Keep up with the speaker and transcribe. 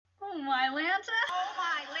Oh my Lanta! Oh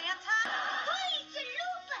my Lanta! Holy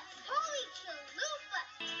chalupas! Holy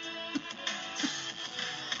chalupas!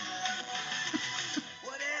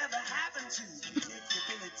 Whatever happened to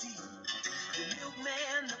predictability? The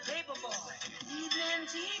milkman, the paperboy, evening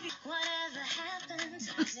TV. Whatever happened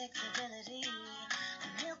to predictability?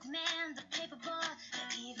 The milkman, the paperboy,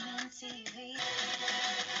 the evening TV.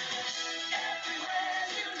 Everywhere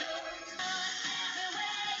you look,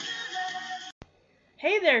 everywhere you look.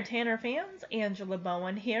 Hey there, Tanner fans. Angela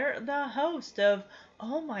Bowen here, the host of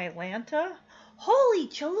Oh My Lanta, Holy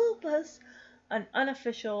Chalupas, an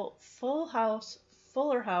unofficial Fuller House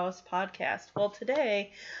podcast. Well,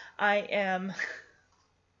 today I am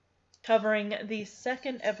covering the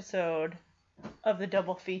second episode of the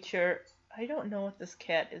double feature. I don't know what this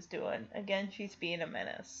cat is doing. Again, she's being a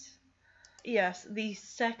menace. Yes, the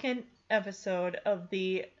second episode of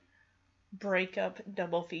the breakup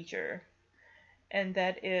double feature. And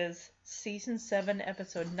that is Season 7,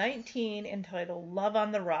 Episode 19, entitled Love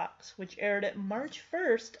on the Rocks, which aired at March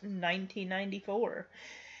 1st, 1994.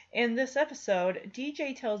 In this episode,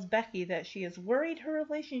 DJ tells Becky that she is worried her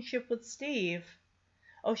relationship with Steve...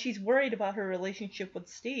 Oh, she's worried about her relationship with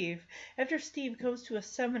Steve after Steve goes to a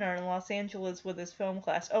seminar in Los Angeles with his film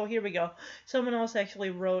class. Oh, here we go. Someone else actually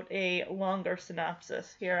wrote a longer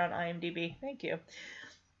synopsis here on IMDb. Thank you.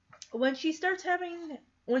 When she starts hanging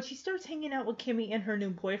out with Kimmy and her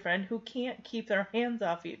new boyfriend, who can't keep their hands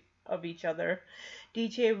off of each other,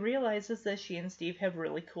 DJ realizes that she and Steve have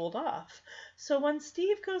really cooled off. So when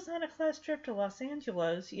Steve goes on a class trip to Los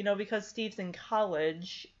Angeles, because Steve's in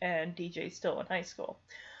college and DJ's still in high school,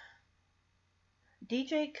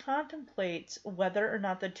 DJ contemplates whether or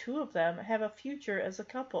not the two of them have a future as a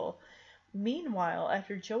couple. Meanwhile,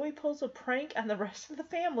 after Joey pulls a prank on the rest of the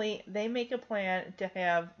family, they make a plan to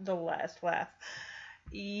have the last laugh.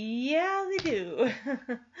 Yeah, they do.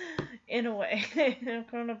 In a way. It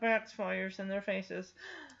kind of backfires in their faces.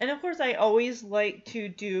 And of course, I always like to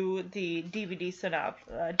do the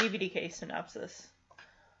DVD case synopsis.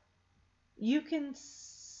 You can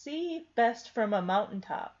see best from a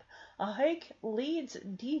mountaintop. A hike leads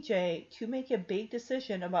DJ to make a big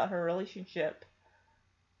decision about her relationship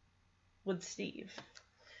with Steve.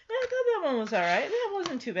 Yeah, I thought that one was alright. That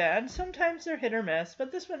wasn't too bad. Sometimes they're hit or miss,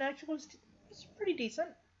 but this one actually was pretty decent.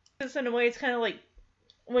 Because in a way, it's kind of like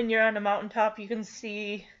when you're on a mountaintop, you can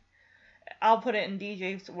see, I'll put it in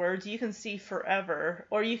DJ's words, you can see forever,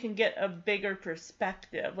 or you can get a bigger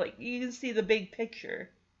perspective. Like, you can see the big picture.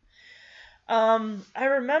 I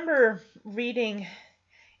remember reading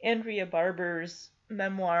Andrea Barber's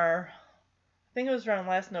memoir, I think it was around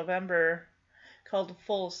last November, called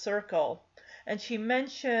Full Circle, and she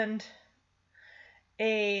mentioned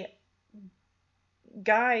a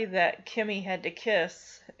guy that Kimmy had to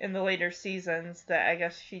kiss in the later seasons that I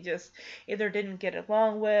guess she just either didn't get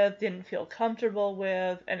along with, didn't feel comfortable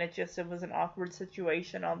with, and it was an awkward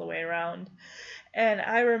situation all the way around. And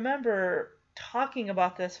I remember talking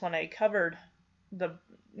about this when I covered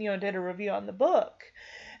did a review on the book.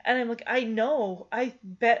 And I'm like, I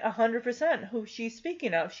bet 100% who she's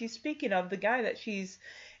speaking of. She's speaking of the guy that she's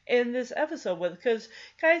in this episode with. Because,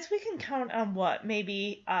 guys, we can count on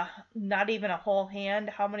maybe not even a whole hand,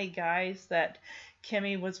 how many guys that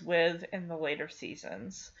Kimmy was with in the later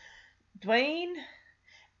seasons. Dwayne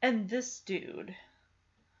and this dude.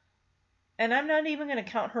 And I'm not even going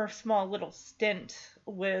to count her small little stint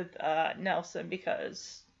with Nelson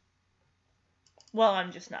because, well,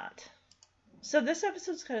 I'm just not. So this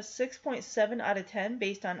episode's got a 6.7 out of 10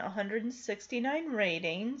 based on 169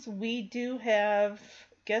 ratings. We do have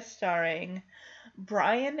guest starring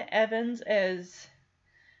Brian Evans as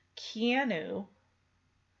Keanu.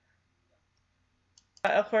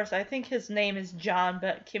 Of course, I think his name is John,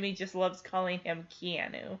 but Kimmy just loves calling him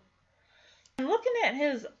Keanu. And looking at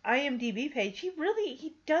his IMDb page,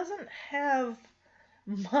 he doesn't have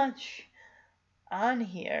much on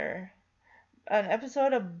here. An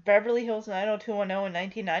episode of Beverly Hills 90210 in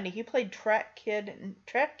 1990. He played Track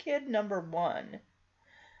Kid number 1.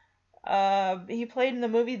 He played in the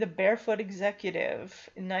movie The Barefoot Executive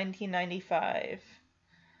in 1995.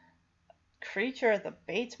 Creature at the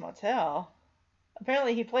Bates Motel.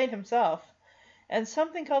 Apparently he played himself. And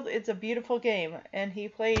something called It's a Beautiful Game, and he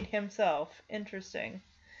played himself. Interesting.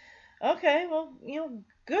 Okay, well,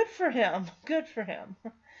 good for him. Good for him.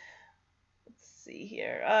 See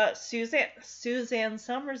here. Suzanne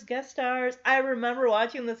Summers guest stars. I remember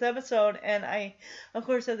watching this episode, and I, of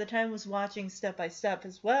course, at the time was watching Step by Step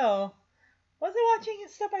as well. Was I watching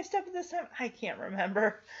Step by Step at this time? I can't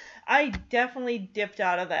remember. I definitely dipped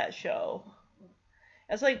out of that show.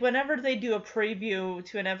 It's like whenever they do a preview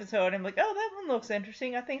to an episode, I'm like, oh, that one looks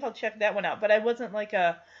interesting. I think I'll check that one out. But I wasn't like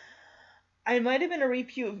I might have been a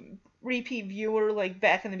repeat viewer like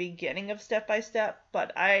back in the beginning of Step by Step,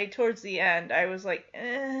 but towards the end, I was like,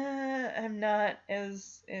 I'm not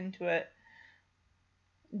as into it.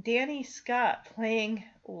 Danny Scott playing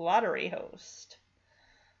lottery host.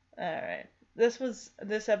 All right.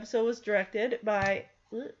 This episode was directed by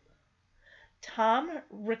Tom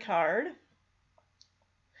Rickard.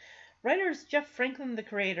 Writers Jeff Franklin, the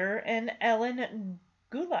creator, and Ellen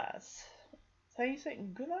Gulas. That's how you say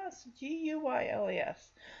Gulas? Guylas.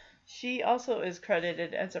 She also is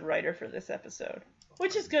credited as a writer for this episode,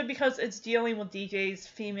 which is good because it's dealing with DJ's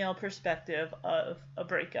female perspective of a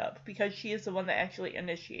breakup, because she is the one that actually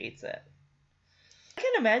initiates it. I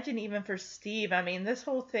can imagine even for Steve, I mean, this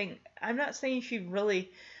whole thing, I'm not saying she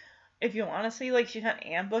really, if you want to say, like, she kind of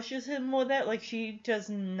ambushes him with it, like, she does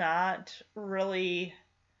not really,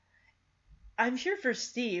 I'm sure for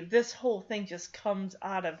Steve, this whole thing just comes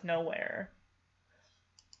out of nowhere.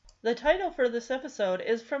 The title for this episode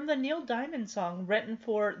is from the Neil Diamond song written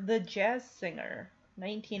for The Jazz Singer,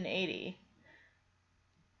 1980.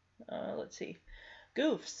 Let's see.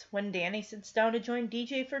 Goofs. When Danny sits down to join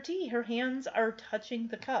DJ for tea, her hands are touching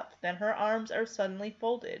the cup, then her arms are suddenly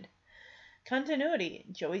folded. Continuity.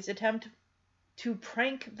 Joey's attempt to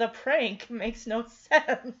prank the prank makes no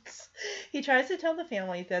sense. He tries to tell the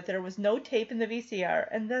family that there was no tape in the VCR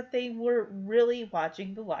and that they were really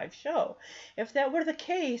watching the live show. If that were the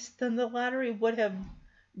case, then the lottery would have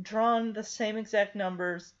drawn the same exact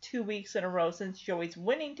numbers 2 weeks in a row, since Joey's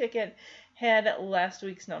winning ticket had last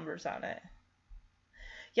week's numbers on it.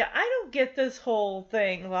 Yeah, I don't get this whole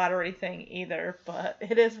lottery thing either, but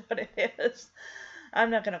it is what it is. I'm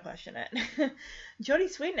not going to question it. Jodie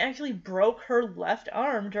Sweetin actually broke her left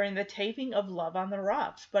arm during the taping of Love on the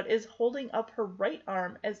Rocks, but is holding up her right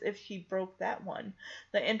arm as if she broke that one.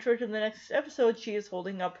 The intro to the next episode, she is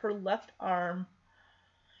holding up her left arm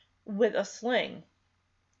with a sling.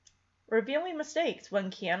 Revealing mistakes.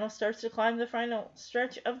 When Keanu starts to climb the final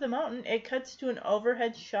stretch of the mountain, it cuts to an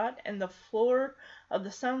overhead shot and the floor of the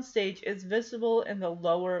soundstage is visible in the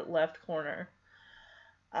lower left corner.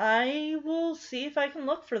 I will see if I can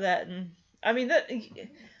look for that. And I mean,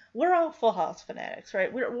 we're all Full House fanatics, right?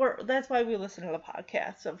 That's why we listen to the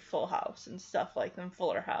podcasts of Full House and stuff like them,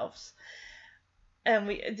 Fuller House. And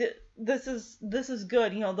this is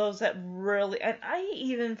good, you know, those that really, and I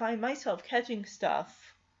even find myself catching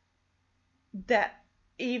stuff that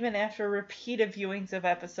even after repeated viewings of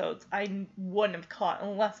episodes, I wouldn't have caught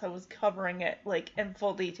unless I was covering it like in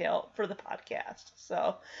full detail for the podcast.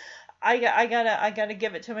 So I gotta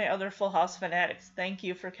give it to my other Full House fanatics. Thank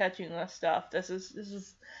you for catching this stuff. This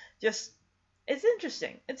is just, it's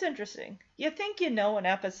interesting. It's interesting. You think you know an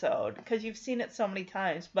episode because you've seen it so many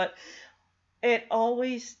times, but it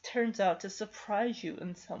always turns out to surprise you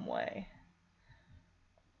in some way.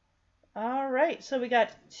 All right, so we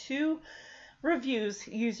got 2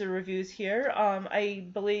 user reviews here. I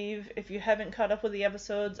believe if you haven't caught up with the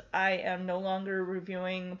episodes, I am no longer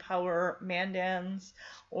reviewing Power Mandans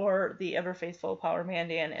or the Ever Faithful Power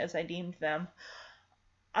Mandan as I deemed them.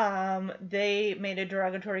 They made a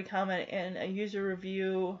derogatory comment in a user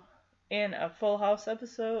review in a Fuller House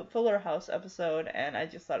episode, and I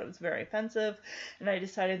just thought it was very offensive, and I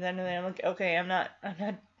decided then and there, I'm like, okay, I'm not,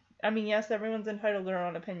 I mean, yes, everyone's entitled to their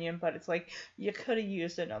own opinion, but it's like, you could have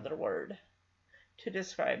used another word to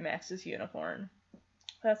describe Max's unicorn.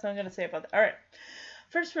 That's what I'm going to say about that. Alright,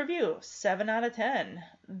 first review, 7 out of 10,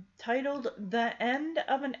 titled The End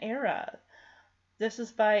of an Era. This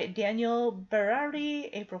is by Daniel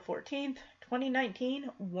Berardi, April 14th,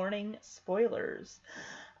 2019. Warning, spoilers.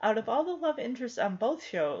 Out of all the love interests on both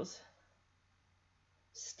shows,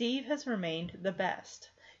 Steve has remained the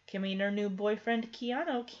best. Kimmy and her new boyfriend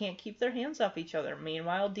Keanu can't keep their hands off each other.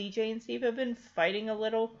 Meanwhile, DJ and Steve have been fighting a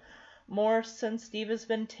little more since Steve has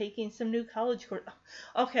been taking some new college course.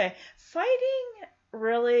 Okay, fighting,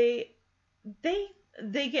 really, they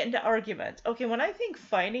get into arguments. Okay, when I think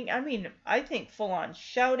fighting, I mean, I think full-on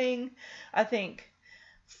shouting. I think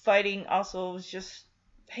fighting also is just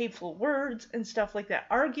hateful words and stuff like that.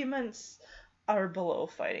 Arguments are below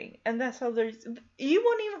fighting, and that's how you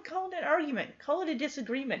won't even call it an argument. Call it a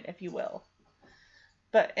disagreement, if you will.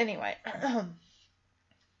 But anyway,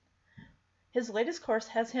 his latest course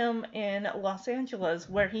has him in Los Angeles,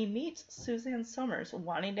 where he meets Suzanne Summers.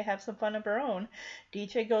 Wanting to have some fun of her own,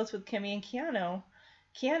 DJ goes with Kimmy and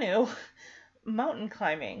Keanu Mountain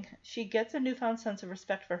climbing. She gets a newfound sense of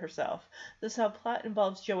respect for herself. The subplot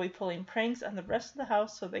involves Joey pulling pranks on the rest of the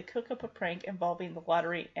house, so they cook up a prank involving the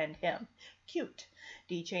lottery and him. Cute.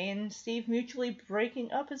 DJ and Steve mutually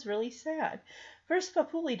breaking up is really sad. First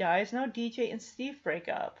Papuli dies, now DJ and Steve break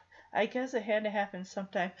up. I guess it had to happen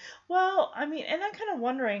sometime. Well, I mean, and I'm kind of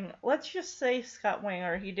wondering, let's just say Scott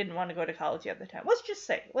Wanger, he didn't want to go to college at the time. Let's just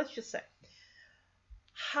say.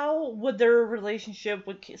 How would their relationship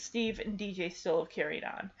with Steve and DJ still have carried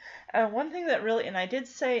on? One thing that really, and I did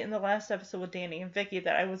say in the last episode with Danny and Vicky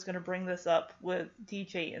that I was going to bring this up with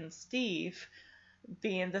DJ and Steve,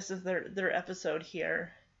 being this is their episode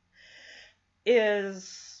here,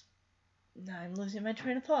 is, I'm losing my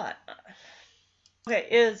train of thought. Okay,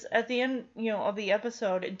 is at the end, of the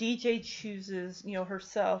episode, DJ chooses,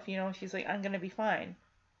 herself, she's like, I'm going to be fine.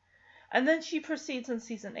 And then she proceeds in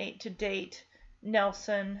season 8 to date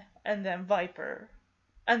Nelson and then Viper.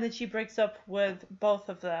 And then she breaks up with both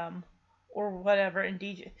of them or whatever. And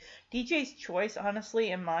DJ's choice, honestly,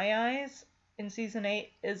 in my eyes, in season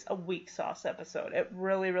 8 is a weak sauce episode. It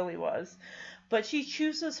really, really was. But she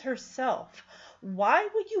chooses herself. Why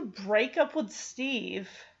would you break up with Steve?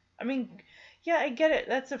 I mean, yeah, I get it.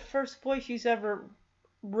 That's the first boy she's ever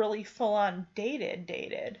really full-on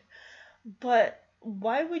dated. But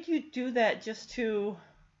why would you do that just to...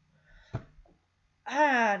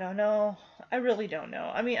 I don't know. I really don't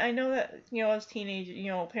know. I mean, I know that, as teenagers,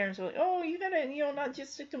 parents are like, oh, you gotta, not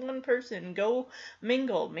just stick to one person. Go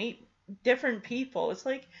mingle, meet different people. It's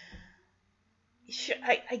like,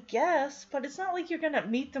 I guess, but it's not like you're gonna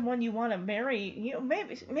meet the one you want to marry.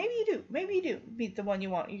 Maybe you do. Maybe you do meet the one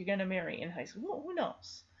you're gonna marry in high school. Well, who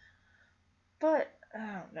knows? But,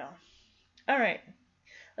 I don't know. Alright.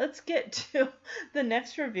 Let's get to the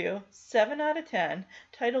next review, 7 out of 10,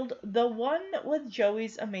 titled The One with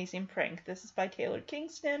Joey's Amazing Prank. This is by Taylor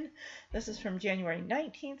Kingston. This is from January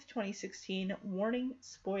 19th, 2016. Warning,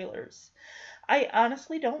 spoilers. I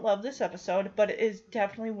honestly don't love this episode, but it is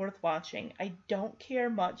definitely worth watching. I don't care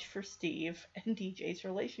much for Steve and DJ's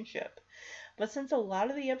relationship. But since a lot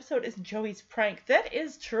of the episode is Joey's prank, that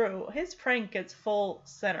is true. His prank gets full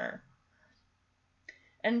center.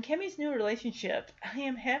 And Kimmy's new relationship, I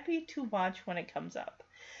am happy to watch when it comes up.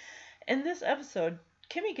 In this episode,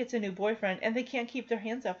 Kimmy gets a new boyfriend and they can't keep their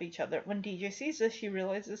hands off each other. When DJ sees this, she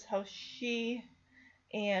realizes how she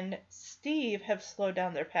and Steve have slowed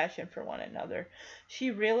down their passion for one another.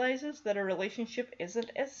 She realizes that a relationship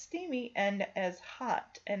isn't as steamy and as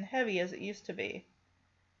hot and heavy as it used to be.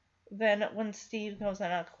 Then, when Steve goes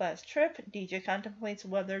on a class trip, DJ contemplates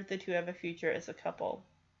whether the two have a future as a couple.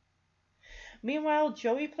 Meanwhile,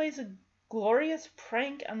 Joey plays a glorious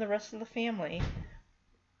prank on the rest of the family.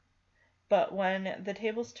 But when the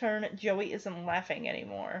tables turn, Joey isn't laughing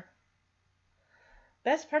anymore.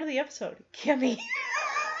 Best part of the episode, Kimmy.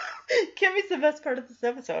 Kimmy's the best part of this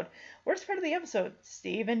episode. Worst part of the episode,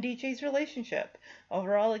 Steve and DJ's relationship.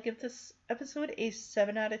 Overall, I give this episode a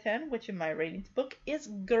 7 out of 10, which in my ratings book is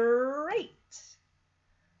great.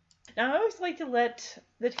 Now, I always like to let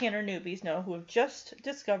the Tanner newbies know who have just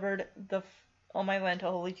discovered the Oh My Land to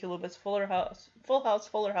Holy Chalupa's Full House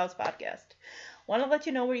podcast. Want to let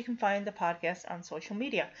you know where you can find the podcast on social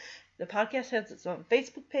media. The podcast has its own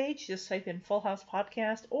Facebook page. Just type in Full House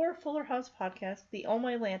Podcast or Fuller House Podcast. The Oh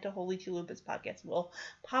My Land to Holy Chalupa's podcast will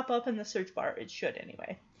pop up in the search bar. It should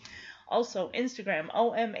anyway. Also, Instagram,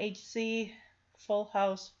 OMHC Full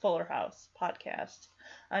House Fuller House Podcast.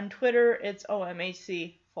 On Twitter, it's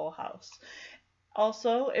OMHC Full House.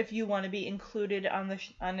 Also, if you want to be included on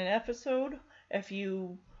an episode, if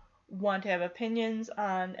you want to have opinions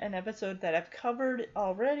on an episode that I've covered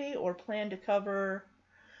already or plan to cover,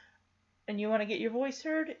 and you want to get your voice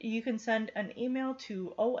heard, you can send an email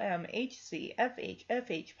to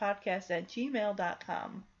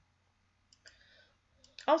omhcfhfhpodcast@gmail.com.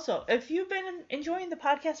 Also, if you've been enjoying the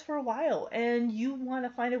podcast for a while and you want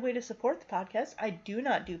to find a way to support the podcast, I do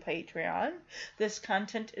not do Patreon. This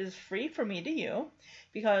content is free for me to you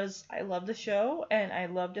because I love the show and I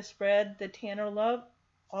love to spread the Tanner love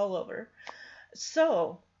all over.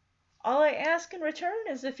 So, all I ask in return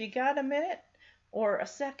is if you got a minute or a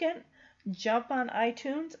second, jump on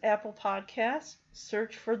iTunes, Apple Podcasts,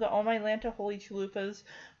 search for the Oh My Land to Holy Chalupa's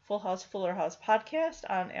Full House Fuller House podcast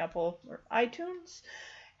on Apple or iTunes,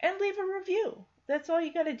 and leave a review. That's all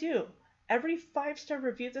you got to do. Every 5-star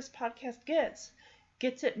review this podcast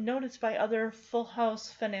gets it noticed by other Full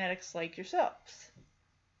House fanatics like yourselves.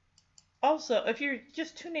 Also, if you're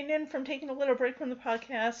just tuning in from taking a little break from the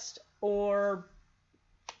podcast, or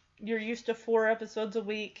you're used to 4 episodes a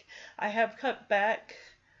week, I have cut back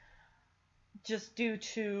just due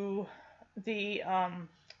to the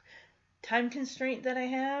time constraint that I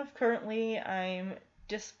have. Currently, I'm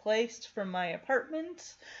displaced from my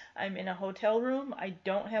apartment. I'm in a hotel room. I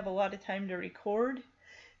don't have a lot of time to record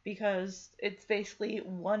because it's basically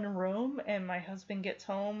one room, and my husband gets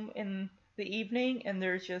home in the evening, and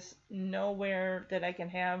there's just nowhere that I can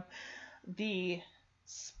have the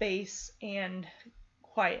space and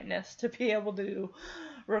quietness to be able to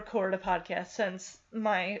record a podcast, since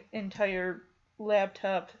my entire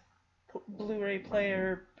laptop, Blu-ray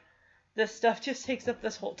player, this stuff just takes up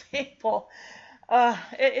this whole table.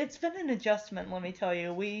 It's been an adjustment, let me tell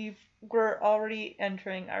you. We're already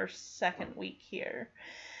entering our second week here,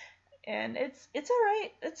 and it's all right.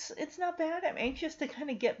 It's not bad. I'm anxious to kind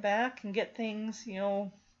of get back and get things,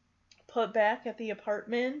 put back at the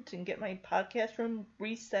apartment and get my podcast room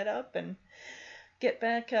reset up and get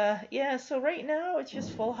back. Yeah, so right now it's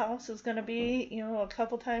just Full House is going to be, a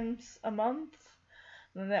couple times a month.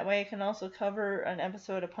 And that way I can also cover an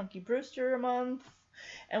episode of Punky Brewster a month.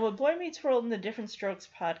 And with Boy Meets World and the Different Strokes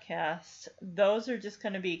podcast, those are just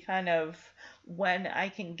going to be kind of when I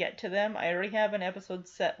can get to them. I already have an episode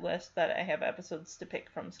set list that I have episodes to pick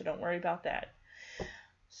from, so don't worry about that.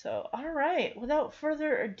 So, alright, without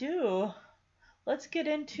further ado, let's get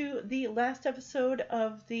into the last episode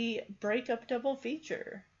of the Breakup Double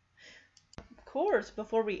Feature. Of course,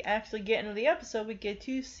 before we actually get into the episode, we get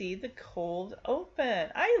to see the cold open.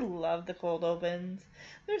 I love the cold opens.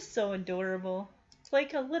 They're so adorable. It's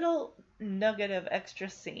like a little nugget of extra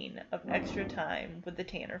scene, of extra time with the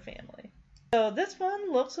Tanner family. So this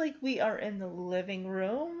one looks like we are in the living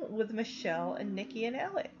room with Michelle and Nikki and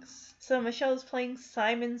Alex. So Michelle is playing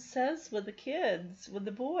Simon Says with the kids, with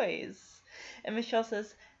the boys. And Michelle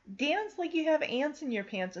says, "Dance like you have ants in your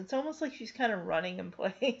pants." It's almost like she's kind of running in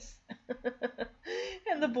place.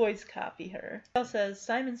 And the boys copy her. Michelle says,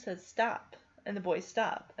 "Simon says stop." And the boys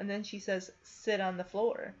stop. And then she says, "Sit on the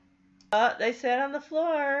floor." They sat on the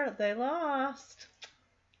floor. They lost.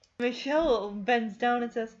 Michelle bends down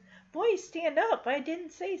and says, "Boys, stand up. I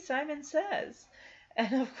didn't say Simon Says."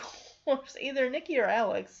 And of course, either Nikki or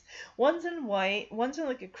Alex, one's in white, one's in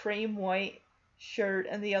like a cream white shirt,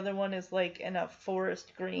 and the other one is like in a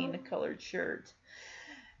forest green colored shirt.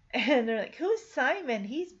 And they're like, "Who's Simon?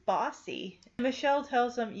 He's bossy." Michelle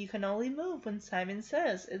tells them you can only move when Simon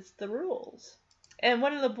says. It's the rules. And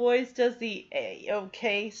one of the boys does the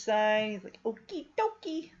okay sign. He's like, "Okie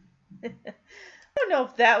dokie." I don't know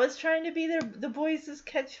if that was trying to be the boys'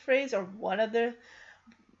 catchphrase or one of the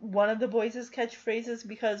boys' catchphrases,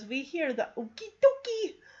 because we hear the okie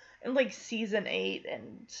dokie in like season 8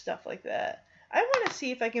 and stuff like that. I want to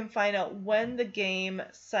see if I can find out when the game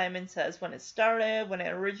Simon Says, when it started, when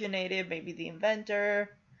it originated, maybe the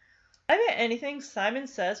inventor. I bet anything Simon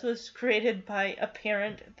Says was created by a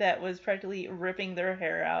parent that was practically ripping their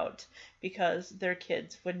hair out because their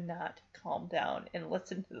kids would not calm down and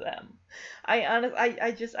listen to them.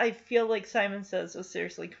 I feel like Simon Says was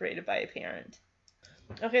seriously created by a parent.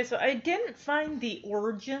 Okay, so I didn't find the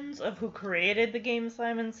origins of who created the game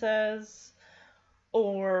Simon Says,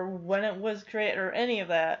 or when it was created, or any of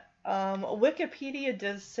that. Wikipedia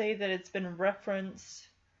does say that it's been referenced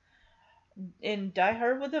in Die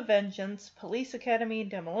Hard with a Vengeance, Police Academy,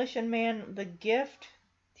 Demolition Man, The Gift,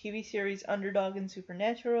 TV series Underdog and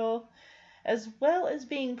Supernatural, as well as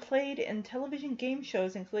being played in television game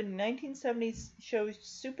shows including 1970s shows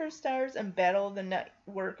Superstars and Battle of the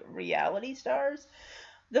Network Reality Stars.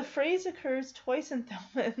 The phrase occurs twice in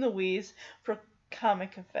Thelma and Louise for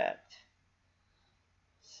comic effect.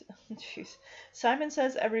 Jeez. Simon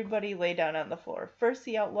Says everybody lay down on the floor. First,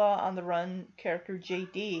 the outlaw on the run character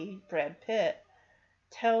JD, Brad Pitt,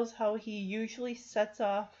 tells how he usually sets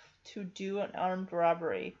off to do an armed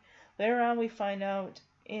robbery. Later on, we find out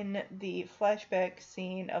in the flashback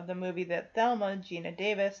scene of the movie that Thelma, Gina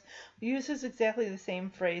Davis, uses exactly the same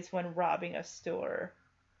phrase when robbing a store.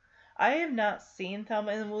 I have not seen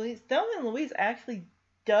Thelma and Louise. Thelma and Louise actually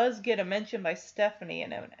does get a mention by Stephanie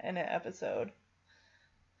in an episode.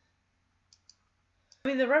 I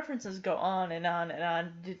mean, the references go on and on and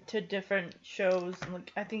on to different shows.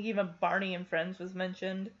 Like, I think even Barney and Friends was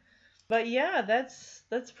mentioned. But yeah, that's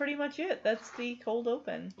pretty much it. That's the cold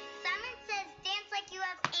open. Simon says dance like you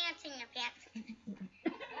have ants in your pants.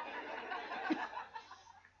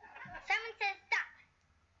 Simon says stop.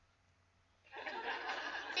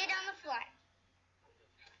 Sit on the floor.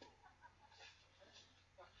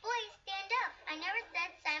 Boys, stand up. I never said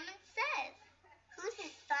Simon Says. Who's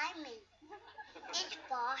this Simon? It's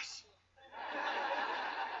boss.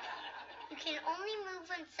 You can only move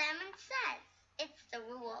when Simon says. It's the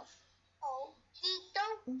rules. Okie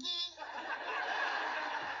dokie.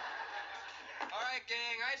 All right,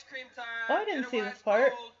 gang, ice cream time. Oh, I didn't Get it see while this it's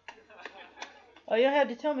part. cold. Oh, you don't have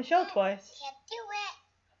to tell Michelle twice. Can't do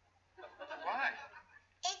it. Why?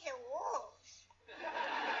 It's the wolves.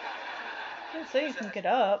 You say you can get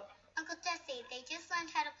up. Uncle Jesse, they just learned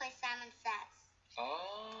how to play Simon Says.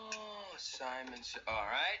 Oh, Simon Says. All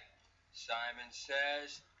right. Simon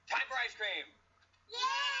Says, time for ice cream. Yeah!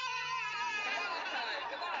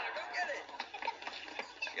 Come on, go get it.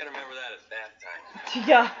 You gotta remember that at bath time.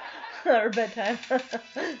 Yeah, or bedtime.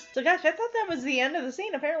 So gosh, I thought that was the end of the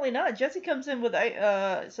scene. Apparently not. Jesse comes in with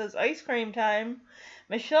it says ice cream time.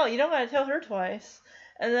 Michelle, you don't gotta tell her twice.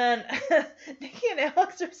 And then Nikki and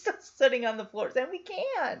Alex are still sitting on the floor saying we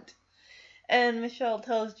can't. And Michelle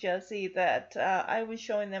tells Jesse that I was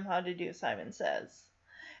showing them how to do Simon Says.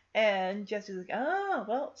 And Jesse's like, oh,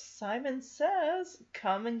 well, Simon Says,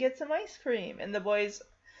 come and get some ice cream. And the boys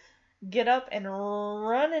get up and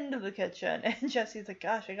run into the kitchen. And Jesse's like,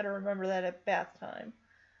 gosh, I gotta remember that at bath time.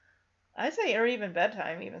 I say, or even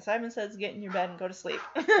bedtime even. Simon Says, get in your bed and go to sleep.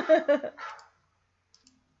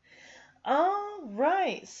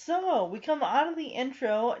 Alright, so we come out of the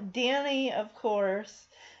intro. Danny, of course,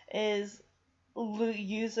 is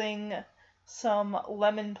using some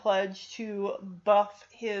lemon pledge to buff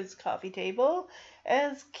his coffee table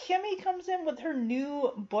as Kimmy comes in with her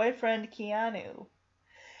new boyfriend Keanu.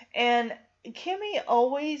 And Kimmy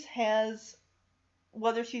always has,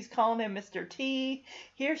 whether she's calling him Mr. T,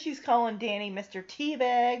 here she's calling Danny Mr.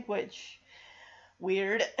 Teabag, which,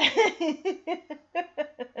 weird.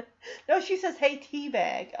 No, she says, hey,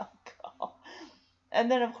 Teabag. Oh, God.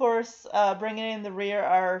 And then, of course, bringing in the rear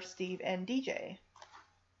are Steve and DJ.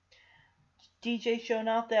 DJ showing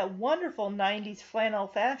off that wonderful 90s flannel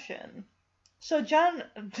fashion. So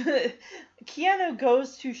Keanu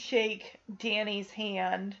goes to shake Danny's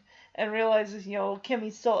hand and realizes,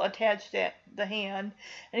 Kimmy's still attached to the hand.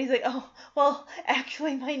 And he's like, oh, well,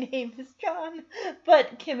 actually my name is John.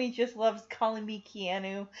 But Kimmy just loves calling me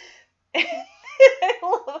Keanu. And I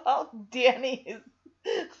love how Danny is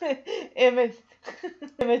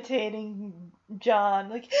imitating John.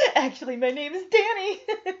 Like, actually my name is Danny.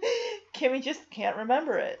 Kimmy just can't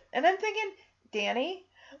remember it. And I'm thinking, Danny,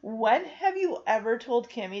 when have you ever told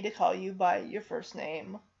Kimmy to call you by your first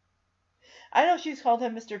name? I know she's called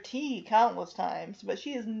him Mr. T countless times, but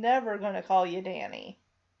she is never going to call you Danny.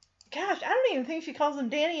 Gosh, I don't even think she calls him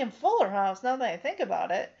Danny in Fuller House, now that I think about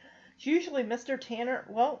it. It's usually Mr. Tanner.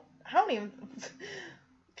 Well, I don't even...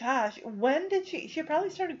 Gosh, when did she probably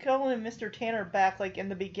started calling him Mr. Tanner back, like, in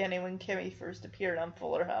the beginning when Kimmy first appeared on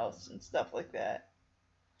Fuller House and stuff like that.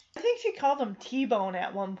 I think she called him T-Bone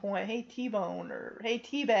at one point. Hey, T-Bone, or hey,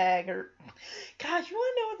 Teabag, or... Gosh, you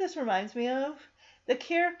want to know what this reminds me of? The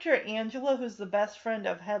character Angela, who's the best friend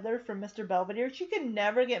of Heather from Mr. Belvedere, she could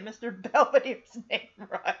never get Mr. Belvedere's name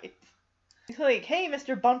right. It's like, hey,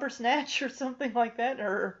 Mr. Bumper Snatch, or something like that,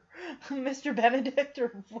 or Mr. Benedict,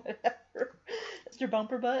 or whatever. Mr.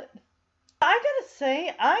 Bumper Butt. I gotta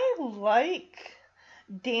say, I like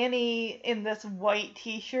Danny in this white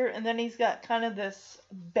t-shirt, and then he's got kind of this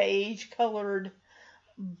beige-colored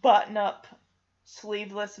button-up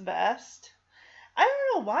sleeveless vest. I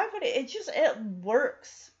don't know why, but it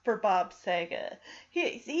works for Bob Saget.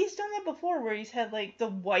 He's done that before, where he's had like the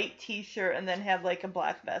white t-shirt and then had like a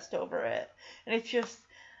black vest over it, and it's just,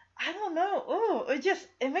 I don't know. Oh, it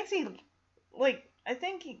makes me like, I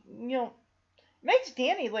think makes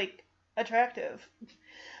Danny like attractive.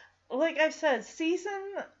 Like I've said,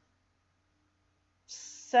 season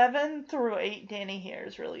 7 through 8, Danny hair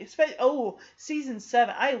is really, season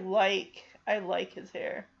 7, I like his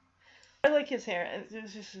hair. I like his hair.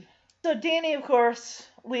 So Danny, of course,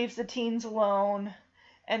 leaves the teens alone.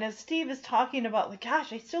 And as Steve is talking about, like,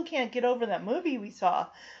 gosh, I still can't get over that movie we saw,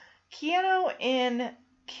 Keanu and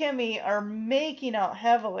Kimmy are making out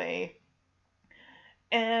heavily.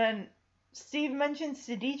 And Steve mentions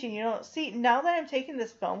to DJ, see, now that I'm taking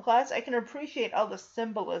this film class, I can appreciate all the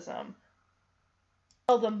symbolism,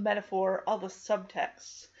 all the metaphor, all the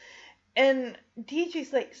subtext. And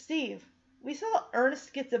DJ's like, Steve, we saw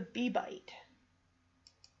Ernest gets a bee bite.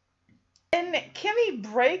 And Kimmy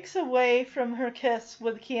breaks away from her kiss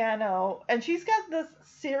with Keanu, and she's got this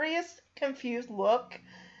serious, confused look.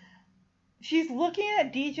 She's looking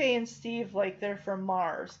at DJ and Steve like they're from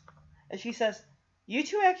Mars. And she says, you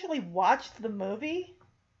two actually watched the movie?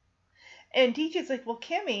 And DJ's like, well,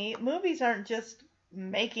 Kimmy, movies aren't just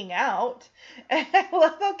making out. And I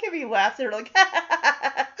love how Kimmy laughs at her like,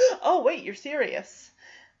 oh, wait, you're serious.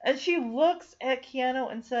 And she looks at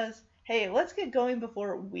Keanu and says, hey, let's get going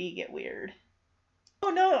before we get weird. Oh,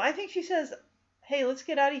 no, I think she says, hey, let's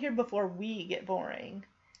get out of here before we get boring.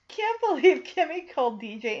 Can't believe Kimmy called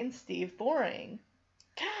DJ and Steve boring.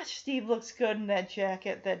 Gosh, Steve looks good in that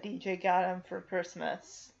jacket that DJ got him for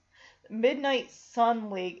Christmas. Midnight Sun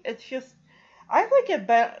League. It's just, I like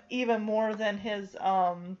it even more than his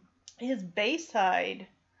Bayside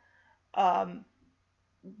um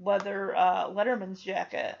leather Letterman's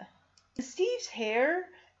jacket. Steve's hair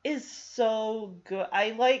is so good.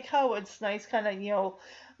 I like how it's nice, kind of,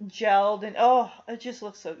 gelled, and oh, it just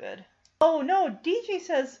looks so good. Oh no, DJ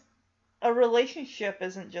says a relationship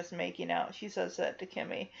isn't just making out. She says that to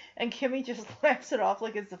Kimmy, and Kimmy just laughs it off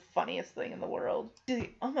like it's the funniest thing in the world. She's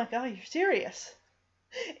like, oh my god, you're serious.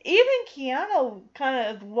 Even Keanu kind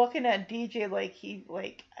of looking at DJ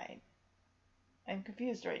like I'm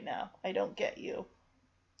confused right now. I don't get you.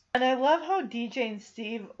 And I love how DJ and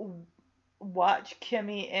Steve watch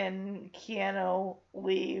Kimmy and Keanu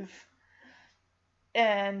leave,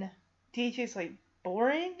 and DJ's like,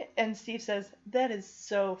 boring? And Steve says, that is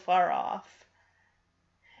so far off.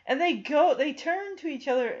 And they turn to each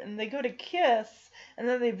other and they go to kiss, and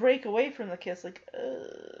then they break away from the kiss, like,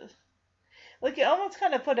 ugh. Like, it almost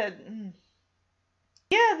kind of put a,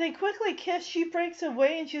 Yeah, they quickly kiss, she breaks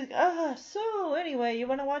away, and she's like, so anyway, you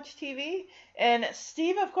want to watch TV? And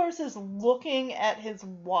Steve, of course, is looking at his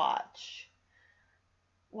watch.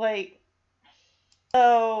 Like,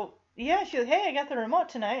 so, yeah, she's like, hey, I got the remote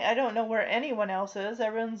tonight. I don't know where anyone else is.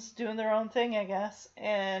 Everyone's doing their own thing, I guess.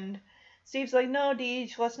 And Steve's like, no,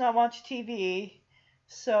 Deej, let's not watch TV.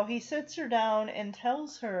 So he sits her down and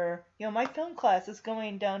tells her, my film class is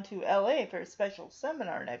going down to LA for a special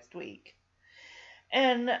seminar next week.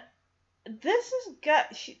 And this has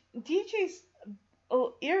DJ's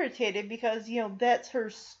irritated because, that's her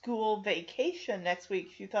school vacation next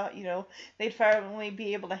week. She thought, they'd finally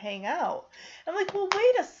be able to hang out. I'm like, well,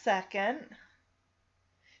 wait a second.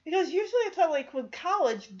 Because usually I thought, like, with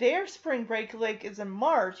college, their spring break, like, is in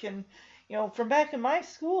March. And, from back in my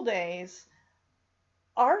school days,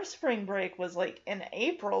 our spring break was, like, in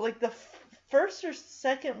April. Like, the first or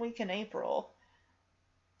second week in April.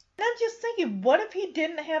 And I'm just thinking, what if he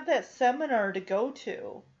didn't have that seminar to go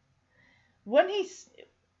to?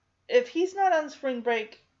 If he's not on spring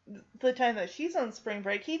break the time that she's on spring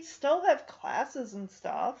break, he'd still have classes and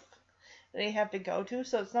stuff that he'd have to go to,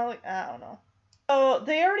 so it's not like, I don't know. So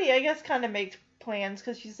they already, I guess, kind of make plans,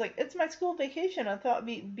 because she's like, it's my school vacation, I thought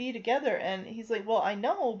we'd be together, and he's like, well, I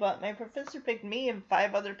know, but my professor picked me and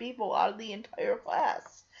 5 other people out of the entire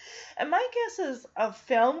class. And my guess is a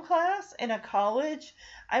film class in a college,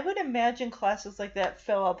 I would imagine classes like that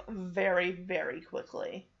fill up very, very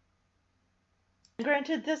quickly.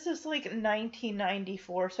 Granted, this is like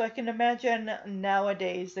 1994, so I can imagine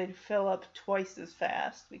nowadays they'd fill up twice as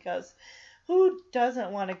fast, because who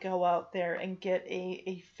doesn't want to go out there and get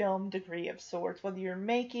a film degree of sorts, whether you're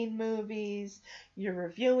making movies, you're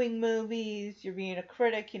reviewing movies, you're being a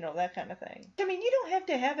critic, that kind of thing. I mean, you don't have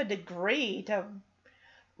to have a degree to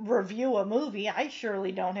review a movie. I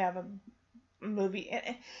surely don't have a movie,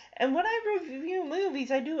 and when I review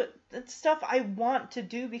movies, I do it's stuff I want to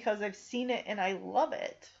do because I've seen it and I love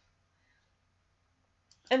it.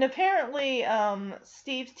 And apparently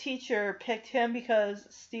Steve's teacher picked him because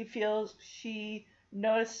Steve feels she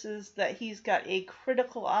notices that he's got a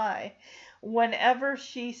critical eye. Whenever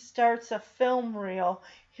she starts a film reel,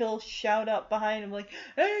 he'll shout up behind him like,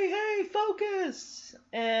 hey, focus!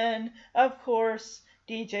 And of course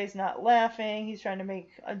DJ's not laughing. He's trying to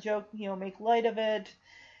make a joke, make light of it.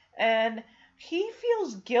 And he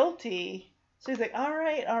feels guilty. So he's like, all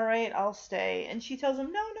right, I'll stay. And she tells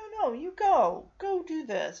him, no, you go. Go do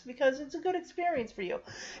this because it's a good experience for you.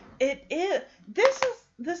 It is.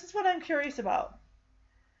 This is what I'm curious about.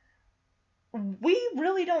 We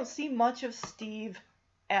really don't see much of Steve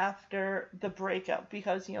after the breakup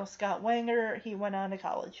because, Scott Wanger, he went on to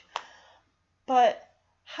college. But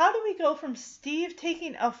how do we go from Steve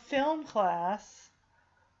taking a film class,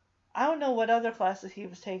 I don't know what other classes he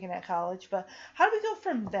was taking at college, but how do we go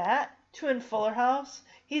from that to in Fuller House,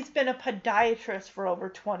 he's been a podiatrist for over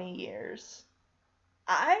 20 years?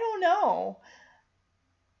 I don't know.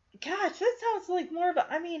 Gosh, that sounds like more of a,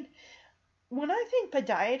 when I think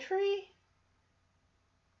podiatry,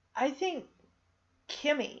 I think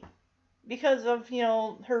Kimmy, because of,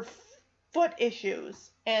 her foot issues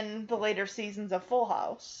in the later seasons of Full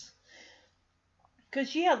House. Because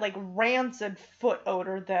she had, like, rancid foot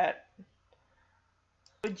odor that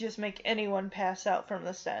would just make anyone pass out from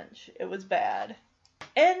the stench. It was bad.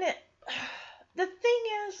 And the thing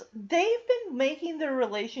is, they've been making their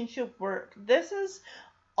relationship work. This is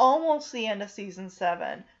almost the end of season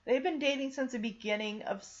 7. They've been dating since the beginning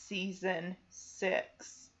of season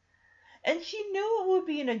 6. And she knew it would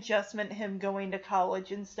be an adjustment, him going to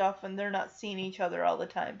college and stuff, and they're not seeing each other all the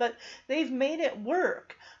time. But they've made it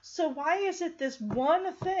work. So why is it this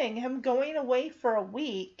one thing, him going away for a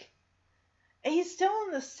week, and he's still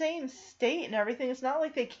in the same state and everything? It's not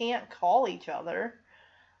like they can't call each other.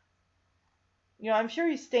 I'm sure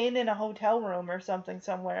he's staying in a hotel room or something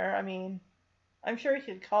somewhere. I mean, I'm sure he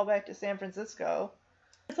could call back to San Francisco.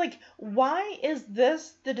 It's like, why is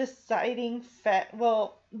this the deciding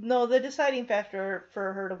Well, no, the deciding factor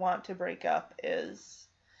for her to want to break up is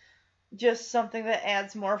just something that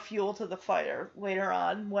adds more fuel to the fire later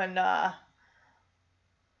on when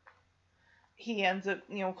he ends up,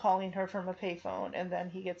 calling her from a payphone, and then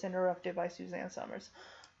he gets interrupted by Suzanne Summers.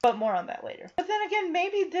 But more on that later. But then again,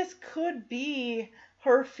 maybe this could be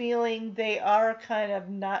her feeling they are kind of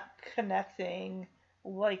not connecting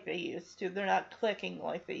like they used to. They're not clicking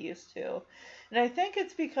like they used to. And I think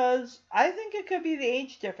it's because, I think it could be the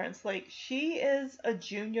age difference. Like, she is a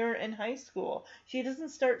junior in high school. She doesn't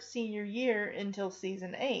start senior year until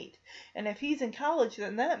season 8. And if he's in college,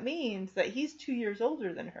 then that means that he's 2 years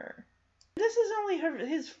older than her. This is only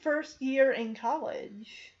his first year in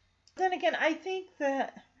college. Then again, I think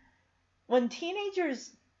that when teenagers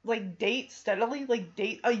date steadily,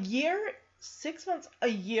 date a year, 6 months, a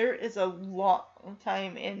year is a long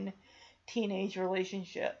time in teenage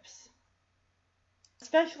relationships.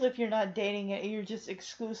 Especially if you're not dating it, you're just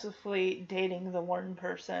exclusively dating the one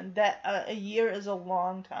person. That a year is a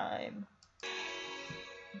long time.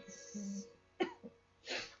 Hey,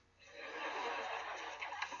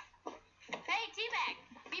 T-Bag,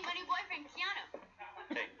 meet my new boyfriend, Keanu.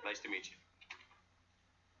 Hey, nice to meet you.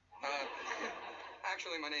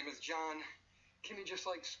 Actually, my name is John. Kimmy just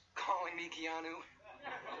likes calling me Keanu.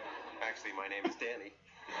 Actually, my name is Danny.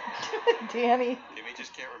 Danny. Kimmy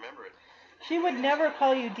just can't remember it. She would never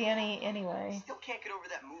call you Danny anyway. Still can't get over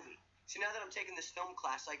that movie. See, now that I'm taking this film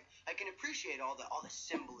class, I can appreciate all the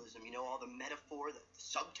symbolism, all the metaphor, the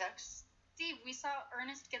subtext. Steve, we saw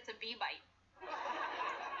Ernest gets a bee bite.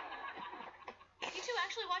 You two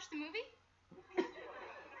actually watched the movie?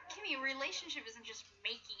 Kimmy, a relationship isn't just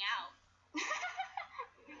making out.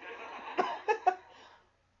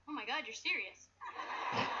 Oh my god, you're serious.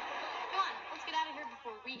 Come on, let's get out of here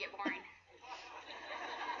before we get boring.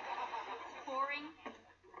 Boring?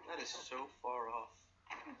 That is so far off.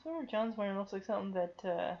 So what John's wearing looks like something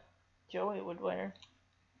that Joey would wear.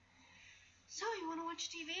 So, you want to watch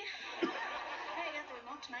TV? Hey, I got the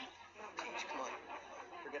remote tonight. No, Teach, come on.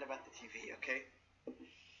 Forget about the TV, okay?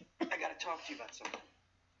 I gotta talk to you about something.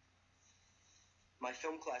 My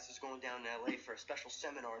film class is going down to LA for a special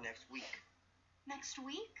seminar next week. Next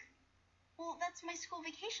week? Well, that's my school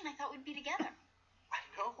vacation. I thought we'd be together.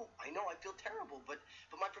 I know, I feel terrible, but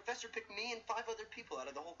my professor picked me and 5 other people out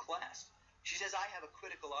of the whole class. She says I have a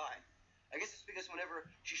critical eye. I guess it's because whenever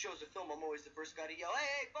she shows a film, I'm always the first guy to yell,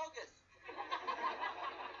 hey, focus!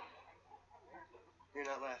 You're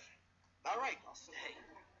not laughing. All right, I'll stay.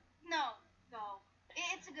 No, go.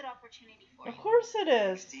 It's a good opportunity for you. Of course it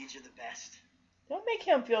is. Steeds are the best. Don't make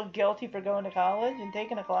him feel guilty for going to college and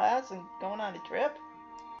taking a class and going on a trip.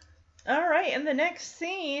 Alright, in the next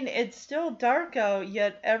scene, it's still dark out,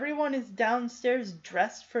 yet everyone is downstairs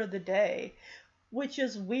dressed for the day, which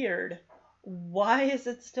is weird. Why is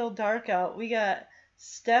it still dark out? We got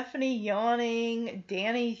Stephanie yawning,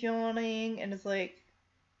 Danny yawning, and it's like,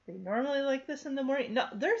 they normally like this in the morning? No,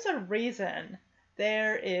 there's a reason.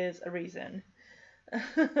 There is a reason.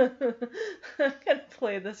 I'm gonna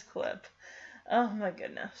play this clip. Oh my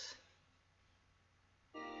goodness.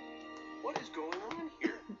 What is going on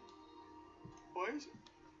here? Why is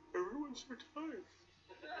everyone so tired?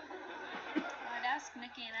 I'd ask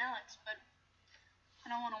Nikki and Alex, but I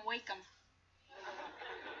don't want to wake them.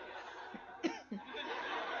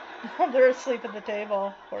 They're asleep at the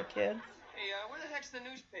table. Poor kids. Hey, where the heck's the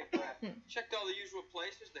newspaper at? Checked all the usual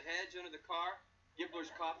places, the hedge under the car,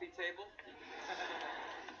 Gibbler's coffee table.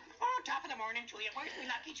 Oh, top of the morning, Julia. Where's my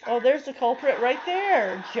lucky charm? Oh, there's the culprit right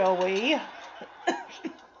there, Joey. You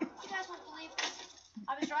guys won't believe this.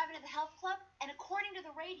 I was driving to the health club, and according to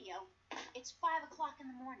the radio, it's 5 o'clock in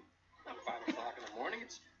the morning. Not 5 o'clock in the morning,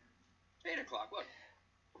 it's 8 o'clock. Look.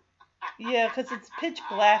 Yeah, because it's pitch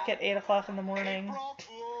black at 8 o'clock in the morning. April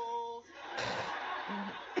Fools.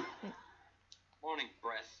 Morning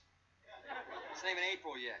breath. It's not even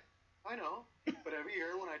April yet. I know, but every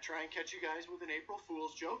year when I try and catch you guys with an April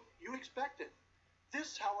Fool's joke, you expect it.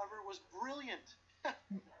 This, however, was brilliant.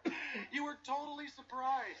 You were totally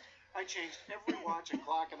surprised. I changed every watch and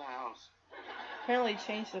clock in the house. Apparently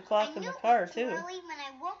changed the clock I in knew the car, it was too. early. When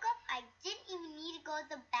I woke up, I didn't even need to go to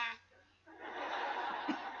the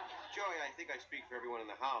bathroom. Joey, I think I speak for everyone in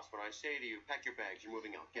the house when I say to you, pack your bags, you're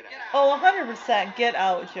moving out. Get out. Oh, 100%. Get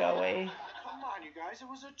out, Joey. Come on, you guys. It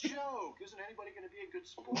was a joke. Isn't anybody going to be a good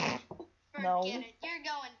sport? No. Forget it. You're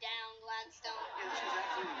going down, Gladstone. Yeah, this is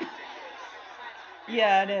absolutely ridiculous.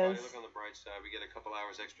 Yeah, it Everybody, is. look on the bright side. We get a couple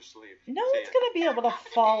hours extra sleep. No See one's ya. going to be able to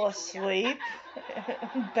fall asleep.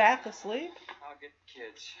 Back asleep. I'll get the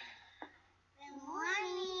kids. Good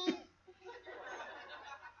morning.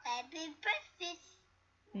 Happy breakfast.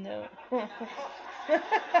 No. Now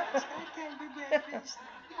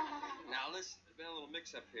listen, there's been a little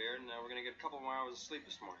mix-up here, and we're gonna get a couple more hours of sleep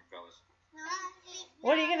this morning, fellas.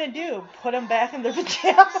 What are you going to do? Put them back in their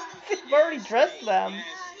pajamas? You've already dressed them. Yeah,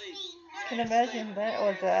 sleep. I can imagine that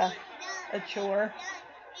was a chore.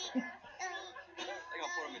 I think I'll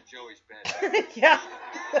put them in Joey's bed. Yeah.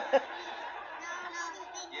 Yeah,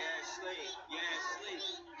 sleep. Yeah, sleep.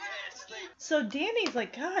 Yeah, sleep. So Danny's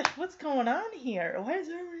like, gosh, what's going on here? Why is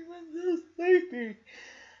everyone so sleepy?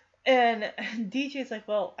 And DJ's like,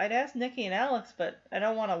 well, I'd ask Nikki and Alex, but I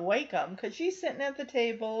don't want to wake them because she's sitting at the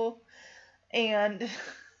table. And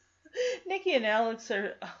Nikki and Alex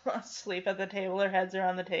are asleep at the table. Their heads are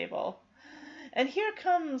on the table. And here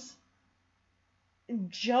comes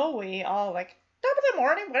Joey, all like, top of the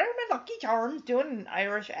morning, where are my Lucky Charms? Doing an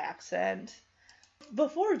Irish accent.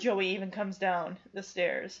 Before Joey even comes down the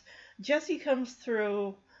stairs, Jesse comes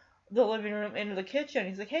through the living room into the kitchen.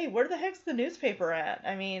 He's like, hey, where the heck's the newspaper at?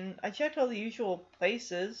 I mean, I checked all the usual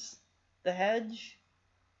places. The hedge,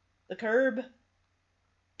 the curb,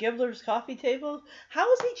 Gibbler's coffee table.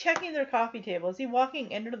 How is he checking their coffee table? Is he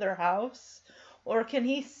walking into their house? Or can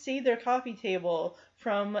he see their coffee table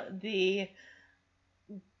from the...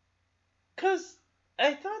 Because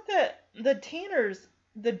I thought that the Tanners,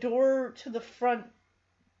 the door to the front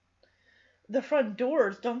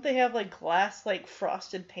doors, don't they have like glass, like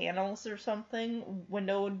frosted panels or something?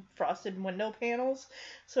 Frosted window panels?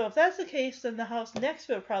 So if that's the case, then the house next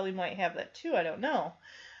to it probably might have that too. I don't know.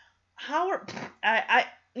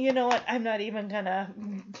 You know what? I'm not even gonna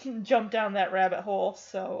jump down that rabbit hole.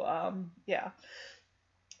 So, yeah.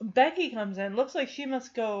 Becky comes in. Looks like she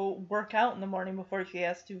must go work out in the morning before she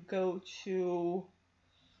has to go to,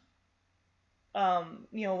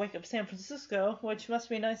 wake up San Francisco, which must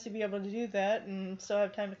be nice to be able to do that and still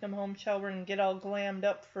have time to come home, shower, and get all glammed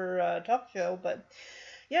up for a talk show. But,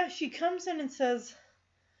 yeah, she comes in and says,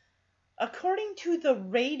 according to the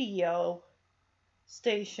radio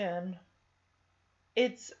station,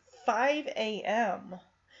 it's 5 a.m.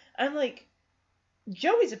 I'm like,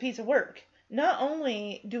 Joey's a piece of work. Not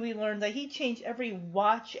only do we learn that he changed every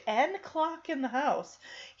watch and clock in the house,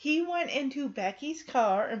 he went into Becky's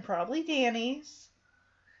car and probably Danny's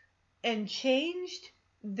and changed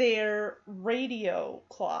their radio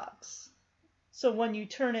clocks. So when you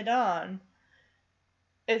turn it on,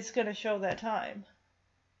 it's going to show that time.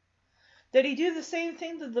 Did he do the same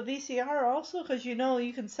thing to the VCR also? Because you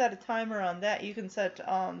can set a timer on that. You can set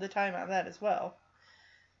the time on that as well.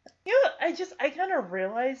 I kind of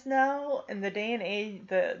realize now in the day and age,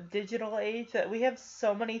 the digital age, that we have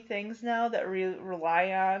so many things now that we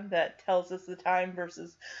rely on that tells us the time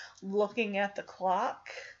versus looking at the clock.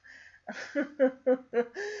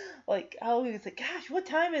 Like, I'll be like, gosh, what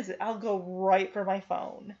time is it? I'll go right for my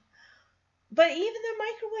phone. But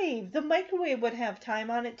even the microwave would have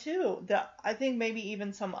time on it too. I think maybe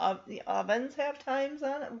even some the ovens have times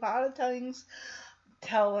on it. A lot of things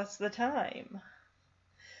tell us the time.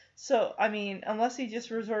 So, I mean, unless he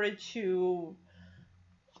just resorted to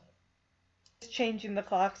changing the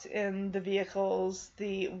clocks in the vehicles,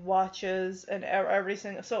 the watches, and every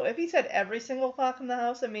single... So, if he said every single clock in the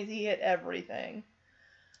house, that means he hit everything.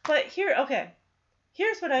 But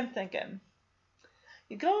here's what I'm thinking.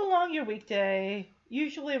 You go along your weekday,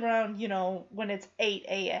 usually around, when it's 8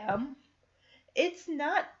 a.m. It's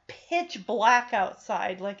not pitch black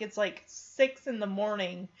outside like it's like 6 in the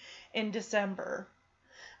morning in December.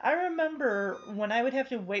 I remember when I would have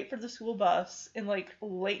to wait for the school bus in like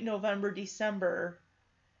late November, December,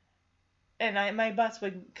 and my bus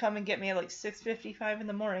would come and get me at like 6:55 in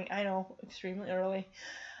the morning. I know, extremely early.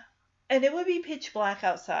 And it would be pitch black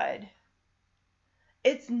outside.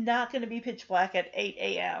 It's not going to be pitch black at 8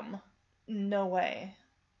 a.m. No way.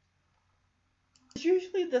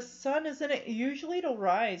 Usually the sun isn't it. Usually it'll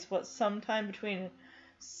rise, sometime between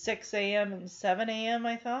 6 a.m. and 7 a.m.,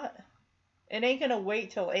 I thought. It ain't gonna wait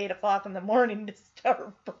till 8 o'clock in the morning to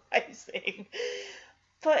start rising.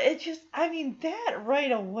 But that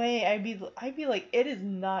right away, I'd be like, it is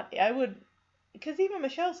not, because even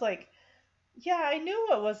Michelle's like, yeah, I knew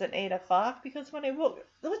it wasn't 8 o'clock, because when I woke,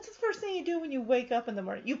 what's the first thing you do when you wake up in the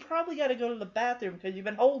morning? You probably gotta go to the bathroom, because you've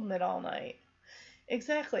been holding it all night.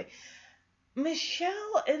 Exactly.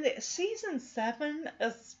 Michelle, in season 7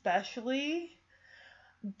 especially,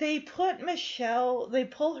 they pull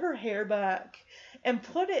her hair back and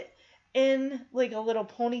put it in like a little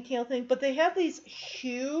ponytail thing, but they have these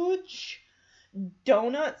huge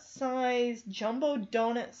jumbo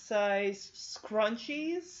donut size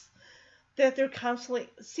scrunchies that they're constantly,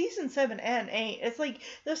 season 7 and 8, it's like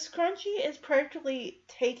the scrunchie is practically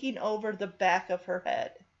taking over the back of her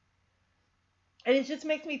head. And it just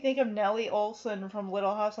makes me think of Nellie Olson from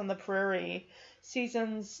Little House on the Prairie,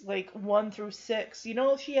 seasons like 1 through 6. You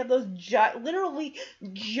know, she had those literally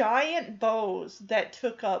giant bows that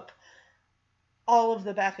took up all of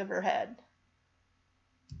the back of her head.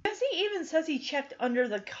 Jesse even says he checked under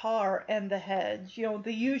the car and the hedge. You know,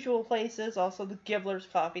 the usual places, also the Gibbler's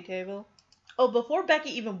coffee table. Oh, before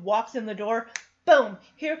Becky even walks in the door, boom,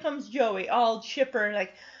 here comes Joey, all chipper and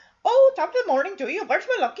like, oh, top of the morning to you, where's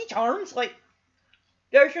my Lucky Charms? Like,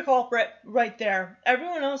 there's your culprit right there.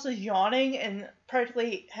 Everyone else is yawning and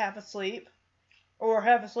practically half asleep or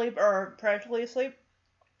practically asleep.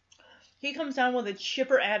 He comes down with a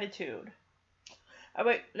chipper attitude. Oh,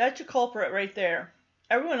 wait, that's your culprit right there.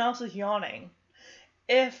 Everyone else is yawning.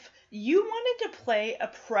 If you wanted to play a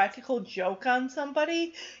practical joke on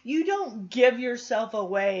somebody, you don't give yourself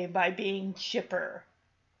away by being chipper.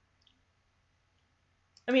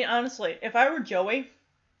 I mean, honestly, if I were Joey,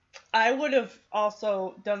 I would have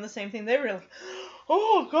also done the same thing. They were like,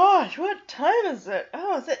 oh gosh, what time is it?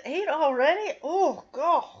 Oh, is it 8 already? Oh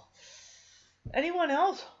god. Anyone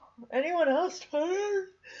else tired?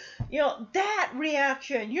 You know, that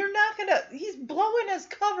reaction, he's blowing his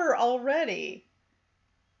cover already.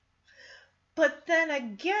 But then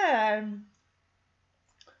again,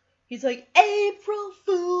 he's like, April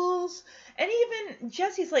Fools! And even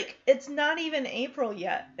Jesse's like, it's not even April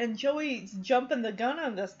yet. And Joey's jumping the gun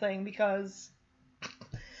on this thing because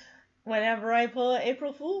whenever I pull an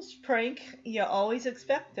April Fool's prank, you always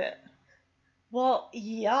expect it. Well,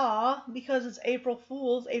 yeah, because it's April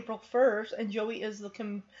Fool's, April 1st, and Joey is the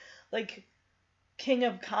king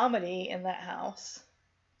of comedy in that house.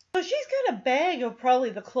 So she's got a bag of probably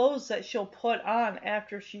the clothes that she'll put on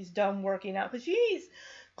after she's done working out. Because she's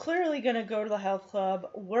clearly going to go to the health club,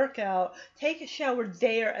 work out, take a shower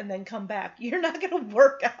there, and then come back. You're not going to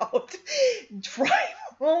work out, drive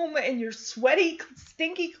home in your sweaty,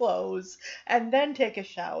 stinky clothes, and then take a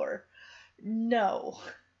shower. No.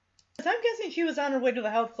 I'm guessing she was on her way to the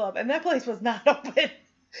health club, and that place was not open.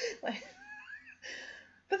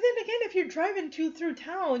 But then again, if you're driving through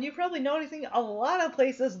town, you're probably noticing a lot of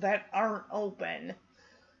places that aren't open.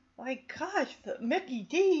 Like, gosh, the Mickey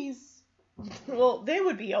D's, well, they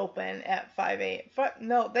would be open at 5 a.m.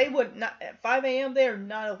 No, they would not. At 5 a.m., they are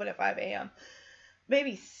not open at 5 a.m.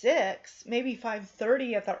 Maybe 6, maybe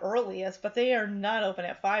 5:30 at the earliest, but they are not open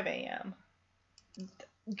at 5 a.m.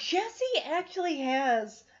 Jesse actually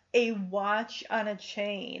has a watch on a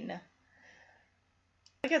chain.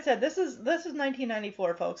 Like I said, this is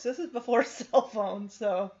 1994, folks. This is before cell phones,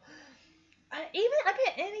 so I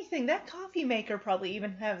bet anything, that coffee maker probably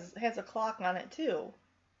even has a clock on it too.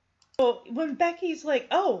 So when Becky's like,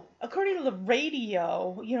 oh, according to the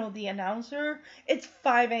radio, you know, the announcer, it's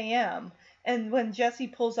 5 a.m. And when Jesse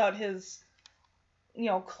pulls out his, you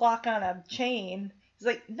know, clock on a chain, he's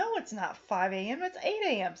like, no, it's not 5 a.m., it's 8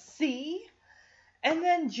 a.m., see? And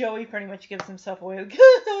then Joey pretty much gives himself away. Like,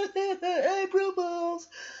 April Fools.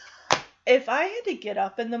 If I had to get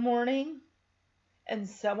up in the morning and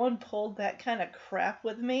someone pulled that kind of crap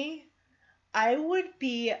with me, I would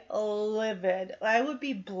be livid. I would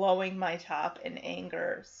be blowing my top in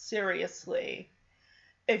anger. Seriously.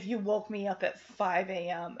 If you woke me up at 5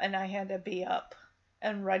 a.m. and I had to be up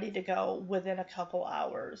and ready to go within a couple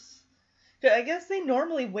hours. I guess they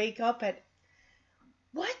normally wake up at...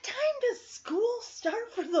 What time does school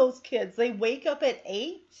start for those kids? They wake up at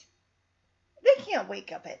 8? They can't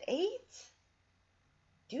wake up at 8.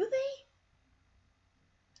 Do they?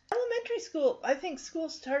 Elementary school, I think school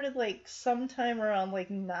started like sometime around like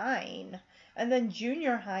 9. And then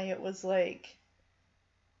junior high it was like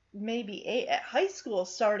maybe 8. At high school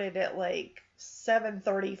started at like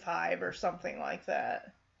 7:35 or something like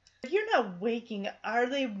that. If you're not waking, are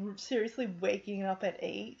they seriously waking up at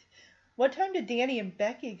 8? What time did Danny and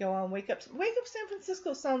Becky go on Wake Up? Wake Up San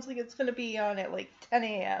Francisco sounds like it's going to be on at like 10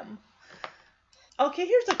 a.m. Okay,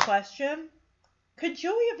 here's a question. Could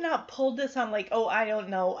Joey have not pulled this on like, oh, I don't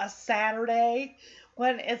know, a Saturday?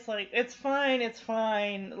 When it's like, it's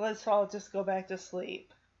fine, let's all just go back to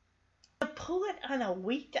sleep. To pull it on a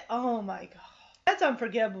weekday? Oh my god. That's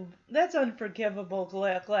unforgivable,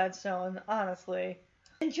 Gladstone, honestly.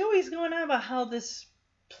 And Joey's going on about how this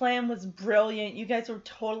plan was brilliant. You guys were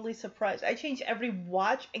totally surprised. I changed every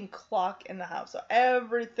watch and clock in the house. So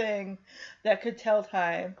everything that could tell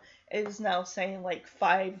time is now saying like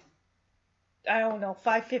 5:15,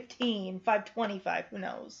 5:25, who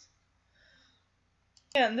knows.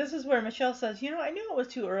 And this is where Michelle says, I knew it was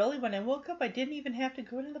too early. When I woke up, I didn't even have to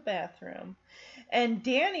go to the bathroom. And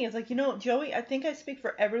Danny is like, Joey, I think I speak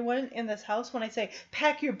for everyone in this house when I say,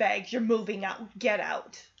 pack your bags, you're moving out, get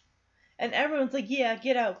out. And everyone's like, yeah,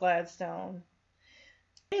 get out, Gladstone.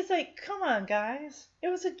 He's like, come on, guys. It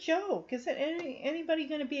was a joke. Isn't anybody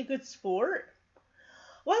going to be a good sport?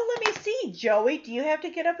 Well, let me see, Joey. Do you have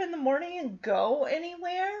to get up in the morning and go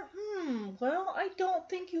anywhere? Well, I don't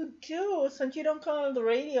think you do, since you don't come on the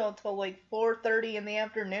radio until like 4:30 in the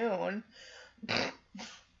afternoon.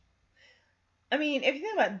 I mean, if you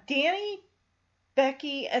think about it, Danny,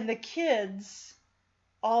 Becky, and the kids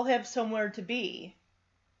all have somewhere to be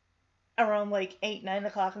around like 8, 9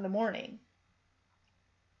 o'clock in the morning.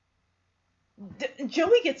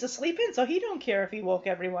 Joey gets to sleep in, so he don't care if he woke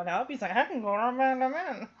everyone up. He's like, I can go on,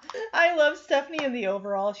 man. I love Stephanie in the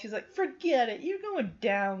overall. She's like, forget it. You're going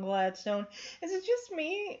down, Gladstone. Is it just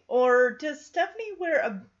me, or does Stephanie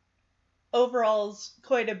wear overalls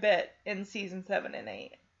quite a bit in season 7 and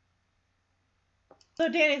 8? So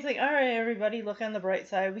Danny's like, all right, everybody, look on the bright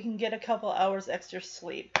side. We can get a couple hours extra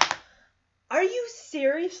sleep. Are you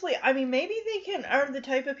seriously? I mean, maybe they are the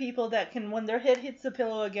type of people that can, when their head hits the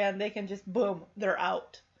pillow again, they can just, boom, they're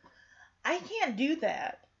out. I can't do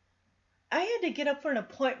that. I had to get up for an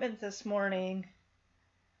appointment this morning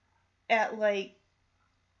at I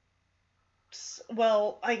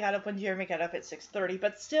got up when Jeremy got up at 6:30,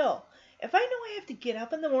 but still, if I know I have to get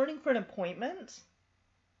up in the morning for an appointment,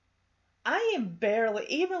 I am barely,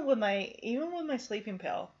 even with my sleeping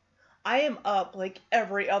pill, I am up like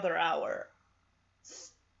every other hour,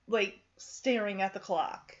 like staring at the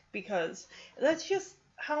clock, because that's just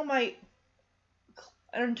how my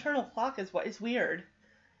internal clock is. What is weird.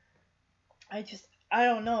 I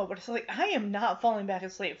don't know, but it's like I am not falling back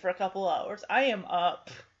asleep for a couple hours. I am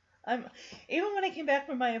up. Even when I came back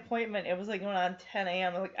from my appointment, it was like going on 10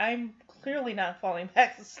 a.m. Like, I'm clearly not falling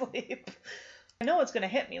back asleep. I know it's going to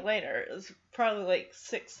hit me later. It's probably like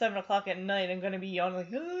 6, 7 o'clock at night. I'm going to be yawning like,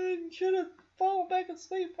 I should have fallen back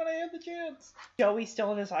asleep when I had the chance. Joey's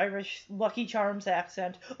still in his Irish Lucky Charms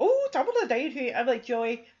accent. Oh, top of the day. I'm like,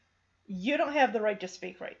 Joey, you don't have the right to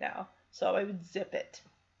speak right now. So I would zip it.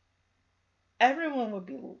 Everyone would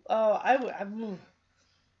be, I would.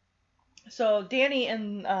 So Danny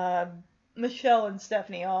and Michelle and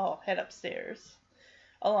Stephanie all head upstairs,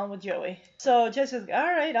 along with Joey. So Jessica's like, all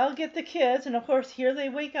right, I'll get the kids. And of course, here they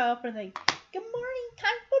wake up and they, good morning,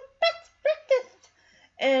 time for breakfast.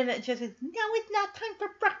 And Jessica's, no, it's not time for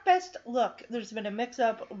breakfast. Look, there's been a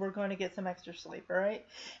mix-up. We're going to get some extra sleep, all right?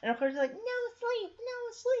 And of course, they're like, no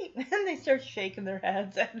sleep. And they start shaking their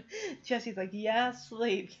heads. And Jesse's like, yeah,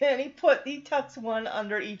 sleep. And he tucks one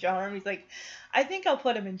under each arm. He's like, I think I'll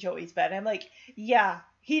put him in Joey's bed. I'm like, yeah,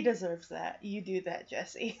 he deserves that. You do that,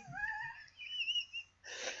 Jesse.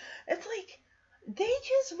 It's like, they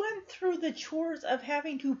just went through the chores of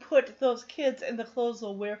having to put those kids in the clothes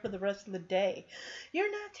they'll wear for the rest of the day.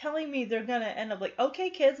 You're not telling me they're going to end up like, okay,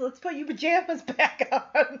 kids, let's put your pajamas back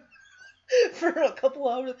on for a couple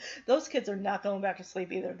hours. Those kids are not going back to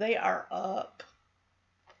sleep either. They are up.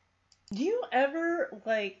 Do you ever,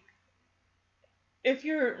 if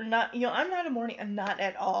you're not, I'm not a morning, I'm not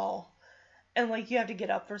at all, and, you have to get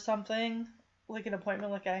up for something, like an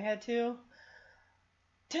appointment like I had to,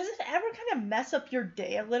 does it ever kind of mess up your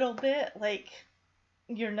day a little bit? Like,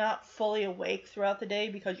 you're not fully awake throughout the day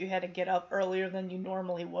because you had to get up earlier than you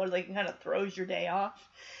normally would. Like, it kind of throws your day off.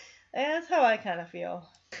 That's how I kind of feel.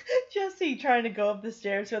 Jesse trying to go up the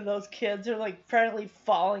stairs when those kids are, practically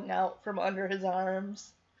falling out from under his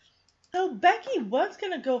arms. So Becky was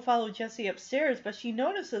going to go follow Jesse upstairs, but she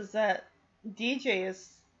notices that DJ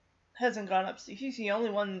hasn't gone upstairs. She's the only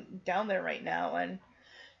one down there right now. And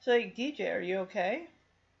she's like, DJ, are you okay?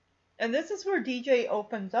 And this is where DJ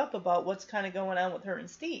opens up about what's kind of going on with her and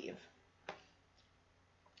Steve.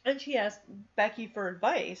 And she asks Becky for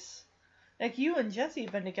advice. Like, you and Jesse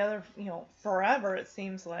have been together, forever, it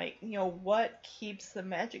seems like. What keeps the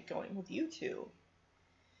magic going with you two?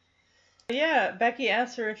 Yeah, Becky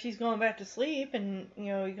asks her if she's going back to sleep, and,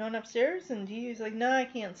 you going upstairs? And DJ's like, no, I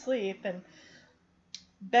can't sleep. And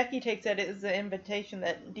Becky takes that as an invitation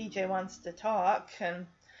that DJ wants to talk, and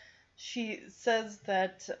she says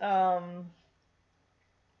that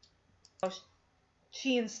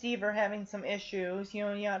she and Steve are having some issues. You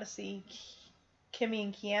ought to see Kimmy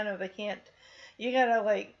and Keanu. They can't, You gotta,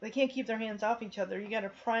 like, they can't keep their hands off each other. You gotta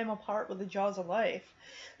pry them apart with the jaws of life.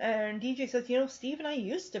 And DJ says, Steve and I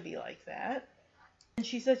used to be like that. And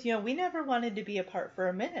she says, we never wanted to be apart for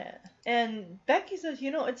a minute. And Becky says,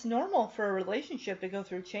 it's normal for a relationship to go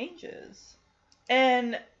through changes.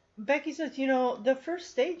 And Becky says, the first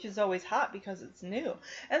stage is always hot because it's new.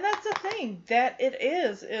 And that's the thing, that it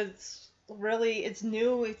is. It's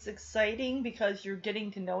new, it's exciting because you're getting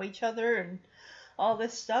to know each other and all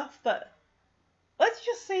this stuff. But let's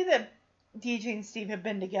just say that DJ and Steve have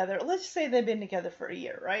been together. Let's just say they've been together for a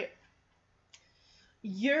year, right?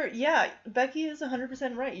 Becky is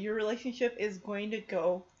 100% right. Your relationship is going to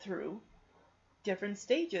go through different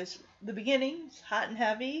stages. The beginning's hot and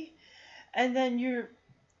heavy, and then you're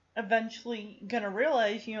eventually going to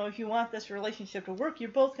realize, if you want this relationship to work,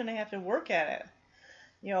 you're both going to have to work at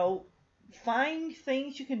it. Find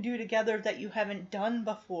things you can do together that you haven't done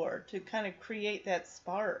before to kind of create that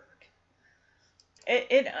spark.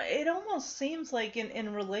 It almost seems like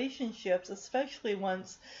in relationships, especially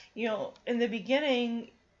once, in the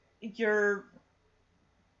beginning,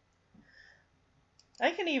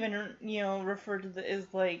 I can even, refer to it as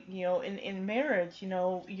like, in marriage,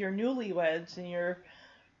 you're newlyweds and you're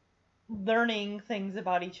learning things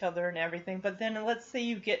about each other and everything. But then let's say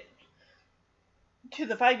you get to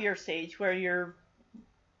the 5-year stage where you're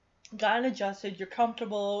gotten adjusted, you're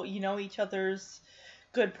comfortable, you know each other's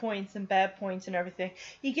good points and bad points and everything.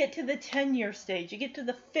 You get to the 10-year stage, you get to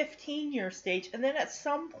the 15-year stage, and then at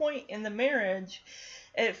some point in the marriage,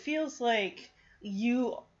 it feels like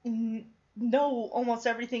you know almost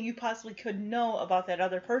everything you possibly could know about that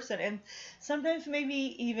other person. And sometimes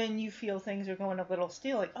maybe even you feel things are going a little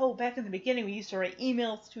stale. Like, oh, back in the beginning we used to write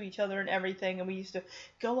emails to each other and everything, and we used to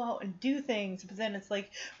go out and do things. But then it's like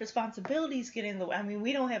responsibilities get in the way. I mean,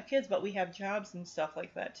 we don't have kids, but we have jobs and stuff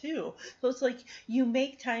like that too. So it's like you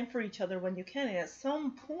make time for each other when you can. And at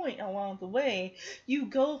some point along the way, you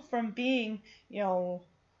go from being,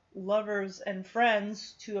 lovers and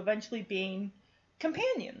friends to eventually being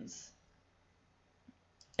companions.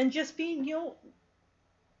 And just being,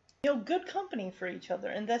 good company for each other.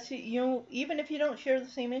 And that's, even if you don't share the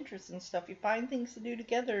same interests and stuff, you find things to do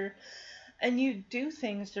together and you do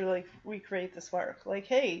things to, like, recreate the spark. Like,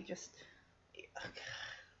 hey,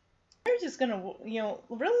 marriage is gonna,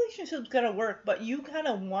 relationship's gonna work, but you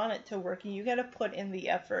gotta want it to work and you gotta put in the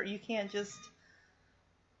effort. You can't just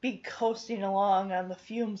be coasting along on the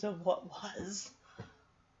fumes of what was.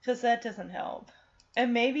 Because that doesn't help.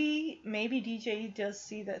 And maybe DJ does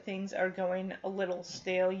see that things are going a little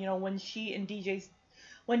stale. When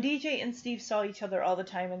DJ and Steve saw each other all the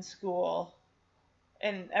time in school,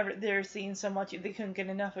 and they're seeing so much, they couldn't get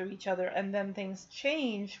enough of each other. And then things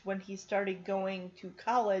changed when he started going to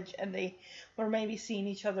college, and they were maybe seeing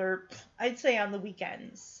each other, I'd say, on the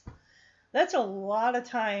weekends. That's a lot of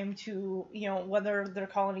time to, whether they're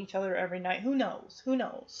calling each other every night. Who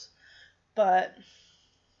knows? But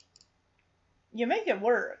you make it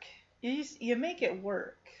work. You make it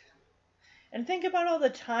work. And think about all the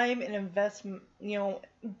time and investment,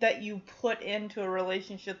 that you put into a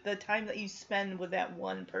relationship, the time that you spend with that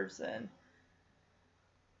one person.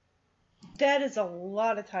 That is a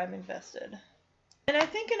lot of time invested. And I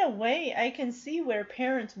think in a way, I can see where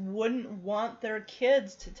parents wouldn't want their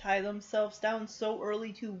kids to tie themselves down so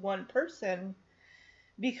early to one person,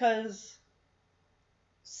 because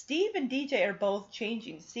Steve and DJ are both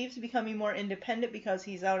changing. Steve's becoming more independent because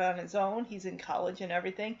he's out on his own. He's in college and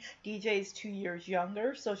everything. DJ's 2 years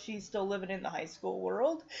younger, so she's still living in the high school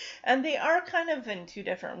world. And they are kind of in two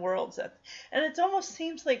different worlds. And it almost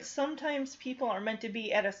seems like sometimes people are meant to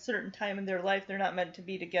be at a certain time in their life. They're not meant to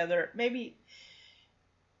be together. Maybe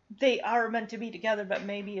they are meant to be together, but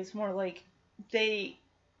maybe it's more like they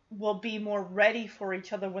will be more ready for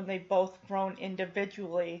each other when they've both grown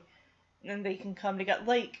individually. And they can come together.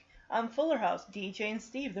 Like on Fuller House, DJ and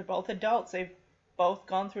Steve, they're both adults. They've both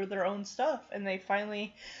gone through their own stuff. And they've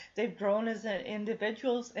grown as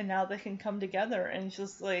individuals, and now they can come together. And it's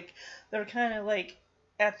just like, they're kind of like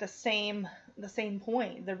at the same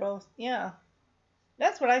point. They're both, yeah.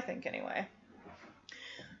 That's what I think anyway.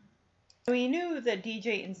 We knew that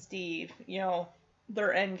DJ and Steve,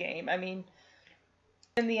 their end game. I mean,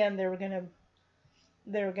 in the end, they were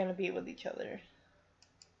gonna be with each other.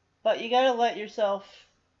 But you gotta let yourself,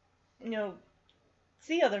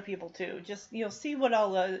 see other people too. Just, see what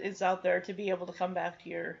all is out there to be able to come back to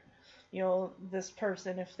your, this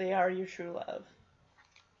person if they are your true love.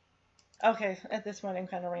 Okay, at this point I'm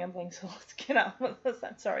kind of rambling, so let's get on with this.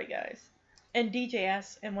 I'm sorry, guys. And DJ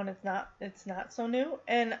asks, and when it's not so new.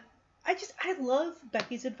 And I love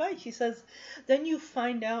Becky's advice. She says, then you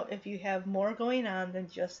find out if you have more going on than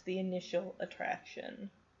just the initial attraction.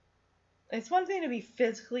 It's one thing to be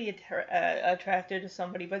physically attracted to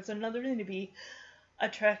somebody, but it's another thing to be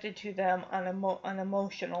attracted to them on an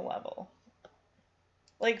emotional level.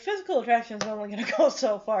 Like, physical attraction is only going to go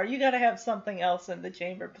so far. You got to have something else in the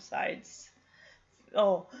chamber besides,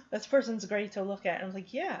 oh, this person's great to look at. And I was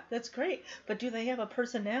like, yeah, that's great. But do they have a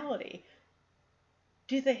personality?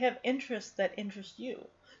 Do they have interests that interest you?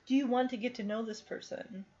 Do you want to get to know this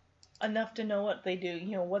person enough to know what they do?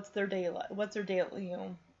 You know, what's their daily, you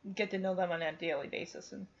know, get to know them on a daily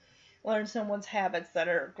basis and learn someone's habits that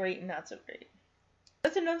are great and not so great.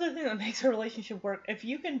 That's another thing that makes a relationship work. If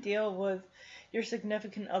you can deal with your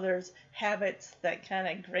significant other's habits that kind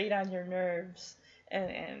of grate on your nerves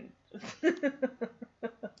and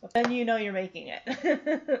then you know you're making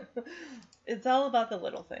it. It's all about the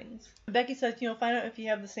little things. Becky says, you know, find out if you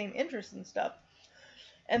have the same interests and stuff.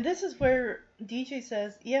 And this is where DJ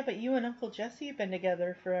says, yeah, but you and Uncle Jesse have been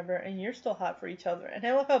together forever and you're still hot for each other. And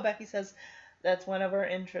I love how Becky says, that's one of our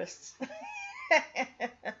interests. Hey,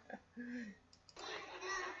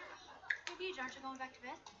 Beej, aren't you going back to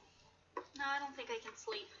bed? No, I don't think I can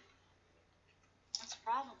sleep. What's the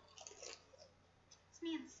problem? It's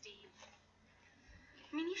me and Steve.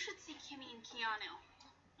 I mean, you should see Kimmy and Keanu.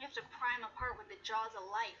 You have to pry them apart with the jaws of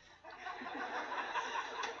life.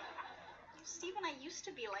 Steve and I used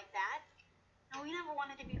to be like that, and we never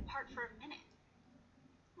wanted to be apart for a minute.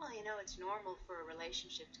 Well, you know, it's normal for a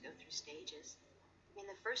relationship to go through stages. I mean,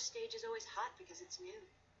 the first stage is always hot because it's new.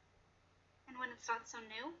 And when it's not so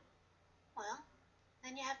new? Well,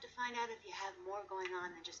 then you have to find out if you have more going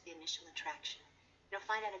on than just the initial attraction. You know,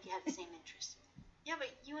 find out if you have the same interests. Yeah, but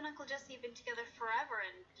you and Uncle Jesse have been together forever,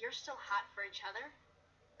 and you're still hot for each other.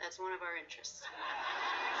 That's one of our interests.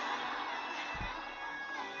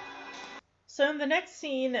 So in the next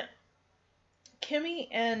scene, Kimmy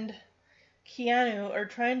and Keanu are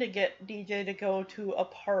trying to get DJ to go to a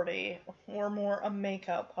party, or more a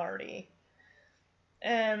makeout party.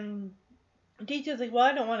 And DJ's like, well,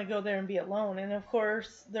 I don't want to go there and be alone. And of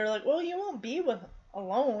course, they're like, well, you won't be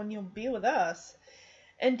alone, you'll be with us.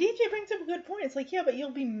 And DJ brings up a good point. It's like, yeah, but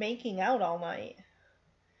you'll be making out all night.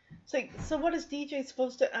 It's like, so what is DJ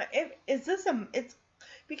supposed to... It's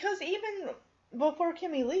because even before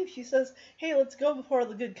Kimmy leaves, she says, hey, let's go before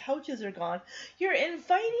the good couches are gone. You're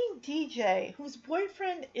inviting DJ, whose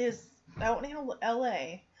boyfriend is out in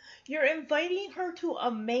L.A. You're inviting her to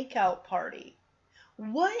a makeout party.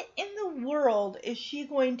 What in the world is she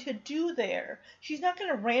going to do there? She's not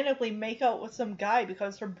going to randomly make out with some guy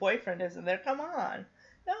because her boyfriend isn't there. Come on.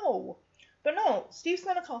 No. But no, Steve's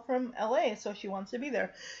going to call from LA, so she wants to be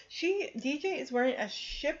there. DJ is wearing a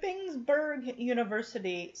Shippensburg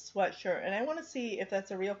University sweatshirt, and I want to see if that's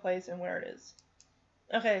a real place and where it is.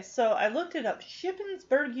 Okay, so I looked it up.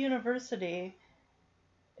 Shippensburg University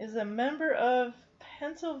is a member of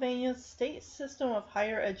Pennsylvania's state system of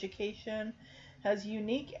higher education, has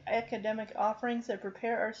unique academic offerings that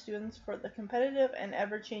prepare our students for the competitive and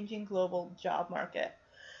ever-changing global job market.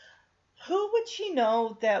 Who would she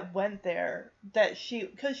know that went there?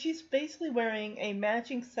 Because she's basically wearing a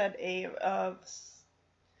matching set of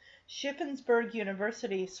Shippensburg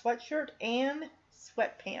University sweatshirt and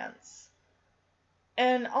sweatpants.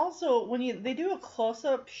 And also, when they do a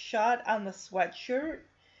close-up shot on the sweatshirt,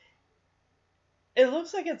 it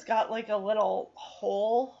looks like it's got like a little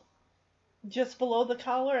hole just below the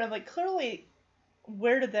collar. And like, clearly,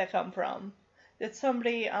 where did that come from? It's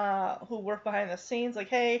somebody who worked behind the scenes, like,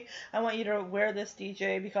 hey, I want you to wear this,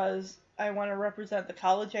 DJ, because I want to represent the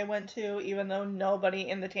college I went to, even though nobody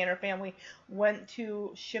in the Tanner family went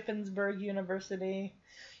to Shippensburg University.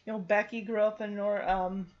 You know, Becky grew up in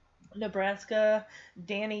Nebraska.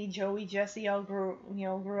 Danny, Joey, Jesse all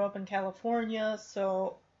grew up in California.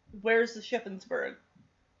 So where's the Shippensburg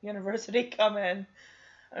University come in?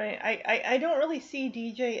 I mean, I don't really see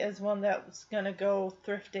DJ as one that's going to go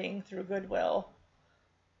thrifting through Goodwill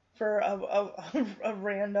for a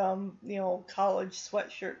random, college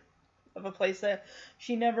sweatshirt of a place that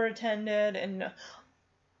she never attended. And,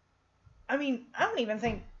 I mean, I don't even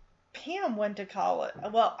think Pam went to college.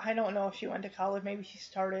 Well, I don't know if she went to college. Maybe she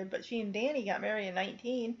started. But she and Danny got married at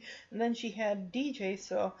 19. And then she had DJ,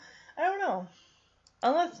 so I don't know.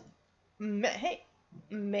 Unless, hey,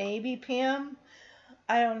 maybe Pam...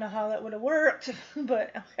 I don't know how that would have worked,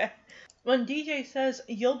 but okay. When DJ says,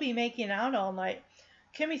 you'll be making out all night,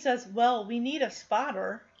 Kimmy says, well, we need a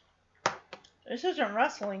spotter. This isn't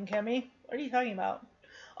wrestling, Kimmy. What are you talking about?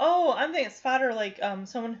 Oh, I'm thinking spotter like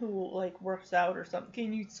someone who like works out or something.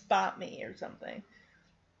 Can you spot me or something?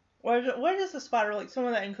 What is the spotter, like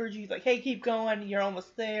someone that encourages you, like, hey, keep going, you're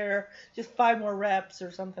almost there, just 5 more reps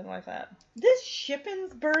or something like that. This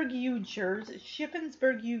Shippensburg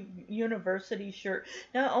University shirt,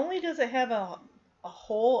 not only does it have a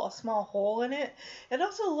small hole in it, it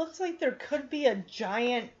also looks like there could be a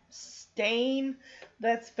giant stain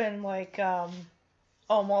that's been like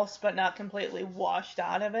almost but not completely washed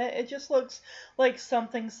out of it. It just looks like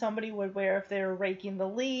something somebody would wear if they were raking the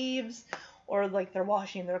leaves, or like they're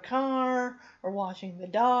washing their car, or washing the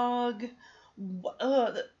dog.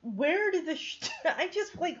 Where did this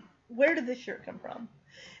where did this shirt come from?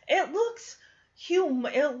 It looks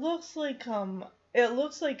it looks like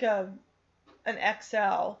an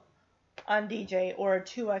XL on DJ, or a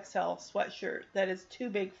 2XL sweatshirt that is too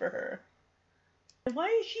big for her. Why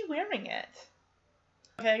is she wearing it?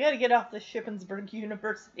 Okay, I gotta get off the Shippensburg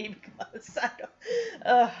University because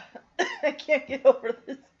I can't get over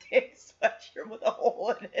this big sweatshirt with a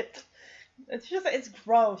hole in it. It's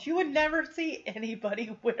gross. You would never see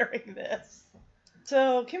anybody wearing this.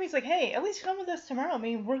 So Kimmy's like, hey, at least come with us tomorrow. I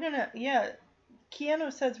mean,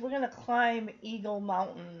 Keanu says we're gonna climb Eagle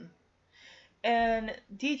Mountain. And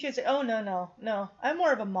DJ's like, oh, no, I'm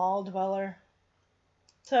more of a mall dweller.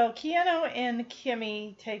 So Keanu and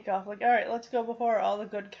Kimmy take off, like, alright, let's go before all the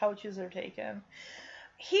good couches are taken.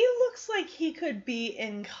 He looks like he could be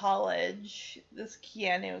in college, this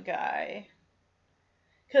Keanu guy.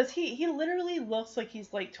 Because he literally looks like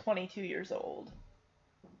he's like 22 years old.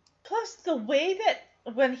 Plus, the way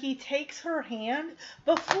that when he takes her hand,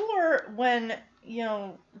 before when,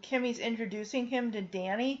 Kimmy's introducing him to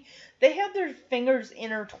Danny, they have their fingers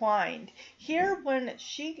intertwined. Here, when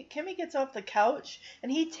Kimmy gets off the couch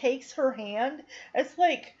and he takes her hand, it's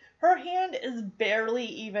like her hand is barely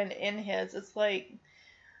even in his. It's like,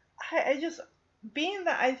 being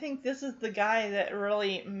that I think this is the guy that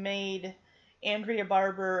really made Andrea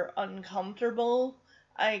Barber uncomfortable,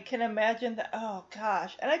 I can imagine that, oh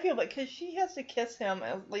gosh. And I feel like, because she has to kiss him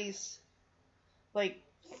at least, like,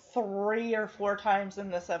 3 or 4 times in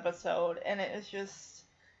this episode, and it is just,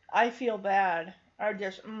 I feel bad.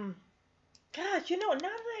 Gosh, now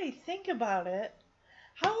that I think about it,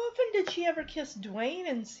 how often did she ever kiss Dwayne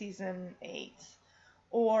in season 8?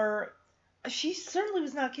 Or, she certainly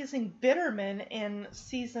was not kissing Bitterman in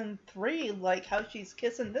season 3, like how she's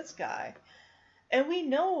kissing this guy. And we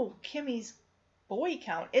know Kimmy's boy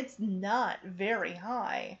count, it's not very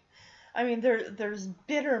high. I mean, there's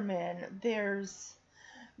Bitterman, there's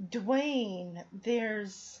Dwayne,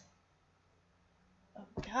 there's,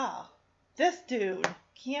 oh god, this dude,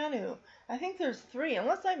 Keanu. I think there's 3,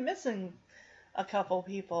 unless I'm missing a couple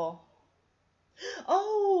people.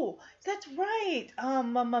 Oh, that's right.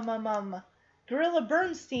 Gorilla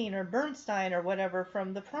Bernstein or whatever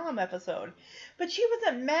from the prom episode. But she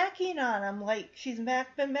wasn't macking on him like she's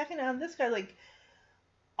been macking on this guy. Like,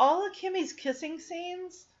 all of Kimmy's kissing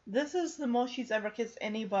scenes, this is the most she's ever kissed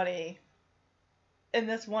anybody in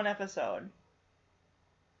this one episode.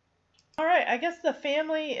 Alright, I guess the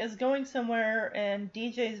family is going somewhere, and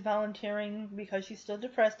DJ's volunteering because she's still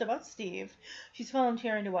depressed about Steve. She's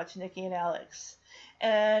volunteering to watch Nikki and Alex.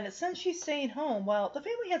 And since she's staying home, well, the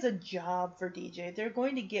family has a job for DJ. They're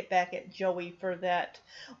going to get back at Joey for that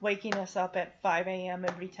waking us up at 5 a.m.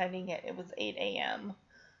 and pretending it was 8 a.m.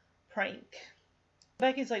 prank.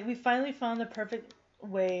 Becky's like, we finally found the perfect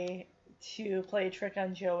way to play a trick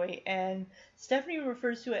on Joey, and Stephanie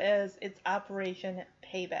refers to it as it's Operation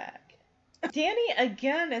Payback. Danny,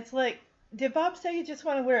 again, it's like, did Bob Saget just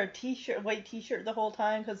want to wear a white t-shirt the whole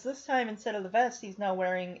time? Because this time, instead of the vest, he's now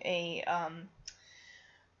wearing a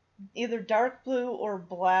either dark blue or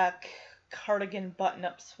black cardigan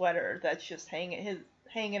button-up sweater that's just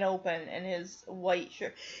hanging open, and his white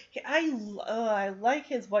shirt. I like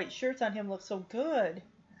his white shirts on him, look so good.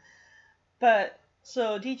 But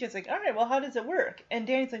so DJ's like, all right, well, how does it work? And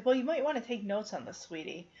Danny's like, well, you might want to take notes on this,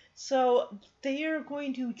 sweetie. So they are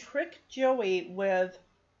going to trick Joey with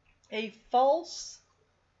a false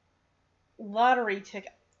lottery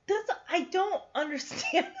ticket. I don't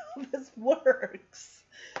understand how this works.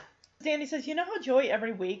 Danny says, you know how Joey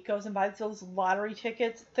every week goes and buys those lottery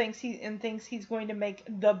tickets, thinks he's going to make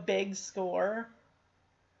the big score?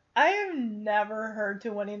 I have never heard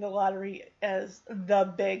to winning the lottery as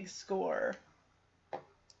the big score.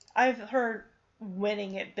 I've heard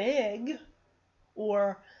winning it big,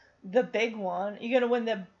 or the big one. You're gonna win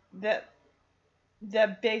the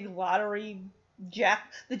big lottery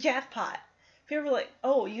the jackpot. If you're ever like,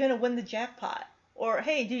 oh, you're gonna win the jackpot. Or,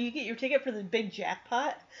 hey, did you get your ticket for the big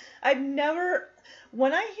jackpot?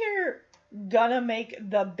 When I hear gonna make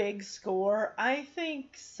the big score, I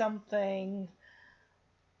think something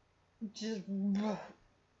just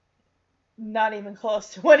not even close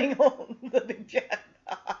to winning the big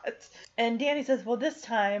jackpot. And Danny says, well, this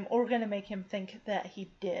time we're going to make him think that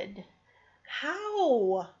he did.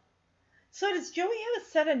 How? So does Joey have a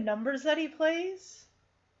set of numbers that he plays?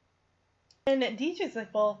 And DJ's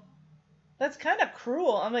like, well, that's kind of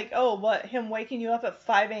cruel. I'm like, oh, what, him waking you up at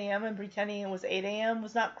 5 a.m. and pretending it was 8 a.m.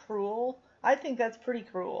 was not cruel? I think that's pretty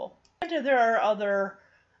cruel. And there are other...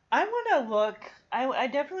 I want to look... I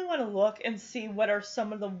definitely want to look and see what are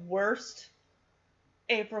some of the worst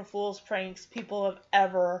April Fool's pranks people have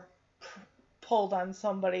ever pulled on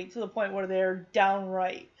somebody to the point where they're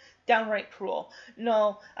downright cruel.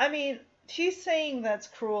 No, I mean, she's saying that's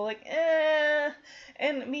cruel, like,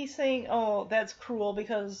 and me saying, oh, that's cruel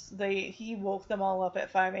because he woke them all up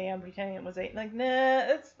at 5 a.m. pretending it was 8. Like, nah,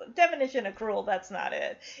 it's definition of cruel, that's not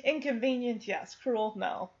it. Inconvenient, yes. Cruel,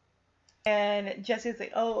 no. And Jesse's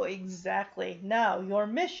like, oh, exactly. Now, your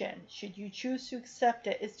mission, should you choose to accept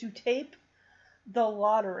it, is to tape the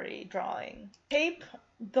lottery drawing. Tape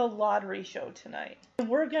the lottery show tonight.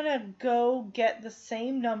 We're gonna go get the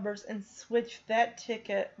same numbers and switch that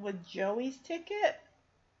ticket with Joey's ticket.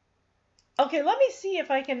 Okay, let me see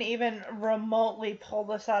if I can even remotely pull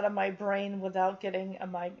this out of my brain without getting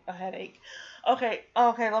a headache. Okay,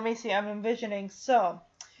 let me see. I'm envisioning. So,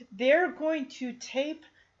 they're going to tape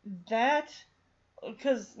that,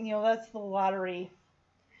 because, that's the lottery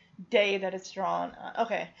day that it's drawn.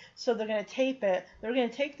 Okay, so they're going to tape it. They're going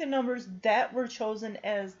to take the numbers that were chosen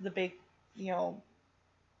as the big, the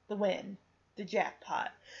win, the jackpot.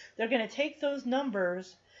 They're going to take those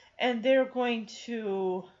numbers and they're going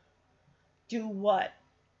to do what?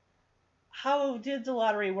 How did the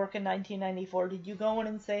lottery work in 1994? Did you go in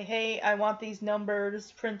and say, hey, I want these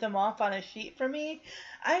numbers, print them off on a sheet for me?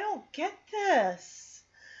 I don't get this.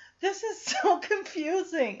 This is so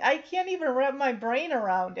confusing. I can't even wrap my brain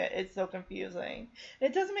around it. It's so confusing.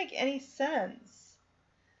 It doesn't make any sense.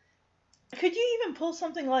 Could you even pull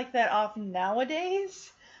something like that off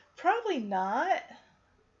nowadays? Probably not.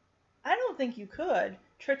 I don't think you could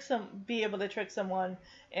be able to trick someone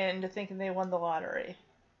into thinking they won the lottery.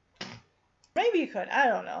 Maybe you could. I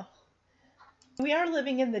don't know. We are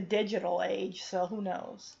living in the digital age, so who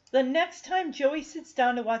knows. The next time Joey sits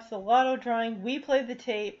down to watch the lotto drawing, we play the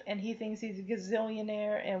tape, and he thinks he's a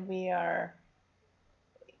gazillionaire, and we are...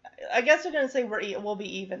 I guess they're going to say we'll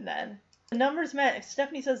be even then. The numbers match.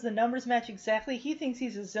 Stephanie says the numbers match exactly. He thinks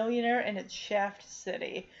he's a zillionaire, and it's Shaft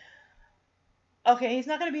City. Okay, he's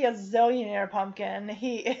not going to be a zillionaire, Pumpkin.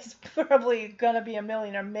 He is probably going to be a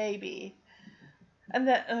millionaire, maybe. And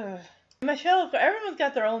then... Michelle, everyone's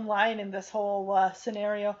got their own line in this whole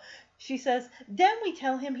scenario. She says, then we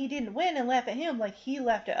tell him he didn't win and laugh at him like he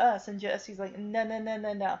laughed at us. And Jesse's like,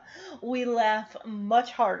 no. We laugh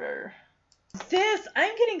much harder.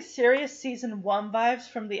 I'm getting serious season 1 vibes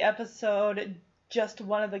from the episode Just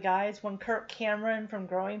One of the Guys when Kirk Cameron from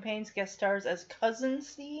Growing Pains guest stars as Cousin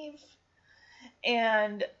Steve.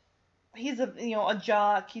 And he's a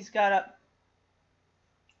jock. He's got a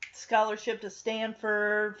scholarship to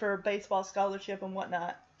Stanford for a baseball scholarship and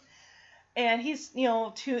whatnot. And he's,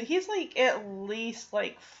 he's like at least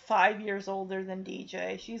 5 years older than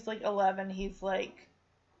DJ. She's 11, he's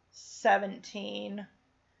 17.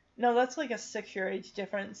 No, that's a 6-year age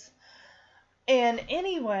difference. And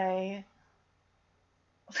anyway,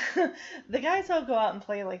 the guys all go out and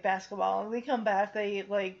play basketball, and they come back,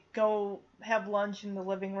 they go have lunch in the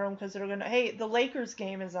living room because they're gonna, hey, the Lakers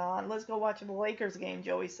game is on, let's go watch the Lakers game.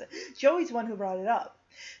 Joey's the one who brought it up,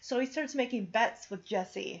 so he starts making bets with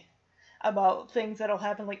Jesse about things that'll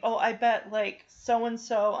happen, oh, I bet so and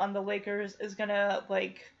so on the Lakers is gonna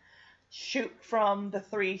shoot from the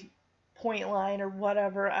 3-point line or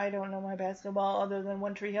whatever. I don't know my basketball other than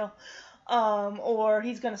One Tree Hill. Or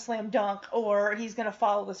he's gonna slam dunk, or he's gonna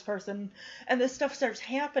follow this person, and this stuff starts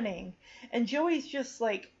happening, and Joey's just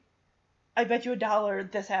I bet you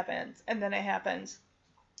 $1 this happens, and then it happens.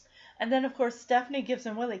 And then, of course, Stephanie gives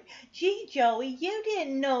him one gee, Joey, you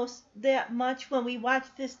didn't know that much when we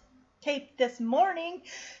watched this tape this morning.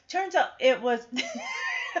 Turns out it was...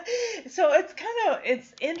 So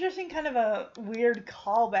it's interesting, kind of a weird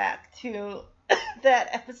callback to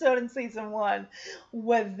that episode in season 1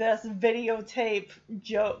 with this videotape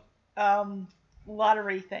joke,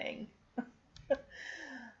 lottery thing. It's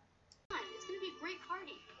gonna be a great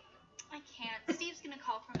party. I can't. Steve's gonna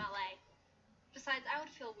call from LA. Besides, I would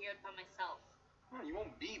feel weird by myself. Well, you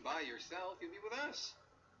won't be by yourself. You'll be with us.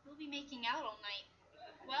 We'll be making out all night.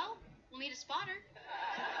 Well, we'll need a spotter.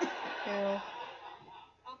 Ew.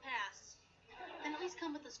 I'll pass. Then at least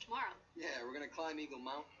come with us tomorrow. Yeah, we're gonna climb Eagle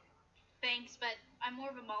Mountain. Thanks, but I'm more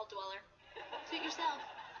of a mall dweller. Suit yourself.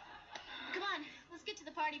 Come on, Let's get to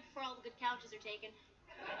the party before all the good couches are taken.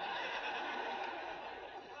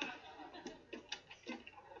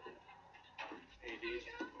 Hey, Deej.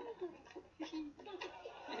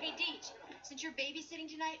 Hey, Deej, since you're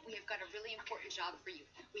babysitting tonight, we have got a really important job for you.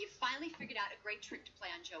 We have finally figured out a great trick to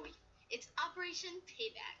play on Joey. It's Operation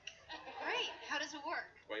Payback. Great. How does it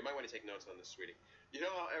work? Well, you might want to take notes on this, sweetie. You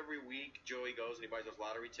know how every week Joey goes and he buys those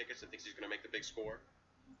lottery tickets and thinks he's going to make the big score?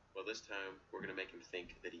 Well, this time, we're going to make him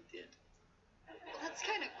think that he did. Well, that's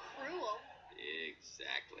kind of cruel.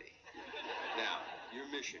 Exactly. Now, your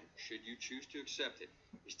mission, should you choose to accept it,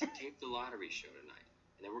 is to tape the lottery show tonight.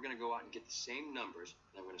 And then we're going to go out and get the same numbers,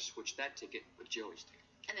 and I'm going to switch that ticket with Joey's ticket.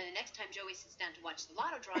 And then the next time Joey sits down to watch the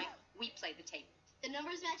lotto drawing, we play the tape. The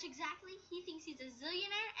numbers match exactly. He thinks he's a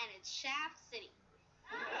zillionaire, and it's Shaft City.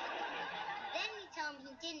 Then we tell him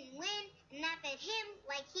he didn't win and laugh at him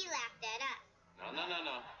like he laughed at us. No.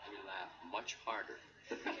 We laugh much harder.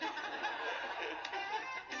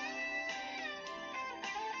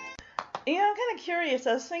 You know, I'm kind of curious.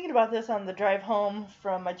 I was thinking about this on the drive home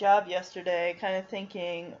from my job yesterday, kind of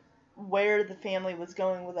thinking where the family was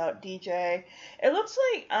going without DJ. It looks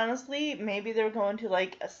like, honestly, maybe they were going to,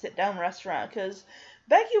 like, a sit-down restaurant, because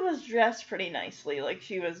Becky was dressed pretty nicely, like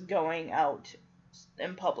she was going out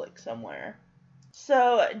in public somewhere.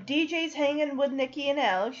 So, DJ's hanging with Nikki and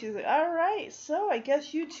Alex. She's like, alright, so I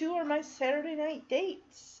guess you two are my Saturday night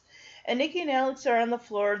dates. And Nikki and Alex are on the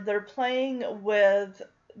floor. They're playing with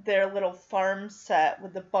their little farm set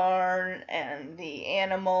with the barn and the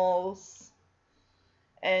animals.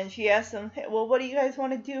 And she asks them, hey, well, what do you guys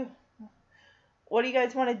want to do? What do you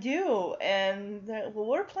guys want to do? And they're, well,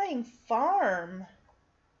 we're playing farm.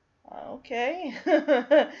 Okay.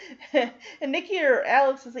 And Nikki or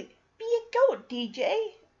Alex is like, be a goat, DJ.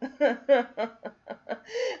 And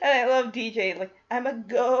I love DJ. Like, I'm a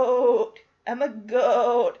goat. I'm a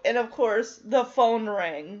goat. And of course, the phone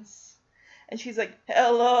rings. And she's like,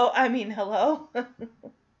 hello.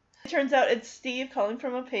 It turns out it's Steve calling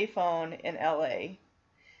from a payphone in LA.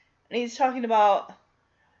 And he's talking about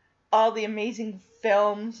all the amazing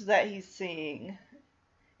films that he's seeing.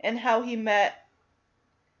 And how he met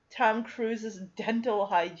Tom Cruise's dental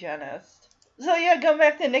hygienist. So yeah, going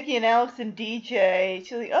back to Nikki and Alex and DJ.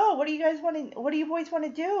 She's like, oh, what do you boys want to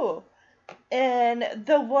do? And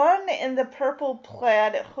the one in the purple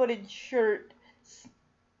plaid hooded shirt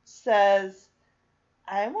says,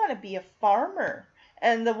 I want to be a farmer.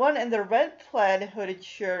 And the one in the red plaid hooded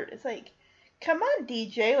shirt is like, come on,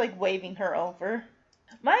 DJ, like waving her over.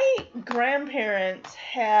 My grandparents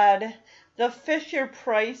had the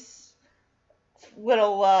Fisher-Price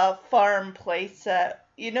little farm playset.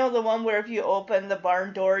 You know, the one where if you open the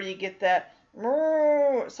barn door, you get that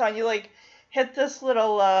sound. You like hit this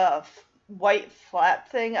little white flap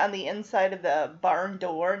thing on the inside of the barn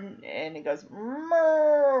door, and it goes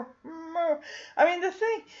moo, moo. I mean, the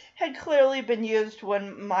thing had clearly been used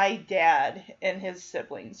when my dad and his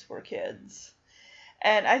siblings were kids.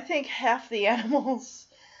 And I think half the animals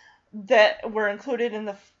that were included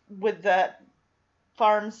in with that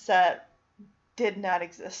farm set did not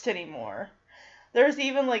exist anymore. There's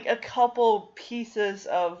even like a couple pieces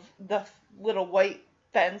of the little white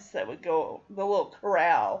fence that would go, the little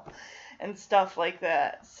corral and stuff like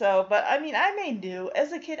that. So, but I mean, I made do.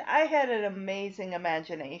 As a kid, I had an amazing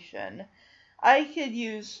imagination. I could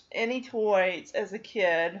use any toys as a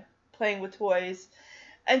kid, playing with toys,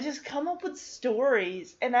 and just come up with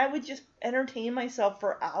stories, and I would just entertain myself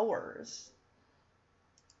for hours.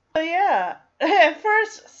 So yeah, at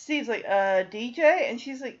first, Steve's like, DJ? And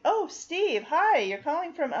she's like, oh, Steve, hi, you're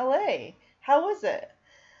calling from LA. How is it?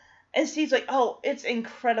 And Steve's like, oh, it's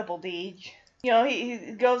incredible, Deej. You know, he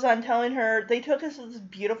goes on telling her, they took us to this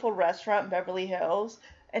beautiful restaurant in Beverly Hills,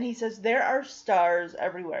 and he says, there are stars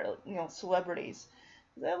everywhere, you know, celebrities.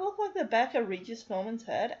 Does that look like the back of Regis Philbin's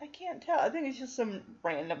head? I can't tell. I think it's just some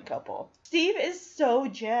random couple. Steve is so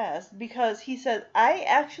jazzed because he says, I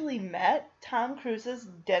actually met Tom Cruise's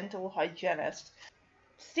dental hygienist.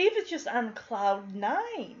 Steve is just on cloud 9,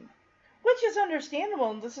 which is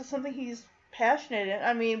understandable, and this is something he's passionate in.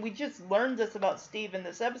 I mean, we just learned this about Steve in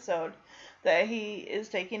this episode, that he is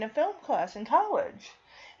taking a film class in college.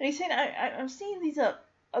 And he's saying, I'm seeing these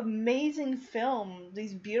amazing films,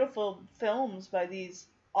 these beautiful films by these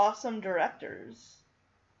awesome directors.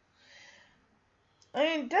 I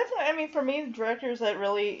mean, definitely, for me, the directors that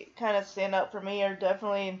really kind of stand out for me are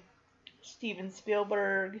definitely Steven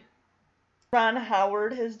Spielberg. Ron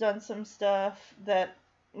Howard has done some stuff that,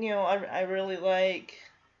 you know, I really like.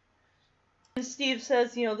 And Steve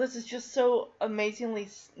says, you know, this is just so amazingly,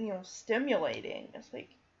 you know, stimulating. It's like,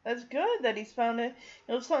 that's good that he's found it,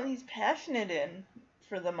 you know, something he's passionate in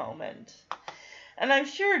for the moment. And I'm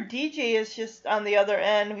sure DJ is just on the other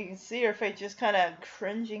end. We can see her face just kind of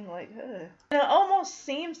cringing, like, ugh. And it almost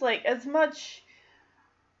seems like as much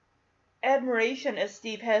admiration as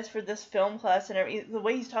Steve has for this film class and everything, the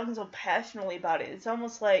way he's talking so passionately about it, it's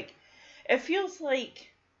almost like, it feels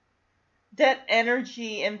like that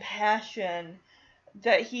energy and passion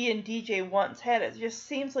that he and DJ once had, it just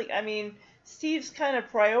seems like, I mean, Steve's kind of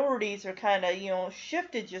priorities are kind of,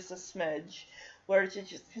 shifted just a smidge, where it's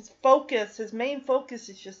just his main focus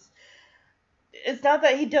is just, it's not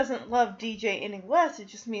that he doesn't love DJ any less, it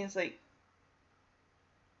just means like,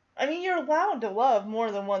 I mean, you're allowed to love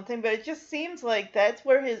more than one thing, but it just seems like that's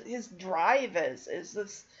where his drive is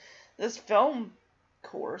this film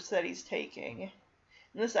course that he's taking,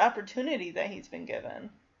 and this opportunity that he's been given.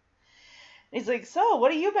 He's like, so,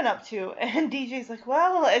 what have you been up to? And DJ's like,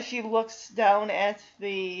 well, as she looks down at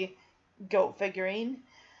the goat figurine,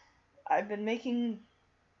 I've been making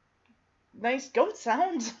nice goat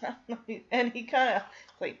sounds. And he kind of,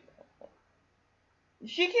 like,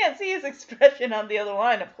 she can't see his expression on the other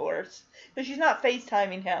line, of course, because she's not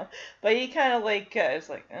FaceTiming him. But he kind of, like, is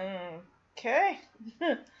like, okay.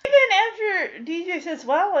 Even after DJ says,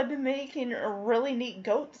 well, I've been making really neat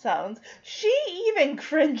goat sounds, she even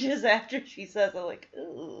cringes after she says it, like,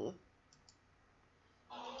 ooh.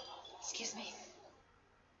 Excuse me.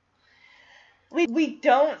 We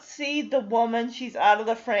don't see the woman. She's out of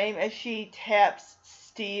the frame as she taps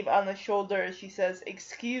Steve on the shoulder as she says,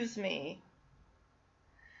 excuse me.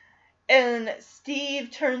 And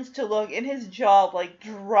Steve turns to look, and his jaw, like,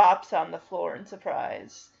 drops on the floor in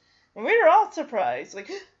surprise. And we were all surprised. Like,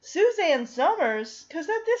 Suzanne Somers, because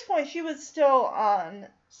at this point she was still on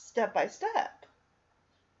Step by Step.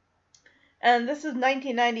 And this is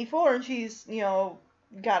 1994, and she's,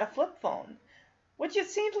 got a flip phone. Which it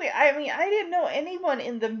seems like, I mean, I didn't know anyone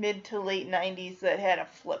in the mid to late 90s that had a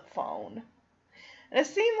flip phone. And it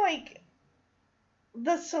seemed like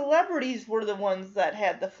the celebrities were the ones that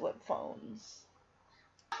had the flip phones.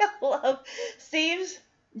 I love Steve's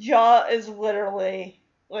jaw is literally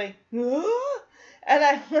like, ah! And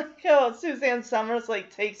I like how Suzanne Somers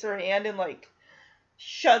like takes her hand and like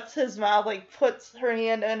shuts his mouth, like puts her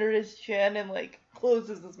hand under his chin and like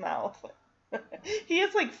closes his mouth. He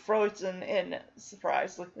is like frozen in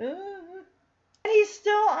surprise, like, ah. And he's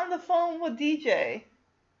still on the phone with DJ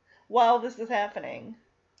while this is happening.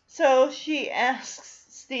 So she asks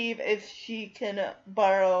Steve if she can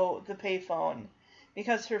borrow the payphone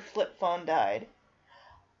because her flip phone died.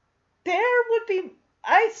 There would be,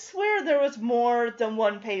 I swear there was more than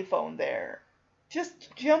one payphone there.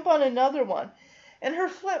 Just jump on another one. And her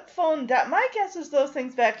flip phone died. My guess is those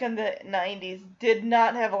things back in the 90s did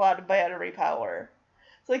not have a lot of battery power.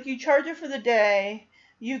 It's like you charge it for the day,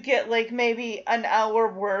 you get like maybe an hour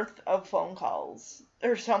worth of phone calls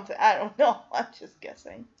or something. I don't know. I'm just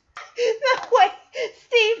guessing. The way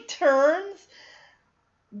Steve turns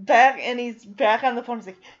back and he's back on the phone. He's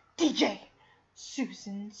like, DJ,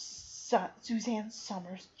 Suzanne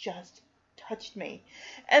Somers just touched me.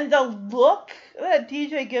 And the look that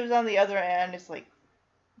DJ gives on the other end is like,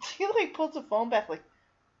 he like pulls the phone back like,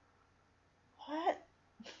 what?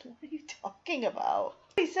 What are you talking about?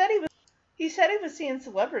 He said he was seeing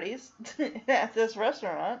celebrities at this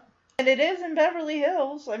restaurant. And it is in Beverly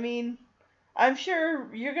Hills. I mean, I'm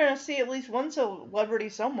sure you're going to see at least one celebrity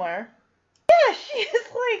somewhere. Yeah, she is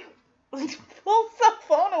like pulls the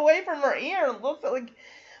phone away from her ear and looks at like,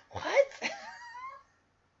 what?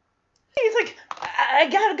 He's like, I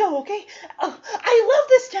gotta go, okay? Oh, I love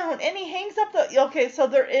this town. And he hangs up the, okay, so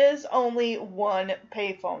there is only one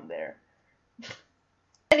payphone there.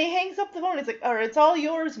 And he hangs up the phone. He's like, all right, it's all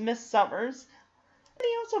yours, Miss Somers. And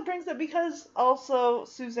he also brings up, because also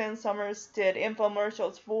Suzanne Somers did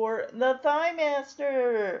infomercials for the Thigh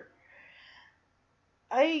Master.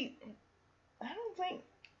 I'm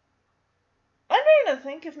trying to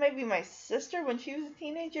think if maybe my sister, when she was a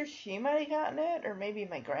teenager, she might have gotten it. Or maybe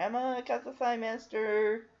my grandma got the Thigh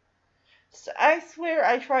Master. So I swear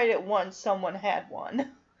I tried it once, someone had one.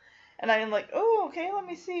 And I'm like, oh, okay, let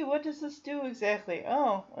me see. What does this do exactly?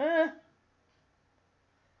 Oh, I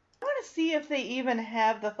want to see if they even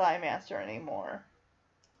have the Thigh Master anymore.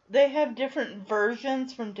 They have different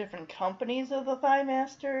versions from different companies of the Thigh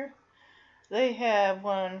Master. They have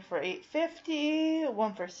one for $8.50,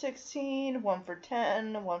 one for $16, one for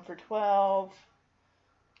 $10, one for $12.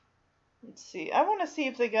 Let's see. I want to see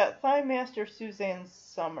if they got Thigh Master Suzanne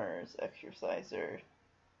Somers exerciser.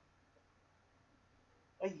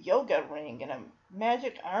 A yoga ring and a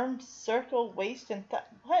magic arm circle waist and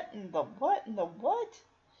what in the what?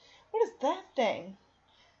 What is that thing?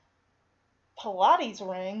 Pilates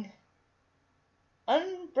ring.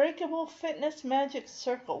 Unbreakable Fitness Magic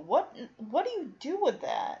Circle. What do you do with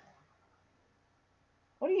that?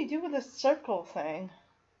 What do you do with this circle thing?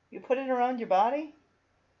 You put it around your body?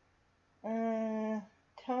 Tone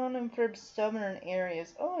and for stubborn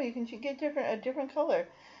areas. Oh, you can get a different color.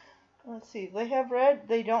 Let's see. They have red.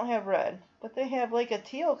 They don't have red, but they have like a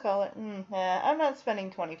teal color. I'm not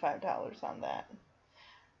spending $25 on that.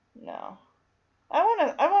 No. I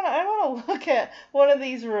wanna look at one of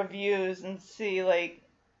these reviews and see like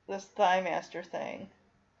this Thigh Master thing.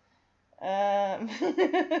 I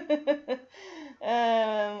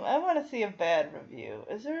want to see a bad review.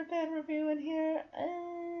 Is there a bad review in here?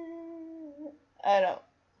 I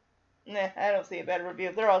don't see a bad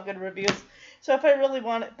review. They're all good reviews. So if I really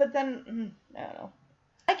want it, but then, I don't know.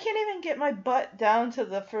 I can't even get my butt down to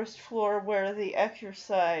the first floor where the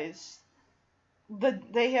exercise,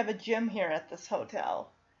 they have a gym here at this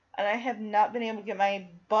hotel. And I have not been able to get my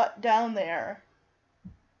butt down there.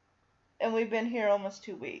 And we've been here almost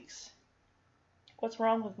 2 weeks. What's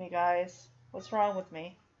wrong with me, guys? What's wrong with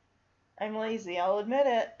me? I'm lazy. I'll admit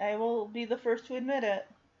it. I will be the first to admit it.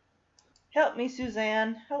 Help me,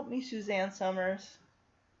 Suzanne. Help me, Suzanne Summers.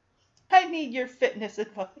 I need your fitness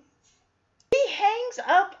advice. He hangs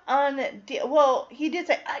up on... Well, he did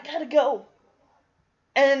say, I gotta go.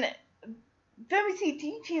 And then we see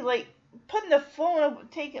DJ, like, putting the phone,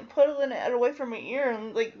 putting it away from her ear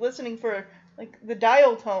and, like, listening for, like, the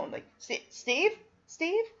dial tone. Like, Steve?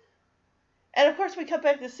 Steve? And, of course, we cut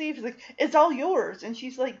back to Steve. He's like, it's all yours. And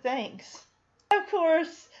she's like, thanks. Of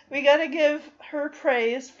course, we gotta give her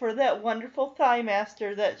praise for that wonderful Thigh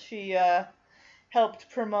Master that she helped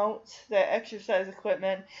promote, that exercise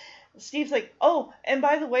equipment. Steve's like, oh, and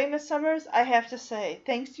by the way, Miss Summers, I have to say,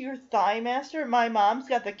 thanks to your Thigh Master, my mom's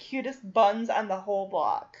got the cutest buns on the whole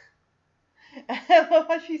block. And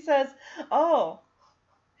what she says, oh,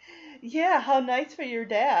 yeah, how nice for your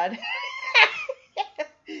dad.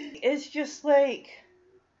 It's just like,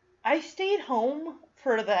 I stayed home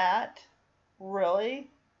for that. Really?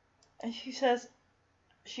 And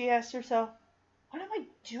she asked herself, what am I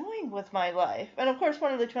doing with my life? And of course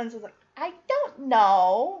one of the twins is like, I don't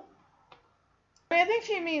know. I think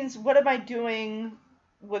she means, what am I doing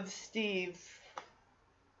with Steve?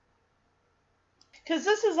 Because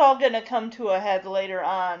this is all going to come to a head later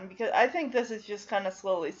on, because I think this is just kind of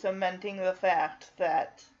slowly cementing the fact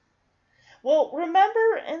that, well,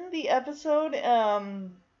 remember in the episode,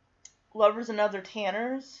 Lovers and Other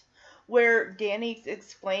Tanners, where Danny's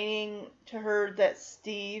explaining to her that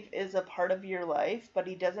Steve is a part of your life, but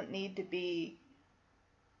he doesn't need to be,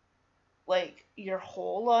 like, your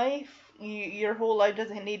whole life. Your whole life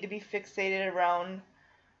doesn't need to be fixated around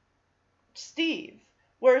Steve.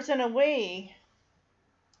 Whereas in a way,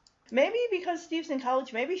 maybe because Steve's in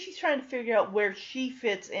college, maybe she's trying to figure out where she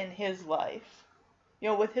fits in his life. You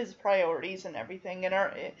know, with his priorities and everything. And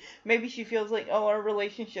maybe she feels like, oh, our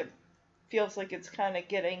relationship feels like it's kind of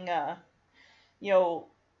getting, you know,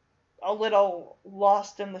 a little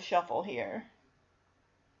lost in the shuffle here.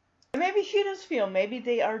 And maybe she does feel, maybe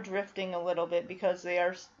they are drifting a little bit because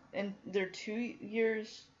they're 2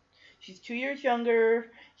 years, she's 2 years younger,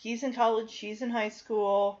 he's in college, she's in high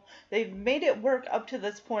school. They've made it work up to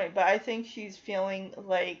this point, but I think she's feeling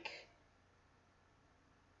like,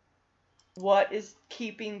 what is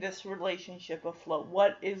keeping this relationship afloat?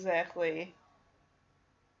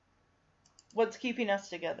 What's keeping us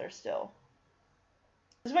together still?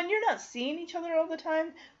 Because when you're not seeing each other all the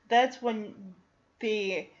time, that's when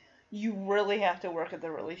you really have to work at the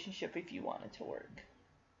relationship if you want it to work.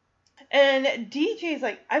 And DJ's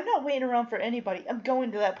like, I'm not waiting around for anybody. I'm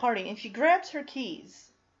going to that party. And she grabs her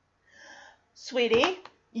keys. Sweetie,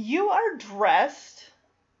 you are dressed.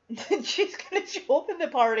 She's going to show up at the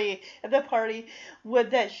party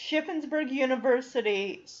with that Shippensburg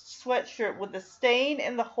University sweatshirt with the stain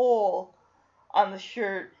and the hole on the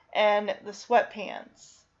shirt and the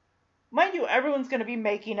sweatpants. Mind you, everyone's going to be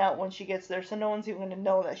making out when she gets there, so no one's even going to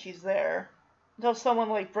know that she's there. Until someone,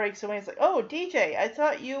 like, breaks away and is like, oh, DJ, I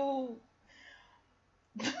thought you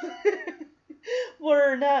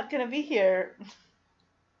were not going to be here.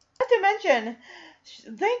 Not to mention,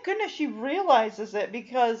 thank goodness she realizes it,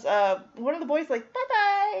 because one of the boys is like,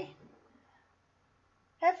 bye-bye.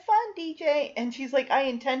 Have fun, DJ. And she's like, I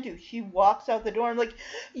intend to. She walks out the door. I'm like,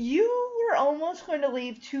 you were almost going to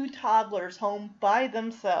leave 2 toddlers home by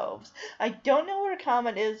themselves. I don't know where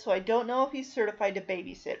Comet is, so I don't know if he's certified to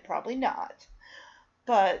babysit. Probably not.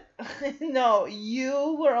 But, no,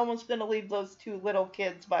 you were almost going to leave those 2 little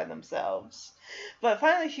kids by themselves. But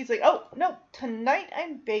finally she's like, oh, no, tonight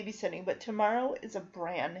I'm babysitting, but tomorrow is a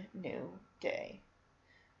brand new day.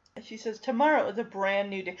 And she says, tomorrow is a brand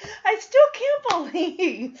new day. I still can't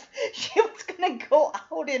believe she was going to go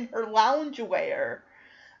out in her loungewear.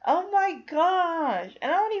 Oh my gosh.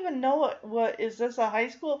 And I don't even know what is this a high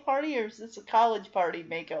school party or is this a college party,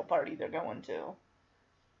 makeout party they're going to?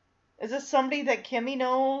 Is this somebody that Kimmy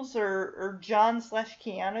knows or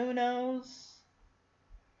John/Keanu knows?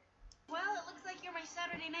 Well, it looks like you're my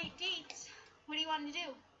Saturday night date. What do you want to do?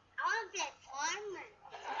 I want to play farmer.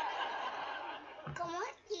 Come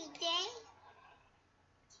on, TJ.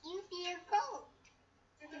 You be a goat.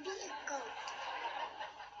 Be a goat.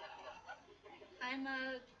 I'm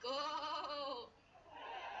a goat.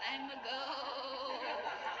 I'm a goat.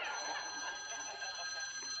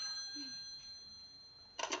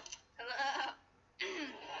 Hello?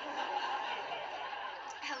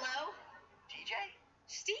 Hello? DJ?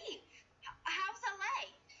 Steve, how's LA?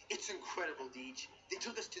 It's incredible, Deej. They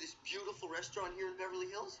took us to this beautiful restaurant here in Beverly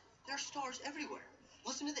Hills. There are stars everywhere.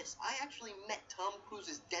 Listen to this. I actually met Tom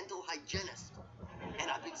Cruise's dental hygienist.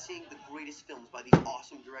 And I've been seeing the greatest films by these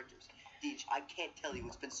awesome directors. Deej, I can't tell you,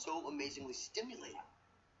 it's been so amazingly stimulating.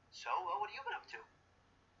 So, what have you been up to?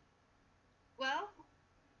 Well,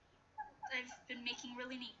 I've been making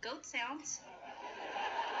really neat goat sounds.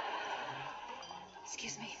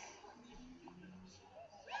 Excuse me.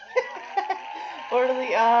 What are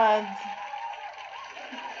the odds?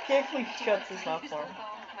 Carefully shuts his mouth for him.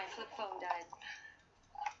 My flip phone died.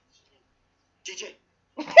 DJ!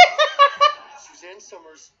 Suzanne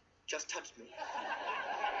Summers just touched me.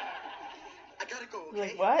 I gotta go, okay?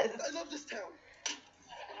 Like what? I love this town.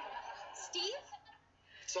 Steve?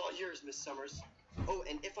 It's all yours, Miss Summers. Oh,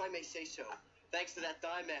 and if I may say so, thanks to that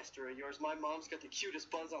dye master of yours, my mom's got the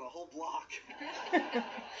cutest buns on the whole block. That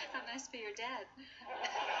must be your dad.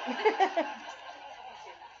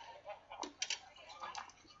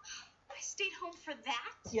 I stayed home for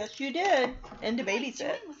that? Yes, you did. And to What am I babysit.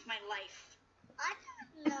 doing with my life? I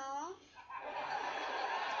don't know.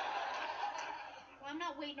 Well, I'm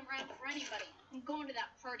not waiting around for anybody. I'm going to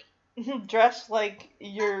that party. Dressed like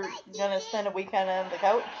you're gonna spend a weekend on the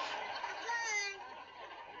couch.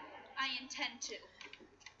 I intend to.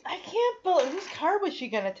 I can't believe whose car was she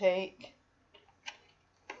gonna take?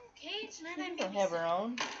 Okay, tonight She I'm doesn't have her babysitting.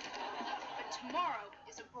 own. But tomorrow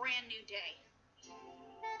is a brand new day.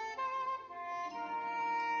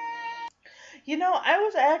 You know, I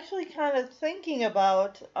was actually kind of thinking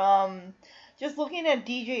about just looking at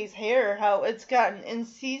DJ's hair, how it's gotten in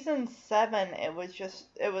season 7. It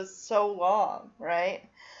was so long, right?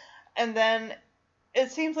 And then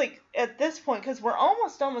it seems like at this point, because we're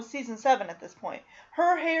almost done with season 7 at this point,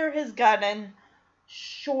 her hair has gotten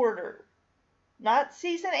shorter. Not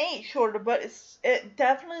season 8 shorter, but it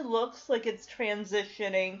definitely looks like it's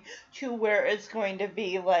transitioning to where it's going to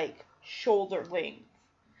be like shoulder length.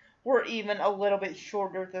 Or even a little bit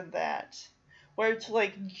shorter than that. Where it's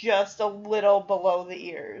like just a little below the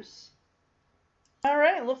ears.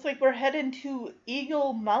 Alright, looks like we're heading to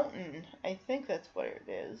Eagle Mountain. I think that's where it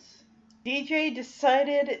is. DJ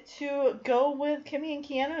decided to go with Kimmy and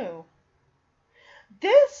Keanu.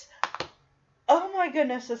 Oh my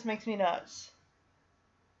goodness, this makes me nuts.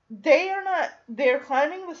 They're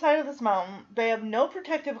climbing the side of this mountain. They have no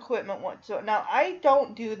protective equipment whatsoever. Now, I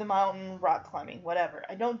don't do the mountain rock climbing, whatever.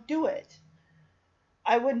 I don't do it.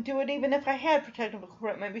 I wouldn't do it even if I had protective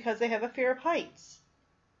equipment because they have a fear of heights.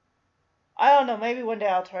 I don't know, maybe one day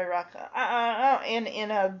I'll try rock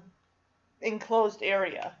in a enclosed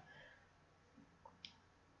area.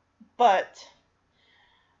 But,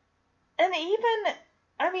 and even,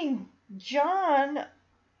 I mean, John,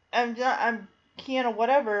 I'm Keanu,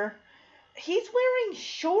 whatever, he's wearing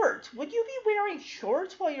shorts. Would you be wearing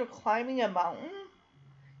shorts while you're climbing a mountain?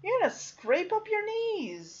 You're gonna scrape up your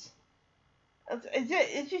knees.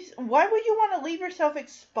 It's just, why would you want to leave yourself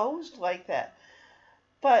exposed like that?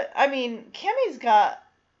 But, I mean,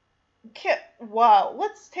 wow,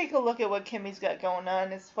 let's take a look at what Kimmy's got going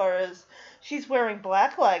on as far as, she's wearing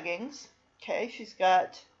black leggings. Okay, she's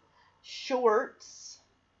got shorts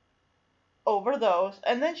over those.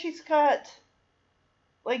 And then she's got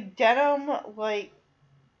like denim, like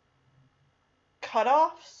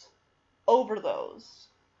cutoffs over those.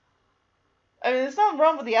 I mean, there's nothing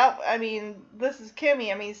wrong with the outfit. I mean, this is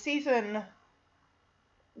Kimmy. I mean, Kimmy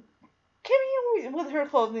with her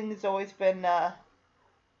clothing has always been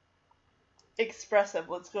expressive.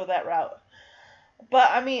 Let's go that route.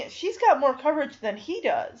 But I mean, she's got more coverage than he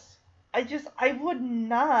does. I would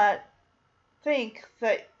not think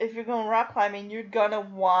that if you're going rock climbing, you're gonna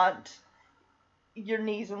want your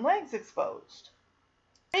knees and legs exposed.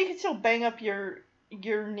 You can still bang up your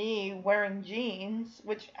knee wearing jeans,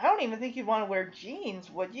 which I don't even think you'd want to wear jeans,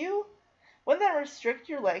 would you? Wouldn't that restrict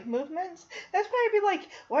your leg movements? That's probably be like,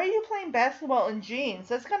 why are you playing basketball in jeans?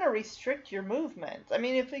 That's going to restrict your movements. I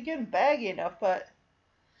mean, if they get baggy enough, but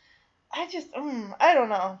I don't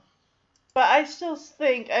know. But I still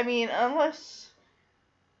think, I mean,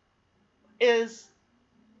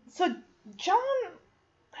 so John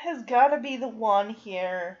has got to be the one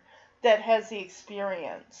here that has the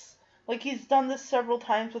experience. Like, he's done this several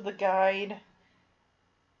times with the guide.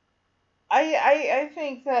 I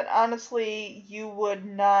think that, honestly, you would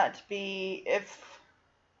not be,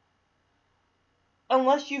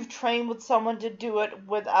 unless you've trained with someone to do it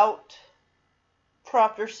without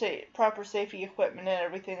proper safety equipment and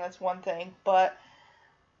everything, that's one thing. But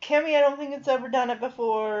Kimmy, I don't think it's ever done it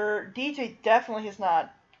before. DJ definitely has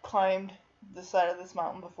not climbed the side of this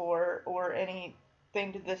mountain before, or anything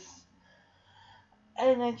to this.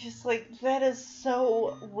 And I just, like, that is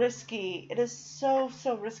so risky. It is so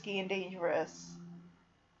risky and dangerous.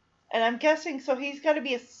 And I'm guessing, so he's got to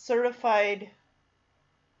be a certified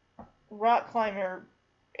rock climber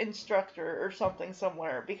instructor or something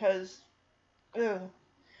somewhere, because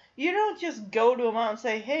you don't just go to a mountain and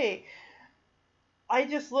say, hey, I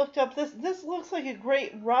just looked up this looks like a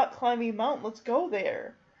great rock climbing mountain, let's go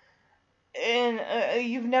there. And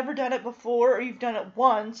you've never done it before, or you've done it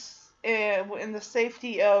once in the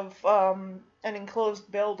safety of an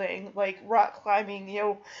enclosed building, like rock climbing,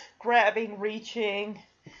 grabbing, reaching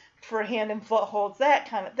for hand and footholds, that's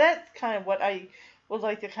kind of what I would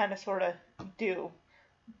like to kind of sort of do.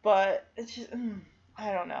 But it's just,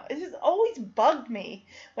 I don't know. It just always bugged me.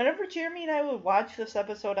 Whenever Jeremy and I would watch this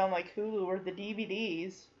episode on like Hulu or the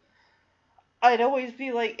DVDs, I'd always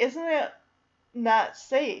be like, isn't it not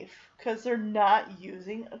safe? Because they're not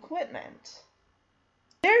using equipment.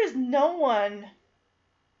 There is no one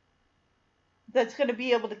that's going to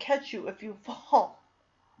be able to catch you if you fall.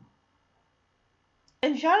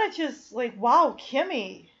 And Jonna's just like, wow,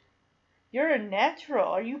 Kimmy, you're a natural.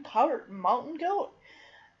 Are you powered mountain goat?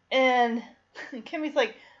 And Kimmy's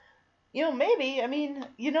like, maybe. I mean,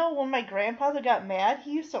 when my grandfather got mad,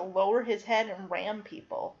 he used to lower his head and ram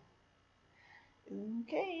people.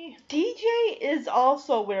 Okay. DJ is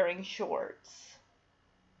also wearing shorts.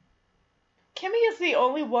 Kimmy is the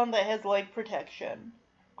only one that has leg protection.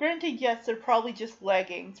 Granted, yes, they're probably just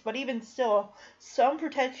leggings, but even still, some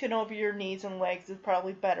protection over your knees and legs is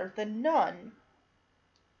probably better than none.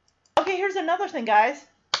 Okay, here's another thing, guys.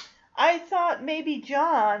 I thought maybe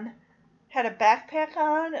John had a backpack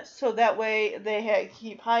on, so that way they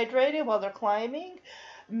keep hydrated while they're climbing.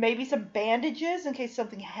 Maybe some bandages in case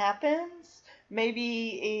something happens.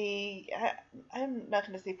 Maybe I'm not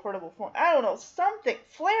going to say portable phone. I don't know, something.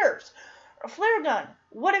 Flares. A flare gun.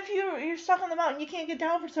 What if you're stuck on the mountain and you can't get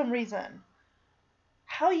down for some reason?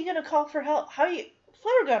 How are you going to call for help?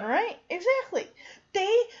 Flare gun, right? Exactly.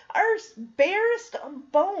 They are barest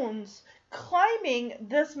bones climbing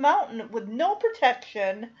this mountain with no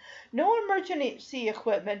protection, no emergency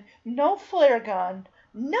equipment, no flare gun,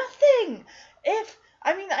 nothing.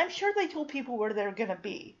 I'm sure they told people where they're going to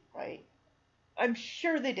be, right? I'm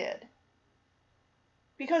sure they did.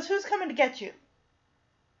 Because who's coming to get you?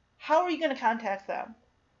 How are you going to contact them?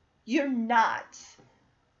 You're not.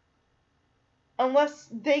 Unless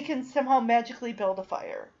they can somehow magically build a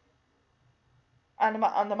fire on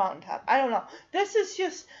the mountaintop. I don't know. This is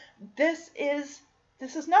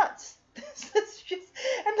nuts. This is just,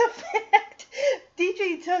 and the fact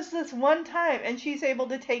DJ does this one time and she's able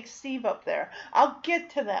to take Steve up there. I'll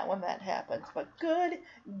get to that when that happens, but good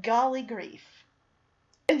golly grief.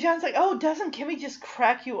 And John's like, oh, doesn't Kimmy just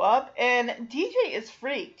crack you up? And DJ is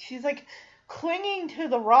freaked. She's like clinging to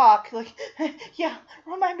the rock, like, yeah,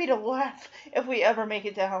 remind me to laugh if we ever make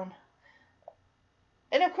it down.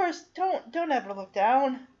 And of course, don't ever look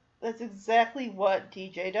down. That's exactly what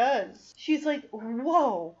DJ does. She's like,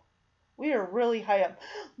 whoa, we are really high up.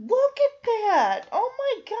 Look at that. Oh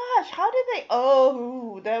my gosh, how did they,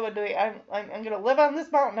 that would be, I'm going to live on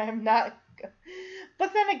this mountain. I am not,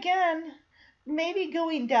 but then again, maybe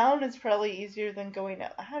going down is probably easier than going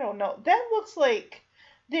up. I don't know. That looks like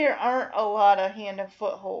there aren't a lot of hand and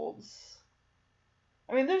footholds.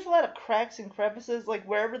 I mean, there's a lot of cracks and crevices, like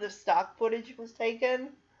wherever the stock footage was taken.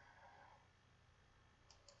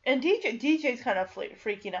 And DJ's kind of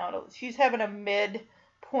freaking out. She's having a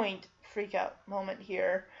mid-point freak out moment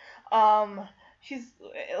here. She's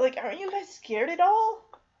like, aren't you guys scared at all?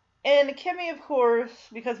 And Kimmy, of course,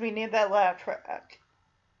 because we need that laugh track.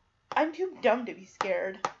 I'm too dumb to be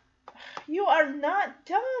scared. You are not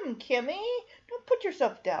dumb, Kimmy. Don't put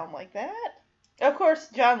yourself down like that. Of course,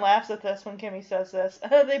 John laughs at this when Kimmy says this.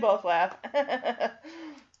 They both laugh.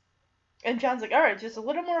 And John's like, all right, just a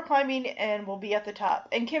little more climbing and we'll be at the top.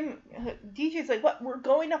 And DJ's like, what, we're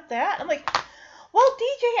going up that? I'm like, well,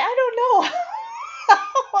 DJ, I don't know.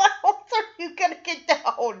 How else are you going to get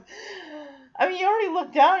down? I mean, you already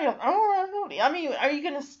looked down, you're like, oh, I don't know. I mean, are you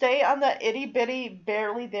going to stay on that itty-bitty,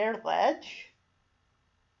 barely there ledge?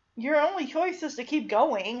 Your only choice is to keep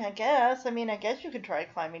going, I guess. I mean, I guess you could try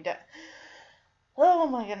climbing down. Oh,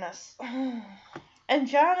 my goodness. And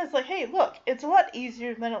John is like, hey, look, it's a lot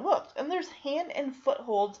easier than it looks. And there's hand and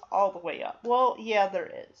footholds all the way up. Well, yeah, there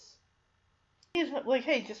is. He's like,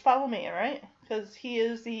 hey, just follow me, alright? Because he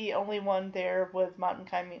is the only one there with mountain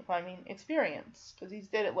climbing experience. Because he's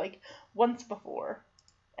did it, like, once before.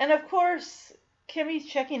 And, of course, Kimmy's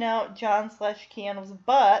checking out John/Keanu's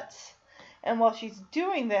butt. And while she's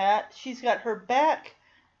doing that, she's got her back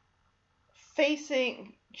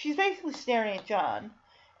facing... She's basically staring at John.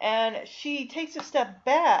 And she takes a step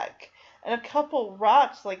back, and a couple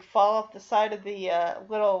rocks like fall off the side of the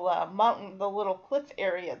little mountain, the little cliff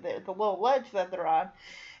area there, the little ledge that they're on.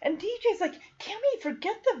 And DJ's like, Kimmy,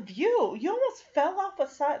 forget the view. You almost fell off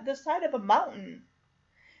the side of a mountain.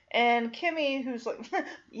 And Kimmy, who's like,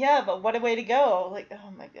 yeah, but what a way to go. Like, oh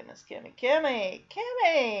my goodness,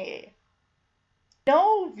 Kimmy.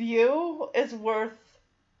 No view is worth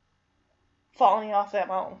falling off that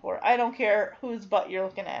mountain for. I don't care whose butt you're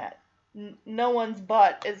looking at. No one's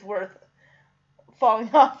butt is worth falling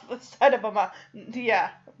off the side of a mountain.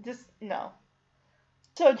 Yeah, just no.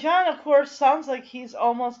 So John, of course, sounds like he's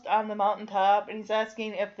almost on the mountaintop, and he's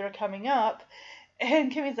asking if they're coming up.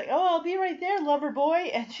 And Kimmy's like, oh, I'll be right there, lover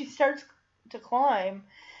boy. And she starts to climb.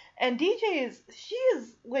 And DJ she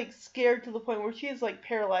is like scared to the point where she is like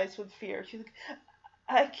paralyzed with fear. She's like,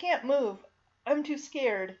 I can't move. I'm too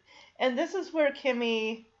scared. And this is where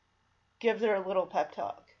Kimmy gives her a little pep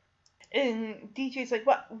talk. And DJ's like,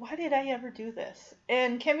 what? Why did I ever do this?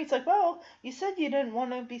 And Kimmy's like, well, you said you didn't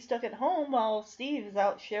want to be stuck at home while Steve's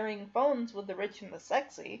out sharing phones with the rich and the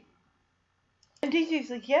sexy. And DJ's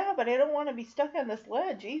like, yeah, but I don't want to be stuck on this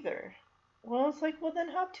ledge either. Well, it's like, well, then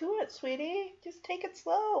hop to it, sweetie. Just take it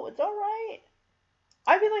slow. It's all right.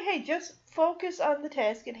 I'd be like, hey, just focus on the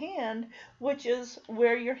task at hand, which is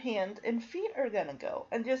where your hands and feet are going to go.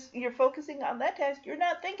 And just, you're focusing on that task. You're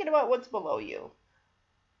not thinking about what's below you.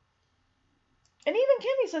 And even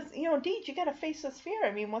Kimmy says, you know, DJ, you got to face this fear. I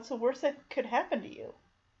mean, what's the worst that could happen to you?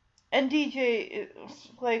 And DJ is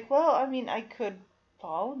like, well, I mean, I could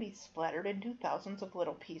fall and be splattered into thousands of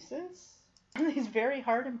little pieces. And these very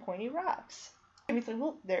hard and pointy rocks. Kimmy's like,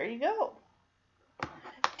 well, there you go.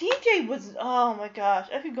 DJ was, oh my gosh,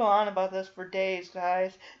 I could go on about this for days,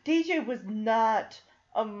 guys. DJ was not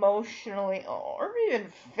emotionally or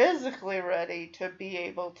even physically ready to be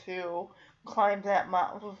able to climb that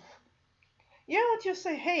mountain. You don't just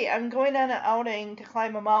say, hey, I'm going on an outing to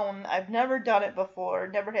climb a mountain. I've never done it before,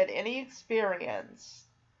 never had any experience.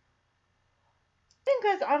 I think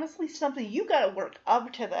that's honestly something you gotta work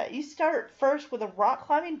up to that. You start first with a rock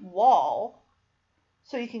climbing wall.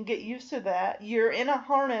 So you can get used to that. You're in a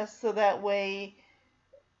harness so that way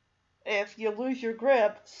if you lose your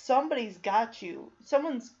grip, somebody's got you.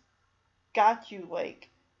 Someone's got you like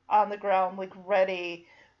on the ground, like ready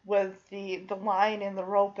with the line and the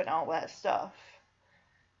rope and all that stuff.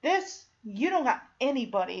 This, you don't got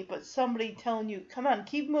anybody but somebody telling you, come on,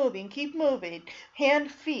 keep moving.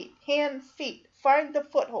 Hand, feet. Find the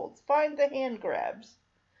footholds. Find the hand grabs.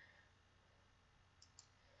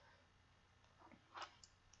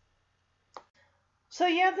 So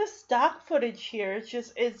yeah, this stock footage here is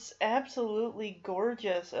just, it's absolutely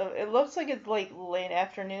gorgeous. It looks like it's like late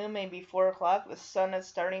afternoon, maybe 4 o'clock. The sun is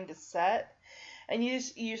starting to set. And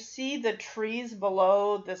you see the trees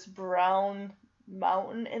below this brown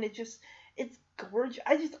mountain, and it's gorgeous.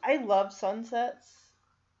 I love sunsets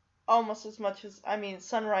almost as much as, I mean,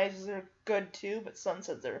 sunrises are good too, but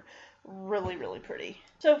sunsets are really, really pretty.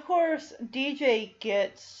 So of course, DJ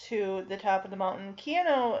gets to the top of the mountain.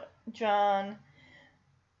 Keanu, John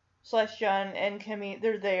and Kimmy,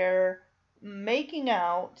 they're there making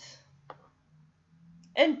out.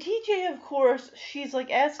 And DJ, of course, she's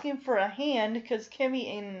like asking for a hand because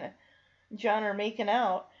Kimmy and John are making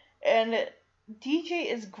out. And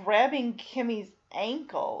DJ is grabbing Kimmy's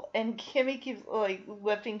ankle. And Kimmy keeps like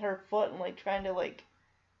lifting her foot and like trying to like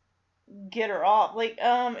get her off. Like,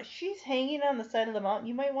 she's hanging on the side of the mountain.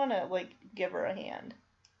 You might want to like give her a hand.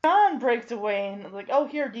 John breaks away and like, oh,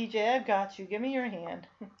 here, DJ, I've got you. Give me your hand.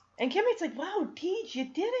 And Kimmy's like, wow, Deej, you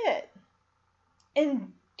did it.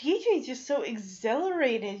 And DJ's just so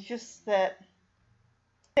exhilarated, just that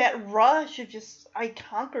rush of just, I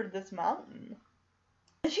conquered this mountain.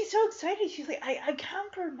 And she's so excited. She's like, I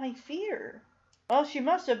conquered my fear. Well, she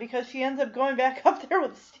must have, because she ends up going back up there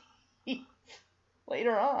with Steve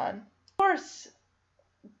later on. Of course,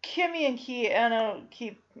 Kimmy and Keanu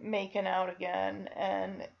keep making out again,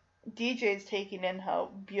 and DJ's taking in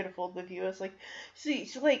how beautiful the view is. Like,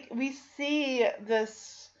 we see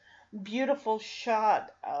this beautiful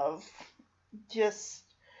shot of just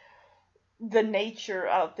the nature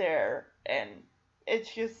out there, and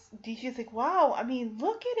it's just, DJ's like, wow, I mean,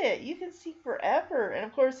 look at it, you can see forever. And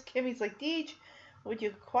of course, Kimmy's like, DJ, would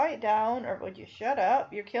you quiet down, or would you shut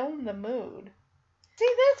up? You're killing the mood.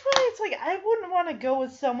 See, that's why it's like, I wouldn't want to go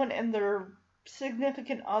with someone and their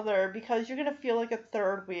significant other, because you're going to feel like a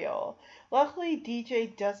third wheel. Luckily,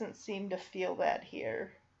 DJ doesn't seem to feel that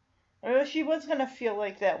here. I mean, she was going to feel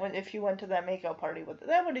like that if you went to that makeout party with her.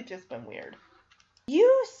 That would have just been weird.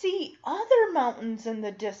 You see other mountains in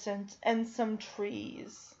the distance and some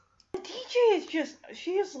trees. DJ is just,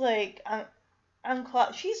 she's like,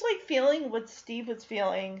 she's like feeling what Steve was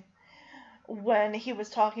feeling when he was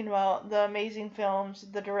talking about the amazing films,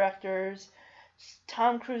 the directors,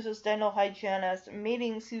 Tom Cruise's dental hygienist,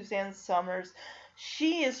 meeting Suzanne Summers.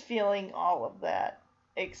 She is feeling all of that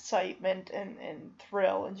excitement and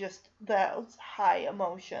thrill and just those high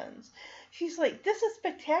emotions. She's like, this is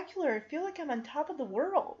spectacular. I feel like I'm on top of the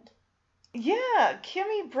world. Yeah,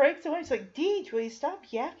 Kimmy breaks away. She's like, Deej, will you stop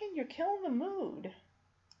yakking? You're killing the mood.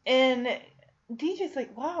 And DJ's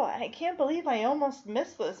like, wow, I can't believe I almost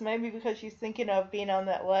missed this. Maybe because she's thinking of being on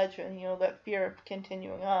that ledge and, that fear of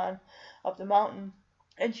continuing on up the mountain.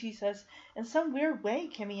 And she says, in some weird way,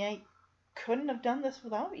 Kimmy, I couldn't have done this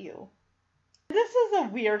without you. This is a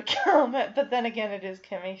weird comment, but then again, it is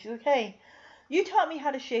Kimmy. She's like, hey, you taught me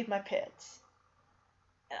how to shave my pits.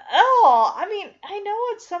 Oh, I mean, I know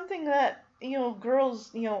it's something that,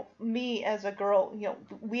 girls, me as a girl,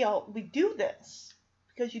 we do this.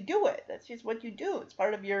 Because you do it. That's just what you do. It's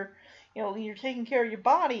part of your, you're taking care of your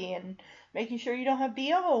body and making sure you don't have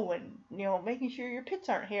BO and, making sure your pits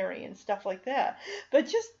aren't hairy and stuff like that. But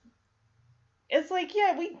just, it's like,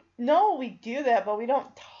 yeah, we know we do that, but we don't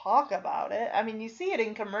talk about it. I mean, you see it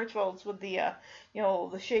in commercials with the,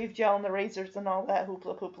 the shave gel and the razors and all that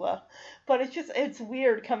hoopla poopla. But it's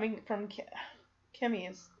weird coming from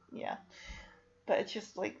Kimmy's, yeah. But it's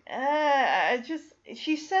just like,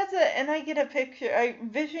 she says it, and I get a picture, I'm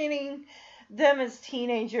visioning them as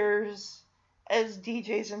teenagers, as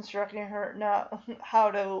DJ's instructing her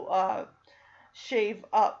how to shave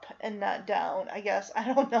up and not down, I guess.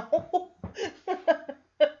 I don't know. I'm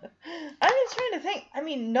just trying to think. I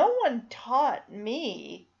mean, no one taught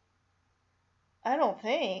me. I don't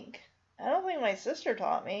think my sister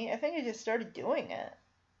taught me. I think I just started doing it.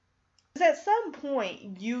 Because at some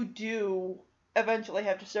point, you do eventually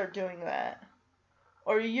have to start doing that,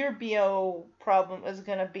 or your BO problem is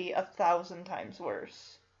gonna be 1,000 times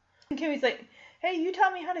worse. And Kimmy's like, hey, you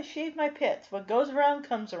taught me how to shave my pits. What goes around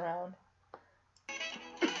comes around.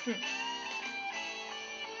 Kimmy,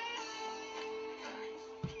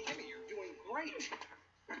 you're doing great.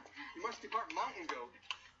 You must be part mountain goat.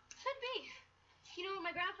 Could be. When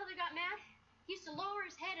my grandfather got mad, he used to lower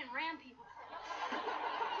his head and ram people.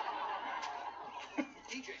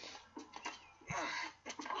 DJ.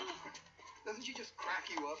 Doesn't she just crack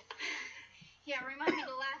you up? Yeah, remind me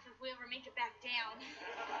to laugh if we ever make it back down.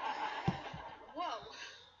 Whoa.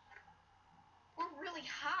 We're really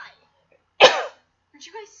high. Aren't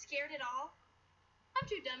you guys scared at all? I'm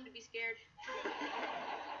too dumb to be scared.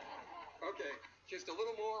 Okay, just a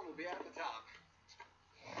little more and we'll be at the top.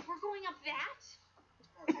 We're going up that?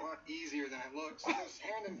 It's a lot easier than it looks. There's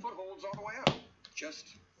hand and footholds all the way up.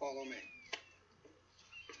 Just follow me.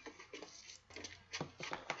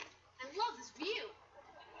 I love this view.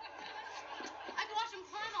 I could watch them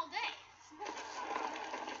climb all day.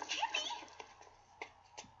 Kimmy!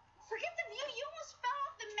 Forget the view. You almost fell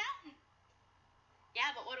off the mountain.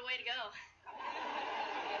 Yeah, but what a way to go.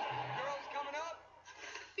 Girls coming up?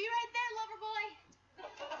 Be right there, lover boy.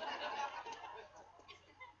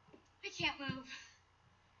 I can't move.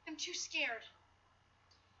 I'm too scared.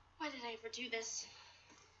 Why did I ever do this?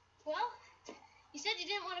 Well, you said you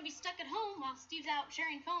didn't want to be stuck at home while Steve's out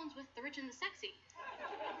sharing phones with the rich and the sexy.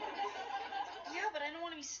 Yeah, but I don't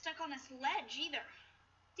want to be stuck on this ledge either.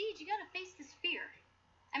 Deej, you gotta face this fear.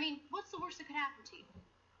 I mean, what's the worst that could happen to you?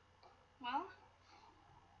 Well,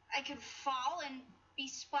 I could fall and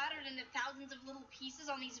be splattered into thousands of little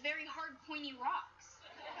pieces on these very hard, pointy rocks.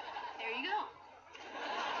 There you go.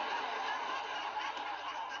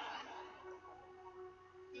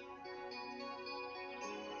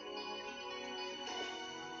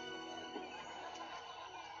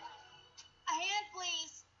 A hand,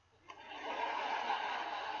 please.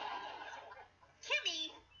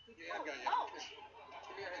 Kimmy! Yeah, I got you. Oh.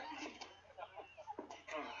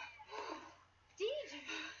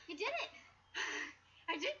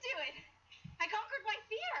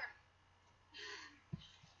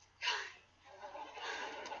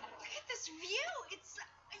 this view.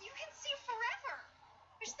 You can see forever.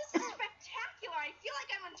 This is spectacular. I feel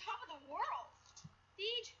like I'm on top of the world.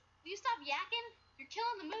 Deej, will you stop yakking? You're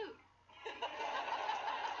killing the mood.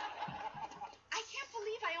 I can't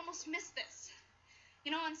believe I almost missed this.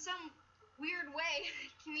 You know, in some weird way,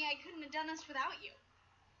 Kimmy, I couldn't have done this without you.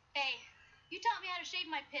 Hey, you taught me how to shave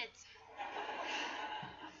my pits.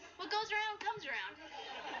 What goes around comes around.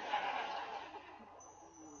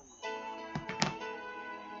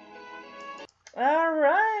 All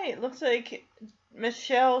right, looks like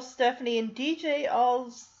Michelle, Stephanie, and DJ all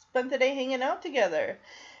spent the day hanging out together.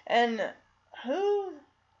 And who,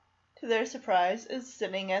 to their surprise, is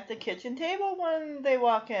sitting at the kitchen table when they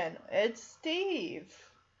walk in? It's Steve.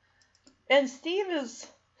 And Steve is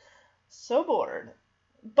so bored.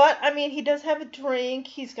 But, I mean, he does have a drink.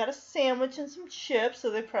 He's got a sandwich and some chips, so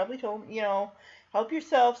they probably told him, you know, help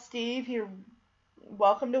yourself, Steve. You're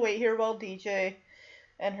welcome to wait here while DJ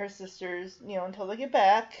and her sisters, you know, until they get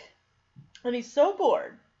back. And he's so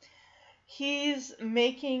bored. He's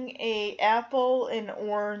making a apple and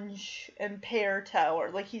orange and pear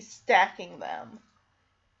tower. Like, he's stacking them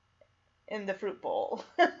in the fruit bowl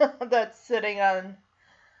that's sitting on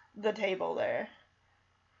the table there.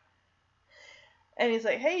 And he's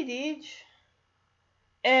like, hey, Deej.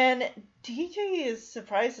 And DJ is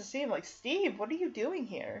surprised to see him. Like, Steve, what are you doing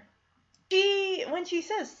here? When she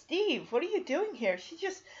says, Steve, what are you doing here?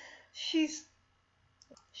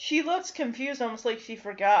 She looks confused, almost like she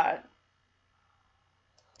forgot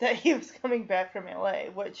that he was coming back from LA,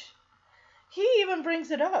 which he even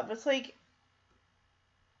brings it up. It's like,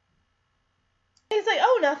 he's like,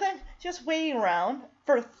 oh, nothing. Just waiting around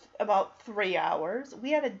for about 3 hours.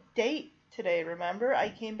 We had a date today, remember? I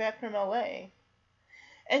came back from LA.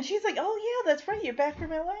 And she's like, oh, yeah, that's right. You're back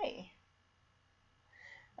from LA.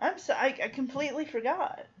 I completely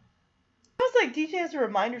forgot. It was like DJ has to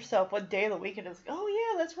remind herself what day of the week it is. Oh,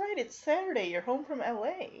 yeah, that's right. It's Saturday. You're home from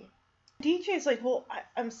LA. DJ's like, well,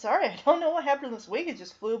 I'm sorry. I don't know what happened this week. It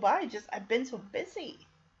just flew by. I've been so busy.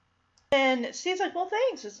 And Steve's like, well,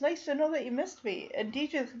 thanks. It's nice to know that you missed me. And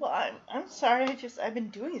DJ's like, well, I'm sorry. I've been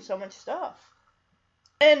doing so much stuff.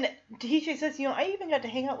 And DJ says, you know, I even got to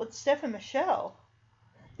hang out with Steph and Michelle.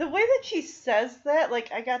 The way that she says that,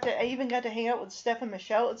 like, I even got to hang out with Steph and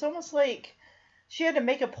Michelle, it's almost like she had to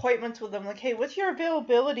make appointments with them. Like, hey, what's your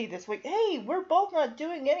availability this week? Hey, we're both not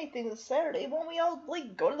doing anything this Saturday. Why don't we all,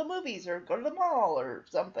 like, go to the movies or go to the mall or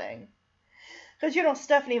something? Because, you know,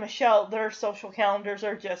 Stephanie and Michelle, their social calendars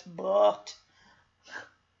are just booked.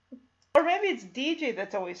 Or maybe it's DJ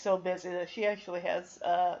that's always so busy that she actually has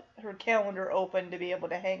her calendar open to be able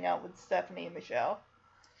to hang out with Stephanie and Michelle.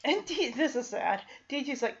 And this is sad.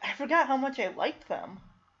 DJ's like, I forgot how much I liked them.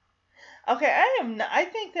 Okay, I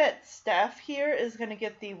think that Steph here is going to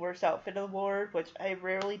get the worst outfit award, which I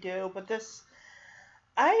rarely do, but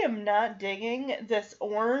I am not digging this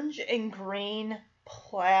orange and green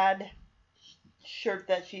plaid shirt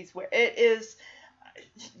that she's wearing. It is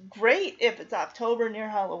great if it's October near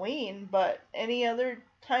Halloween, but any other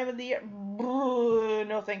time of the year,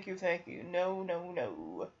 no thank you, no, no,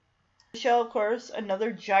 no. Michelle, of course,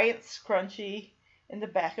 another giant scrunchie in the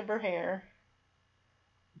back of her hair.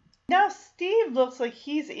 Now Steve looks like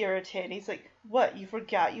he's irritated. He's like, what, you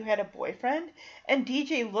forgot you had a boyfriend? And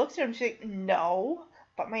DJ looks at him and she's like, no,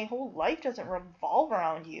 but my whole life doesn't revolve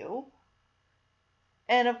around you.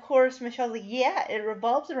 And of course, Michelle's like, yeah, it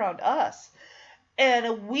revolves around us.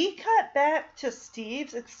 And we cut back to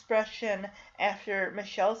Steve's expression after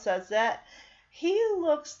Michelle says that. He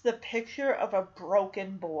looks the picture of a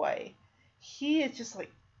broken boy. He is just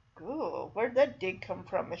like, ooh, where'd that dig come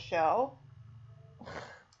from, Michelle?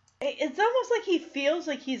 It's almost like he feels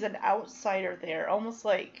like he's an outsider there. Almost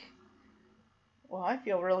like, well, I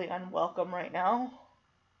feel really unwelcome right now.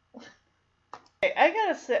 I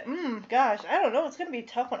gotta say, gosh, I don't know. It's gonna be a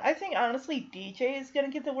tough one. I think, honestly, DJ is gonna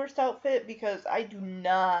get the worst outfit because I do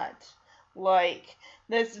not like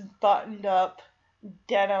this buttoned up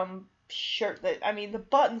denim shirt that, I mean, the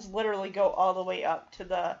buttons literally go all the way up to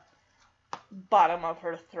the bottom of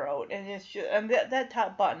her throat, and it's just, and that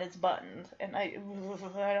top button is buttoned, and I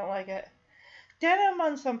don't like it. Denim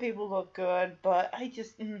on some people look good, but I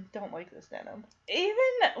just don't like this denim.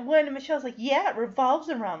 Even when Michelle's like, yeah, it revolves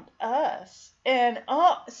around us, and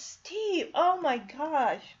Steve, oh my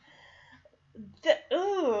gosh, that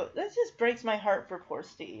just breaks my heart for poor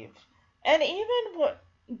Steve. And even what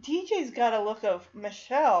DJ's got a look of,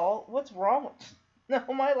 Michelle, what's wrong with...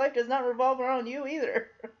 No, my life does not revolve around you either.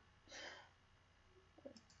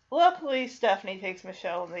 Luckily, Stephanie takes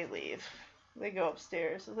Michelle and they leave. They go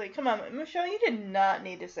upstairs. It's like, come on, Michelle, you did not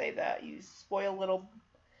need to say that, you spoiled little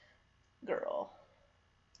girl.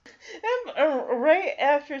 And right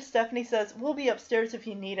after Stephanie says, "We'll be upstairs if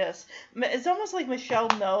you need us," it's almost like Michelle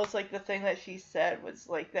knows, like, the thing that she said was,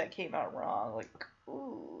 like, that came out wrong. Like,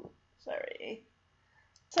 ooh, sorry.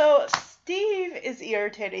 So Steve is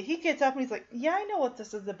irritated. He gets up and he's like, "Yeah, I know what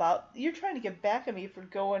this is about. You're trying to get back at me for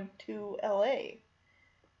going to LA."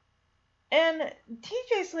 And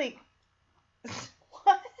TJ's like,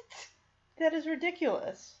 "What? That is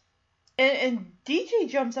ridiculous." And DJ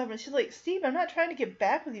jumps up and she's like, "Steve, I'm not trying to get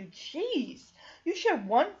back with you. Jeez. You share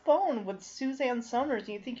one phone with Suzanne Summers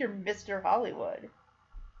and you think you're Mr. Hollywood."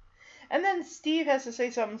 And then Steve has to say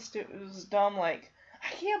something dumb like, "I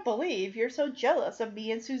can't believe you're so jealous of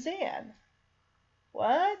me and Suzanne."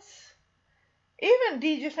 What? Even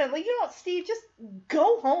DJ said, like, "You know what, Steve, just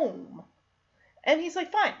go home." And he's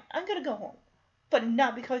like, "Fine, I'm going to go home. But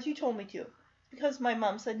not because you told me to. Because my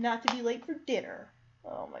mom said not to be late for dinner."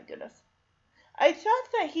 Oh my goodness. I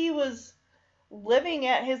thought that he was living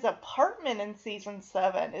at his apartment in season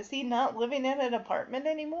 7. Is he not living in an apartment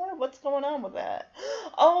anymore? What's going on with that?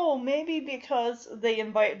 Oh, maybe because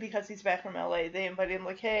he's back from LA, they invited him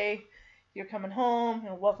like, "Hey, you're coming home,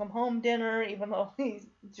 and welcome home dinner," even though he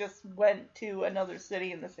just went to another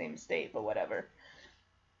city in the same state, but whatever.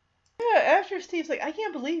 Yeah, after Steve's like, "I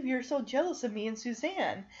can't believe you're so jealous of me and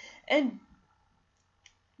Suzanne." And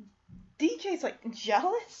DJ's like,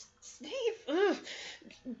 "Jealous? Steve, ugh,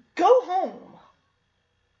 go home."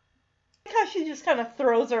 I like how she just kind of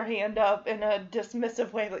throws her hand up in a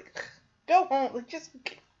dismissive way, like, "Go home, like, just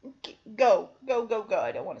go.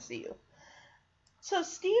 I don't want to see you." So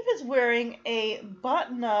Steve is wearing a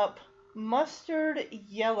button-up mustard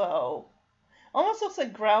yellow, almost looks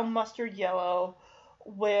like ground mustard yellow,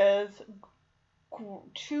 with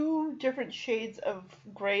 2 different shades of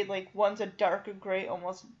gray, like one's a darker gray,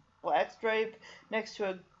 almost black stripe, next to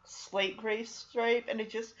a slate gray stripe, and it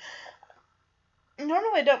just,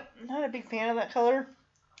 normally not a big fan of that color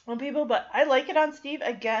on people, but I like it on Steve.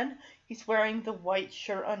 Again, he's wearing the white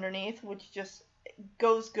shirt underneath, which just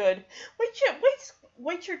goes good.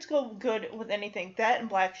 White shirts go good with anything. That and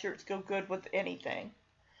black shirts go good with anything.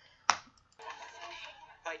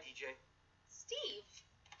 Hi, DJ. Steve,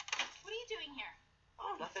 what are you doing here?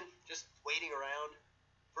 Oh, nothing. Just waiting around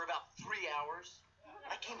for about 3 hours.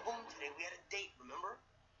 I came home today. We had a date, remember?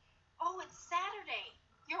 Oh, it's Saturday.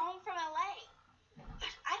 You're home from LA.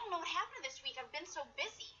 I don't know what happened this week. I've been so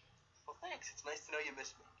busy. Well, thanks. It's nice to know you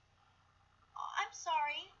missed me. Oh, I'm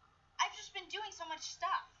sorry. I've just been doing so much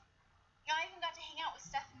stuff. You know, I even got to hang out with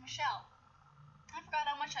Steph and Michelle. I forgot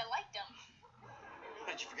how much I liked them.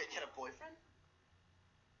 Did you forget you had a boyfriend?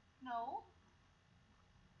 No.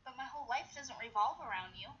 But my whole life doesn't revolve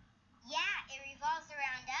around you. Yeah, it revolves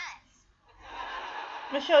around us.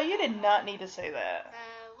 Michelle, you did not need to say that.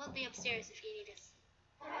 We'll be upstairs if you need us.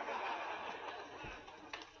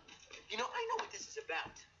 You know, I know what this is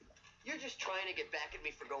about. You're just trying to get back at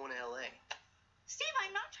me for going to LA. Steve,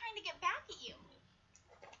 I'm not trying to get back at you.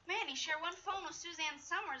 Man, you share one phone with Suzanne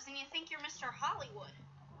Summers and you think you're Mr. Hollywood.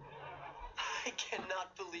 I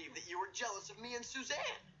cannot believe that you were jealous of me and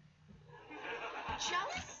Suzanne.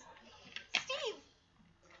 Jealous? Steve,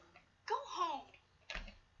 go home.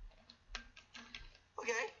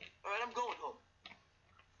 Okay, all right, I'm going home.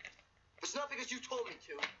 But it's not because you told me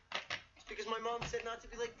to. It's because my mom said not to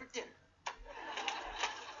be late for dinner.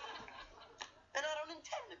 And I don't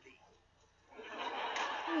intend to be.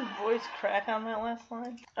 Voice crack on that last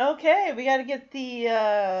line. Okay, we gotta get the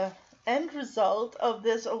end result of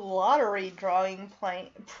this lottery drawing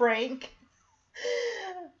prank.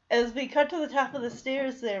 As we cut to the top of the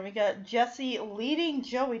stairs there, we got Jesse leading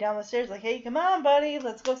Joey down the stairs like, "Hey, come on, buddy,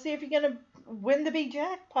 let's go see if you're gonna win the big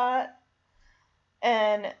jackpot."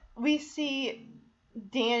 And we see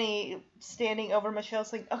Danny standing over Michelle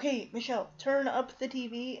saying, "Okay, Michelle, turn up the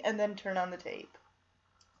TV and then turn on the tape."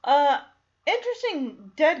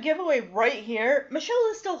 Interesting dead giveaway right here. Michelle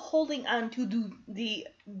is still holding on to the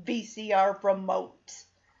VCR remote.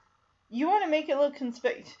 You want to make it look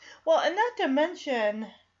conspicuous. Well, and not to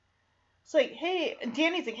mention, it's like, hey,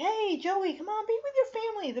 Danny's like, "Hey, Joey, come on, be with your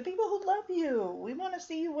family, the people who love you. We want to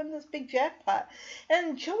see you win this big jackpot."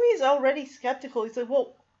 And Joey's already skeptical. He's like,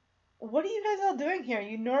 "Well, what are you guys all doing here?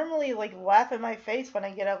 You normally like laugh in my face when I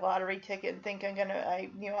get a lottery ticket and think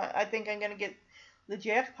I think I'm gonna get the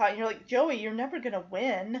jackpot." And you're like, "Joey, you're never gonna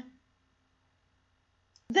win."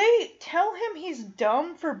 They tell him he's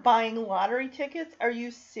dumb for buying lottery tickets. Are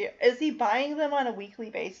you serious? Is he buying them on a weekly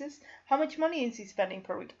basis? How much money is he spending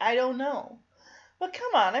per week? I don't know. But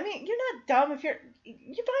come on, I mean, you're not dumb if you're buying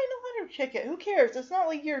a lottery ticket. Who cares? It's not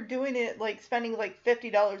like you're doing it like spending like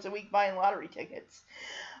 $50 a week buying lottery tickets.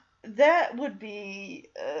 That would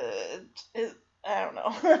be I don't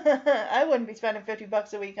know. I wouldn't be spending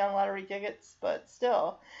 $50 a week on lottery tickets, but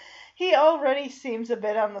still. He already seems a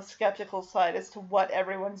bit on the skeptical side as to what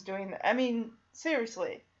everyone's doing. I mean,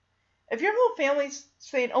 seriously. If your whole family's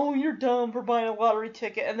saying, oh, you're dumb for buying a lottery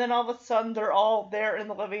ticket, and then all of a sudden they're all there in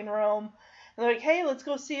the living room, and they're like, hey, let's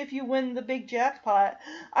go see if you win the big jackpot,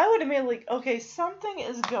 I would have been like, okay, something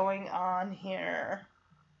is going on here.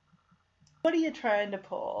 What are you trying to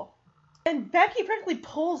pull? And Becky frankly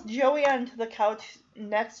pulls Joey onto the couch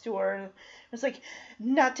next to her. And it's like,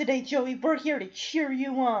 not today, Joey. We're here to cheer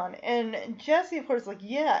you on. And Jesse, of course, is like,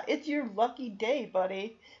 yeah, it's your lucky day,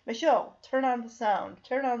 buddy. Michelle, turn on the sound.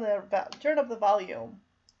 Turn up the volume.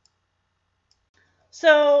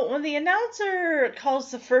 So when the announcer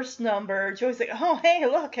calls the first number, Joey's like, oh, hey,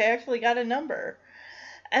 look, I actually got a number.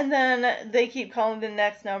 And then they keep calling the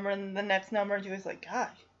next number and the next number. And Joey's like,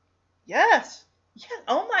 God, yes. Yeah,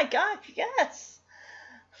 oh my gosh, yes.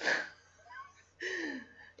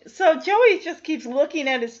 So Joey just keeps looking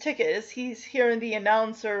at his ticket as he's hearing the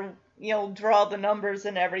announcer, draw the numbers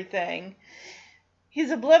and everything.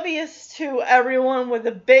 He's oblivious to everyone with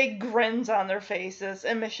the big grins on their faces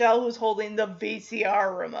and Michelle who's holding the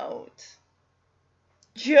VCR remote.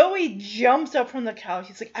 Joey jumps up from the couch.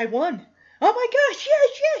 He's like, I won. Oh my gosh,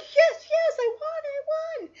 yes, I won.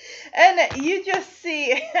 And you just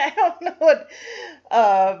see, I don't know what,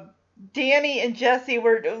 Danny and Jesse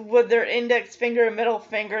were, with their index finger and middle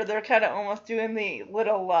finger, they're kind of almost doing the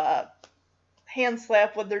little hand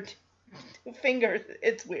slap with their fingers.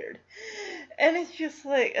 It's weird. And it's just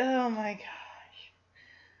like, oh my gosh.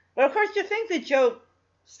 But of course, you think the joke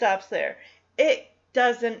stops there. It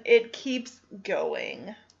doesn't. It keeps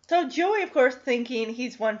going. So Joey, of course, thinking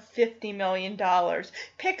he's won $50 million,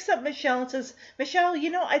 picks up Michelle and says, Michelle,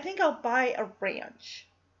 I think I'll buy a ranch.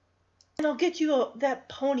 And I'll get you that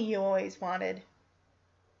pony you always wanted.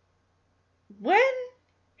 When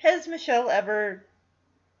have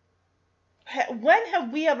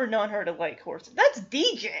we ever known her to like horses? That's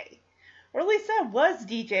DJ. Or at least that was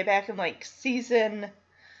DJ back in season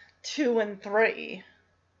 2 and 3.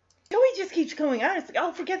 Joey just keeps going on. It's like,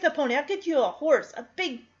 oh, forget the pony. I'll get you a horse. A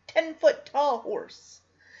big 10-foot tall horse.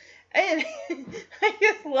 And I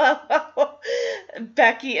just love how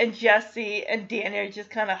Becky and Jesse and Danny are just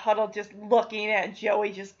kind of huddled, just looking at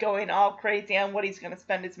Joey, just going all crazy on what he's going to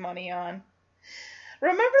spend his money on.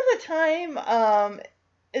 Remember the time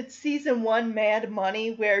it's season 1 Mad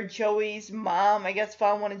Money where Joey's mom, I guess,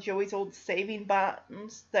 found one of Joey's old saving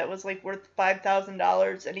bonds that was worth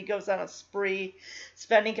 $5,000 and he goes on a spree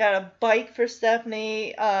spending on a bike for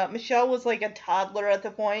Stephanie. Michelle was a toddler at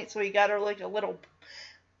the point, so he got her a little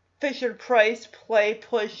Fisher-Price play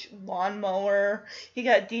push lawnmower. He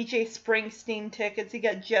got DJ Springsteen tickets. He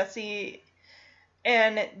got Jesse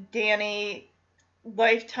and Danny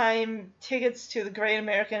lifetime tickets to the Great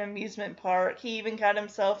American Amusement Park. He even got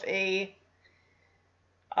himself a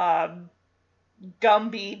Gumby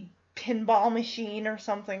pinball machine or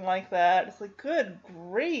something like that. It's like, good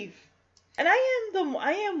grief. And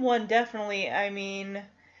I am one, definitely. I mean,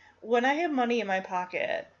 when I have money in my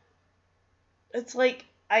pocket, it's like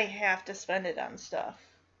I have to spend it on stuff.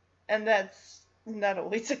 And that's not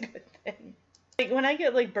always a good thing. When I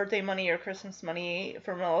get birthday money or Christmas money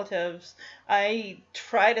from relatives, I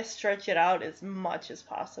try to stretch it out as much as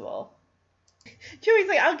possible. Joey's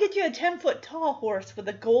like, I'll get you a 10-foot tall horse with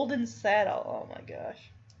a golden saddle. Oh my gosh.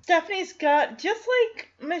 Stephanie's got, just like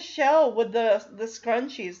Michelle with the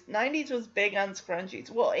scrunchies. 90s was big on scrunchies.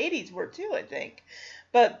 Well, 80s were too, I think.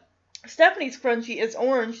 But Stephanie's scrunchie is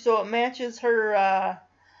orange, so it matches her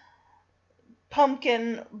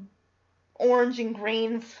pumpkin orange and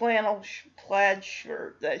green flannel plaid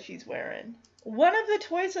shirt that she's wearing. One of the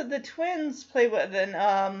toys that the twins play with,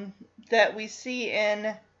 and that we see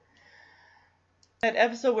in that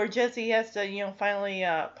episode where Jesse has to, finally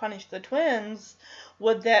punish the twins,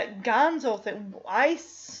 with that Gonzo thing. I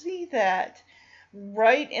see that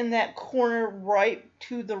right in that corner, right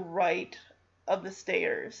to the right of the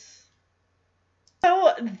stairs.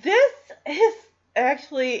 So this is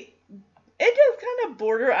actually, it does kind of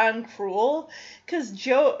border on cruel, because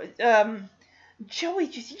Joey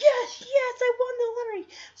just, yes, I won the lottery.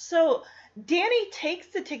 So Danny takes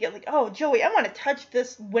the ticket, like, oh, Joey, I want to touch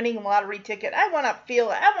this winning lottery ticket. I want to feel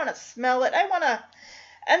it. I want to smell it.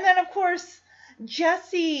 And then, of course,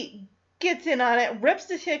 Jesse gets in on it, rips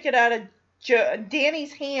the ticket out of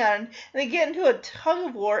Danny's hand, and they get into a tug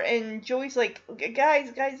of war, and Joey's like,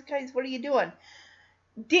 guys, what are you doing?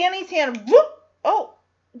 Danny's hand, whoop, oh,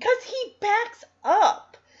 because he backs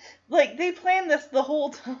up. They planned this the whole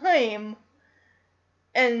time,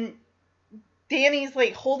 and Danny's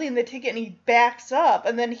like holding the ticket and he backs up,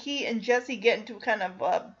 and then he and Jesse get into kind of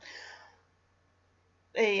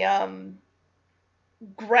a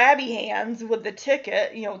grabby hands with the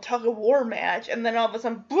ticket, tug of war match, and then all of a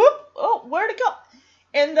sudden, boop, oh, where'd it go?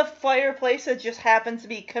 In the fireplace that just happens to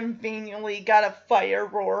be conveniently got a fire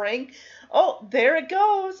roaring. Oh, there it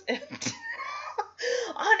goes. And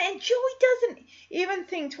Joey doesn't even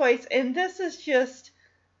think twice, and this is just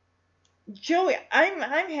Joey. I'm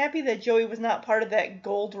happy that Joey was not part of that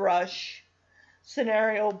gold rush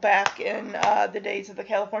scenario back in the days of the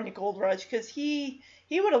California Gold Rush, because he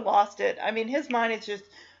would have lost it. I mean, his mind is just...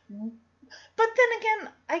 But then again,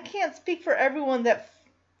 I can't speak for everyone that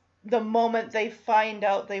the moment they find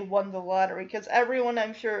out they won the lottery, because everyone,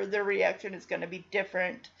 I'm sure, their reaction is going to be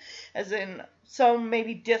different. As in, some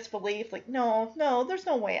maybe disbelief, like, no, there's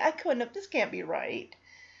no way, I couldn't have, this can't be right.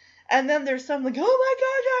 And then there's some like, oh my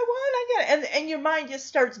gosh, I won, I get it. And your mind just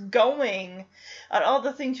starts going on all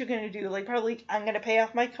the things you're going to do. Like, probably, I'm going to pay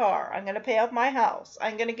off my car. I'm going to pay off my house.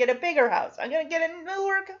 I'm going to get a bigger house. I'm going to get a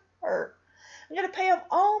newer car. I'm going to pay off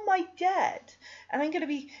all my debt. And I'm going to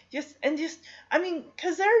be I mean,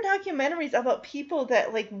 because there are documentaries about people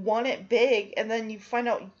that, like, won it big. And then you find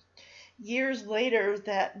out years later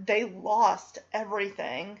that they lost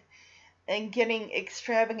everything. And getting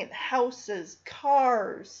extravagant houses,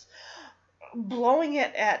 cars, blowing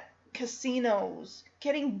it at casinos,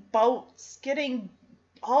 getting boats, getting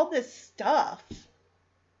all this stuff.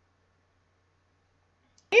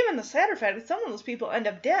 Even the sadder fact is some of those people end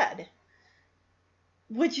up dead.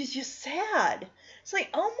 Which is just sad. It's like,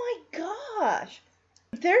 oh my gosh.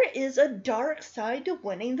 There is a dark side to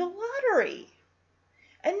winning the lottery.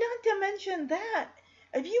 And not to mention that,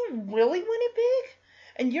 if you really win it big,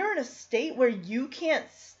 and you're in a state where you can't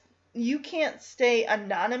stay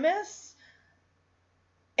anonymous,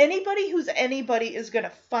 anybody who's anybody is going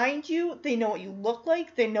to find you. They know what you look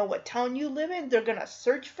like. They know what town you live in. They're going to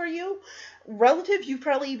search for you. Relatives you've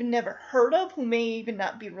probably even never heard of, who may even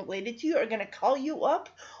not be related to you, are going to call you up,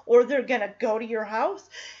 or they're going to go to your house.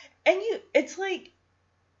 And it's like,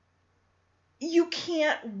 you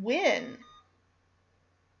can't win.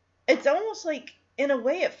 It's almost like, in a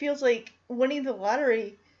way, it feels like winning the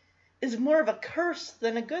lottery is more of a curse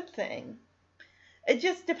than a good thing. It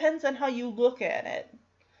just depends on how you look at it.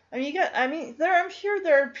 I'm sure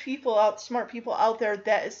there are smart people out there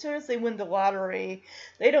that as soon as they win the lottery,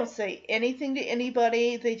 they don't say anything to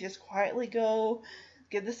anybody. They just quietly go,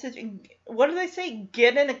 what do they say?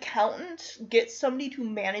 Get an accountant, get somebody to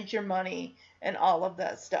manage your money and all of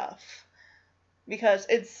that stuff. Because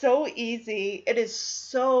it's so easy, it is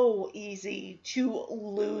so easy to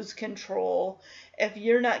lose control if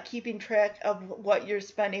you're not keeping track of what you're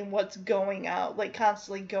spending, what's going out, like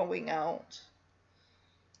constantly going out.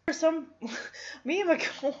 Me and my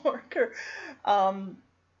coworker,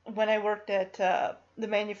 when I worked at the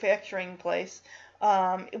manufacturing place,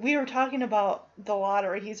 we were talking about the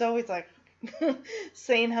lottery. He's always like,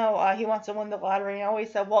 saying how he wants to win the lottery, and I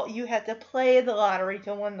always said, well, you had to play the lottery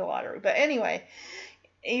to win the lottery. But anyway,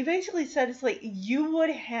 he basically said it's like you would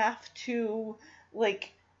have to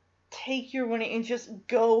like take your money and just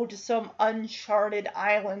go to some uncharted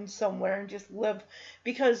island somewhere and just live,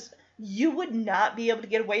 because you would not be able to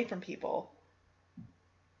get away from people.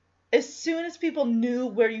 As soon as people knew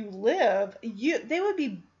where you live, they would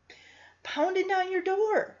be pounding down your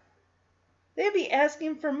door. They'd be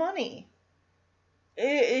asking for money.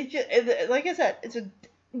 Like I said,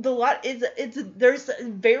 there's a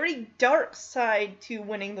very dark side to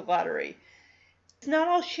winning the lottery. It's not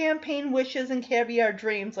all champagne wishes and caviar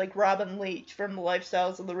dreams like Robin Leach from The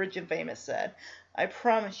Lifestyles of the Rich and Famous said. I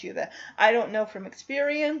promise you that. I don't know from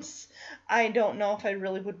experience. I don't know if I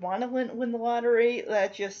really would want to win the lottery.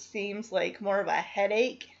 That just seems like more of a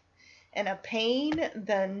headache and a pain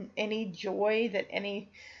than any joy that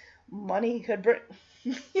any money could bring.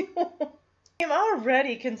 I'm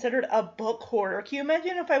already considered a book hoarder. Can you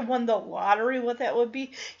imagine if I won the lottery, what that would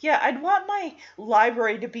be? Yeah, I'd want my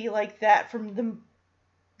library to be like that from the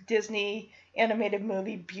Disney animated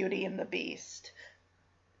movie Beauty and the Beast.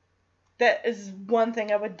 That is one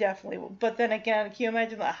thing I would definitely... But then again, can you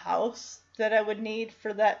imagine the house that I would need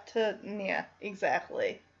for that to... Yeah,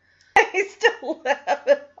 exactly. I still laugh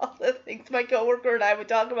at all the things my coworker and I would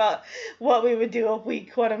talk about what we would do if we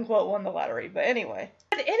quote-unquote won the lottery. But anyway,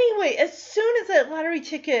 as soon as that lottery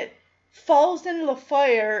ticket falls into the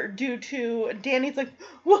fire due to Danny's like,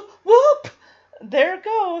 whoop, whoop, there it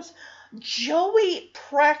goes. Joey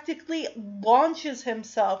practically launches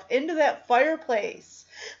himself into that fireplace.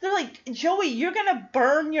 They're like, Joey, you're going to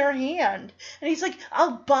burn your hand. And he's like,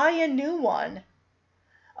 I'll buy a new one.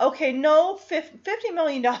 Okay, no, $50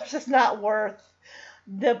 million is not worth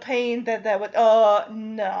the pain that would,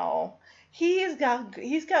 no. He's got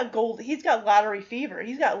lottery fever.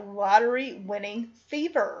 He's got lottery winning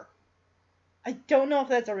fever. I don't know if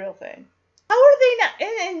that's a real thing. How are they not,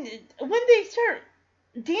 and when they start,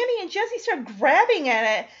 Danny and Jesse start grabbing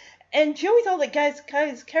at it, and Joey's all like, guys,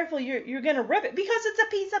 careful, you're gonna rip it, because it's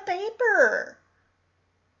a piece of paper.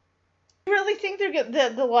 You really think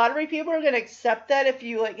the lottery people are gonna accept that if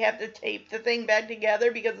you like have to tape the thing back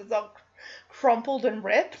together because it's all crumpled and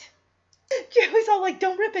ripped? Joey's all like,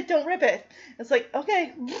 don't rip it. It's like,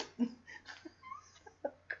 okay.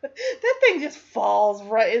 That thing just falls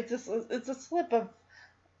right. It's a slip of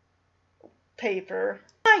paper.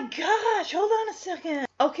 Oh my gosh, hold on a second.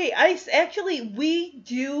 Okay, we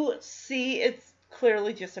do see it's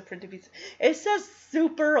clearly just a printed piece. It says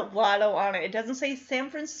Super Lotto on it. It doesn't say San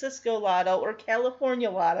Francisco Lotto or California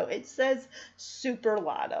Lotto. It says Super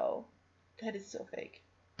Lotto. That is so fake.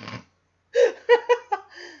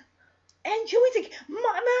 And Joey's like, my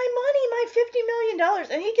money, my $50 million.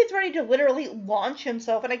 And he gets ready to literally launch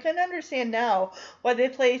himself. And I couldn't understand now why they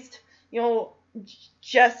placed,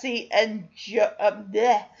 Jesse and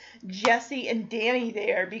Danny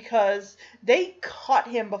there, because they caught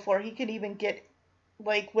him before he could even get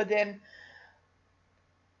within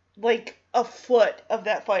a foot of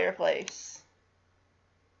that fireplace.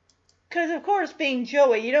 Because of course, being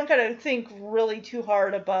Joey, you don't gotta think really too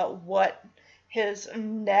hard about what his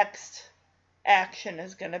next action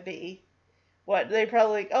is gonna be. What they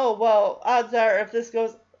probably odds are if this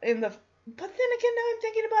goes in the. But then again, now I'm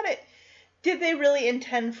thinking about it. Did they really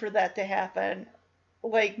intend for that to happen?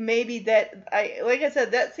 Maybe that like I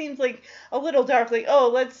said, that seems like a little dark.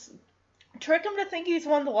 Let's trick him to think he's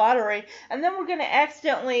won the lottery, and then we're gonna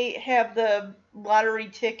accidentally have the lottery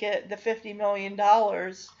ticket, the $50 million,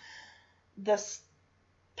 the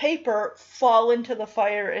paper fall into the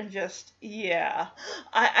fire and just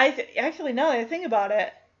actually now that I think about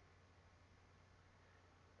it,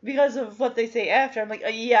 because of what they say after, I'm like,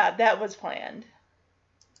 that was planned.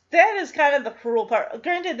 That is kind of the cruel part.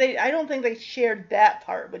 Granted, I don't think they shared that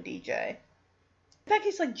part with DJ.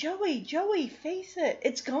 Becky's like, Joey, face it.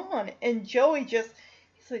 It's gone. And Joey he's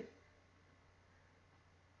like,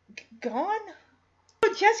 gone?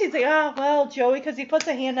 But Jesse's like, Joey, because he puts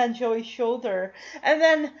a hand on Joey's shoulder. And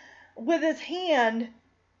then with his hand,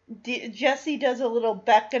 Jesse does a little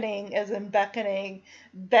beckoning, as in beckoning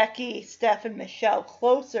Becky, Steph, and Michelle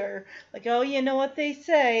closer. Like, you know what they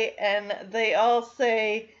say. And they all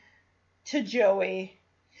say to Joey,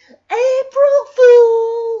 April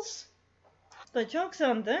Fools! But joke's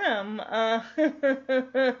on them.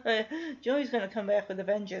 Joey's gonna come back with a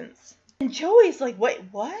vengeance. And Joey's like, wait,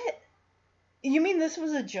 what? You mean this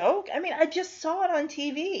was a joke? I mean, I just saw it on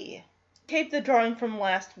TV. Taped the drawing from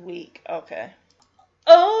last week. Okay.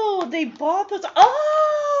 Oh, they bought those.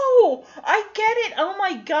 Oh, I get it. Oh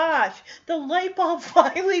my gosh. The light bulb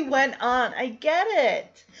finally went on. I get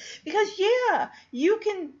it. Because, you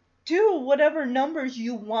can do whatever numbers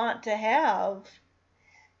you want to have.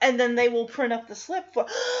 And then they will print up the slip for.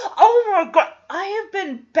 Oh my god. I have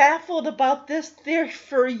been baffled about this theory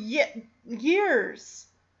for years.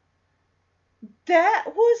 That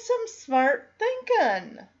was some smart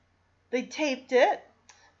thinking. They taped it.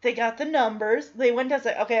 They got the numbers. They went to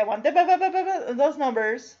say, okay, I want those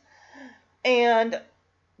numbers. And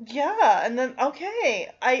and then,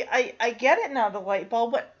 okay, I get it now, the light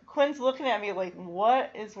bulb. But Quinn's looking at me like,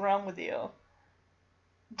 what is wrong with you?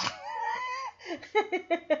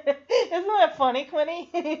 Isn't that funny, Quinny?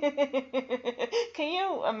 Can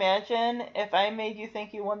you imagine if I made you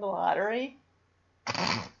think you won the lottery?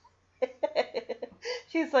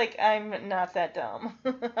 She's like, I'm not that dumb.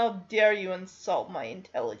 How dare you insult my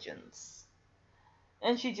intelligence?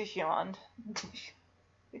 And she just yawned.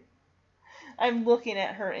 I'm looking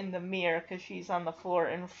at her in the mirror because she's on the floor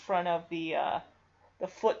in front of the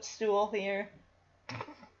footstool here.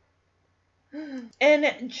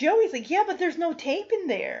 And Joey's like, but there's no tape in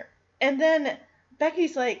there. And then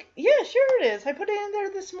Becky's like, sure it is. I put it in there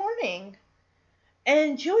this morning.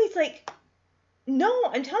 And Joey's like, no,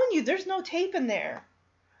 I'm telling you, there's no tape in there.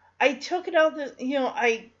 I took it out,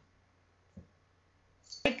 I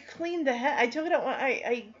cleaned the head. I took it out when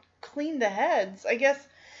I cleaned the heads. I guess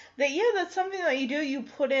that's something that you do. You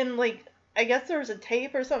put in, I guess there was a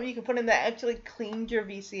tape or something you could put in that actually cleaned your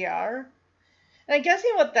VCR. And I'm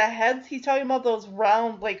guessing with the heads, he's talking about those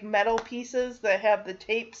round, metal pieces that have the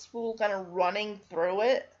tape spool kind of running through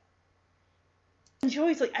it. And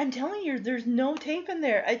Joey's like, I'm telling you, there's no tape in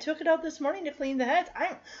there. I took it out this morning to clean the heads.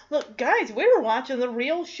 Look, guys, we were watching the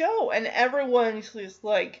real show, and everyone's just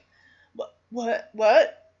like, what?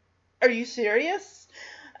 are you serious?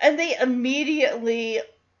 And they immediately,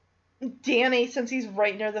 Danny, since he's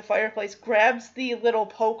right near the fireplace, grabs the little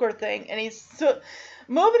poker thing and he's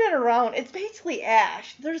moving it around. It's basically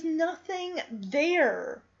ash. There's nothing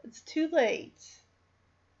there. It's too late.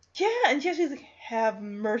 Yeah, and Jesse's like, have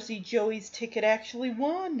mercy, Joey's ticket actually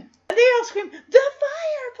won. And they all scream, the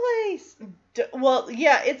fireplace! Well,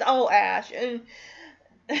 yeah, it's all ash. And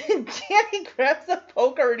Danny grabs the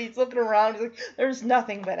poker and he's looking around. He's like, there's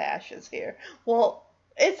nothing but ashes here. Well,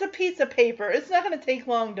 it's a piece of paper. It's not going to take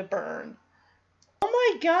long to burn. Oh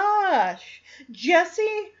my gosh.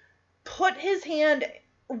 Jesse put his hand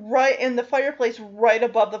right in the fireplace right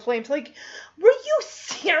above the flames. Like, were you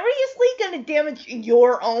seriously going to damage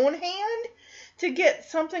your own hand to get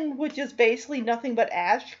something which is basically nothing but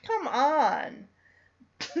ash? Come on.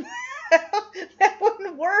 That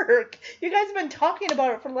wouldn't work. You guys have been talking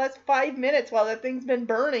about it for the last 5 minutes while that thing's been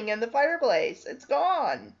burning in the fireplace. It's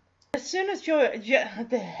gone. As soon as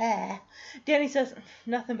Danny says,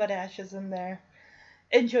 nothing but ashes in there.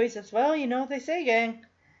 And Joey says, well, you know what they say, gang.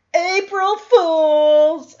 April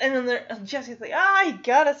Fools! And then Jesse's like, he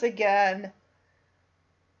got us again.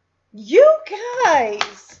 You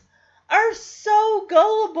guys are so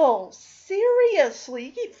gullible. Seriously.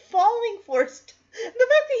 You keep falling for it. The fact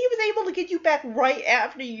that he was able to get you back right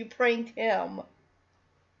after you pranked him.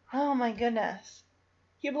 Oh my goodness.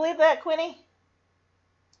 You believe that, Quinny?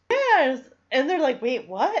 Yes. And they're like, wait,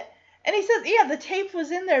 what? And he says, yeah, the tape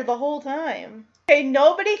was in there the whole time. Okay,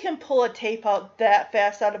 nobody can pull a tape out that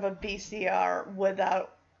fast out of a VCR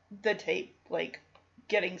without the tape, like,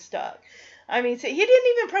 getting stuck. I mean, so he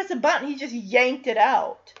didn't even press a button. He just yanked it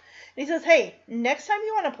out. And he says, hey, next time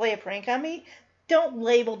you want to play a prank on me, don't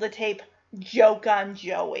label the tape Joke on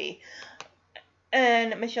Joey.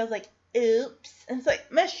 And Michelle's like, oops. And it's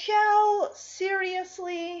like, Michelle,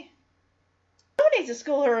 seriously? Someone needs to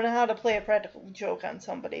school her on how to play a practical joke on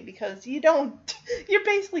somebody, because you're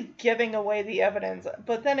basically giving away the evidence.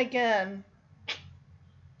 But then again,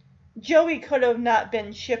 Joey could have not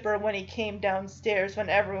been chipper when he came downstairs when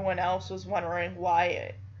everyone else was wondering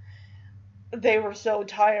why they were so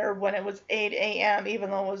tired when it was 8 a.m., even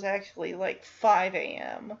though it was actually like 5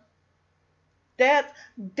 a.m.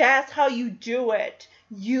 That's how you do it.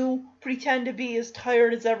 You pretend to be as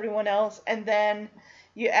tired as everyone else, and then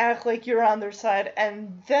you act like you're on their side,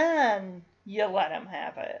 and then you let them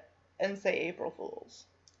have it and say April Fools.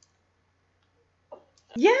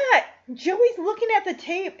 Yeah, Joey's looking at the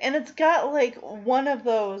tape, and it's got like one of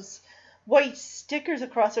those white stickers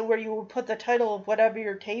across it where you would put the title of whatever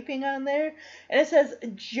you're taping on there, and it says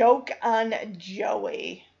Joke on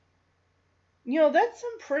Joey. You know, that's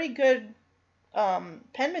some pretty good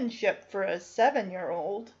penmanship for a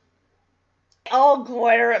 7-year-old. All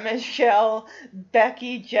glare at Michelle,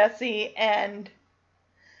 Becky, Jesse, and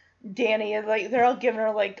Danny. Like, they're all giving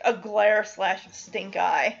her like a glare / stink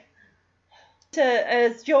eye.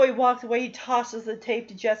 As Joey walks away, he tosses the tape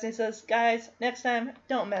to Jesse and says, guys, next time,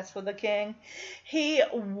 don't mess with the king. He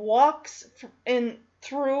walks in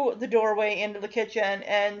through the doorway into the kitchen,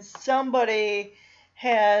 and somebody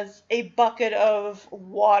has a bucket of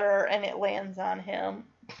water, and it lands on him.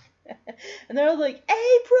 And they're like,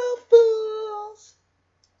 April Fools!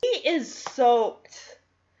 He is soaked.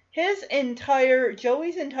 Joey's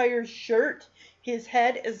entire shirt, his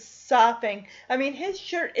head is sopping. I mean, his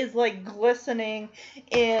shirt is like glistening,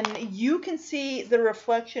 and you can see the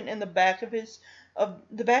reflection in the back of his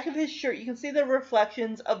shirt. You can see the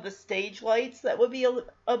reflections of the stage lights that would be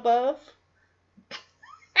above.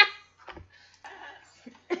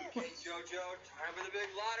 Hey, Jojo, time for the big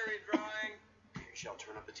lottery drawing. Michelle,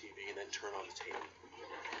 turn up the TV and then turn on the tape.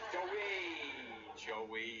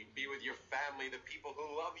 Joey, be with your family, the people who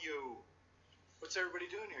love you. What's everybody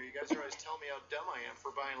doing here? You guys are always telling me how dumb I am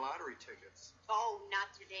for buying lottery tickets. Oh,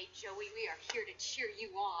 not today, Joey. We are here to cheer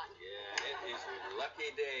you on. Yeah, it is your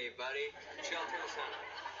lucky day, buddy. Michelle, turn us on.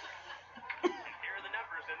 Here are the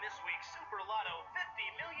numbers in this week's Super Lotto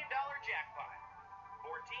 $50 million jackpot.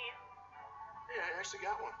 14. Yeah, I actually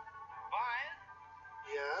got one.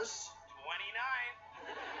 5. Yes.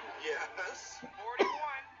 29. Yes. 41.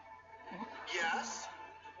 Yes.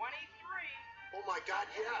 23. Oh my God,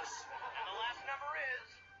 yes. And the last number is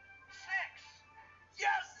 6.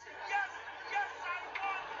 Yes! Yes! Yes! I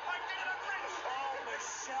won! I did it! I'm rich! Oh,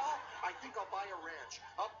 Michelle, I think I'll buy a ranch.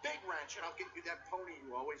 A big ranch, and I'll get you that pony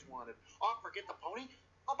you always wanted. Oh, forget the pony.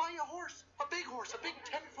 I'll buy you a horse. A big horse. A big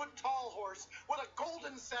 10-foot tall horse with a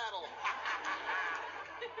golden saddle.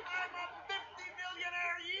 I'm a $50 million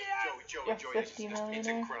millionaire yet? You're 50 it's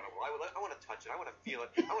millionaire. incredible. I want to touch it. I want to feel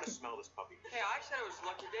it. I want to smell this puppy. Hey, I said it was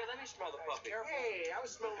lucky day. Let me smell the puppy. Hey, I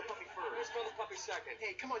was smelling the puppy Let me first. smell the puppy second.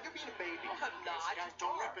 Hey, come on, you're being a baby. I'm not. Guys,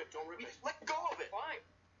 don't rip it. Don't rip it. Let go of it. Fine.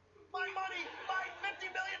 My money, my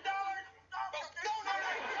 $50 million. No.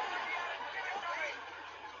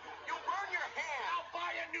 You'll burn your hand. I'll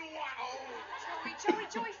buy a new one.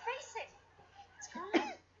 Joey, face it. It's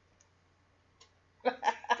gone.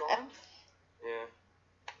 Gone? Yeah.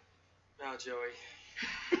 Now, Joey,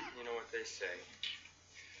 you know what they say.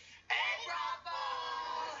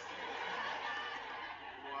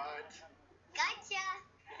 What? Gotcha.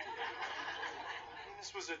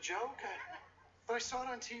 This was a joke? But I saw it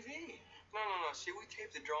on TV. No. See, we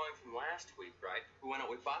taped the drawing from last week, right? We went out,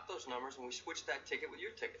 we bought those numbers, and we switched that ticket with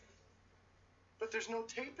your ticket. But there's no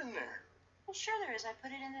tape in there. Well, sure there is. I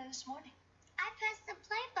put it in there this morning. I pressed the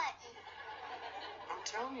play button. I'm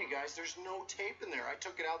telling you guys, there's no tape in there. I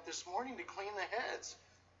took it out this morning to clean the heads.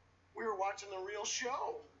 We were watching the real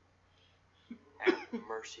show. Have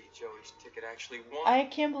mercy, Joey's ticket actually won. I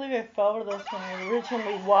can't believe I fell for this when I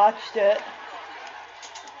originally watched it.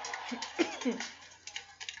 It's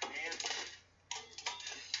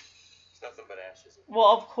nothing but ashes. Well,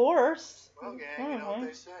 of course. Well, gang, you know what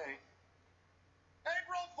they say. Egg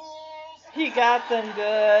roll fools. He got them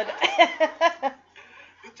good.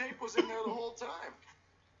 The tape was in there the whole time.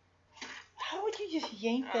 How would you just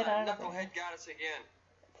yank that out of there? Knucklehead got us again.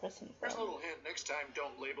 Pressing Here's a button. little hint. Next time,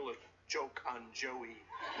 don't label a joke on Joey.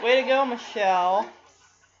 Way to go, Michelle.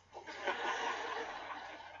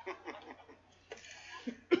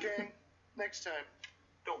 Gang, next time,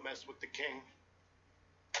 don't mess with the king.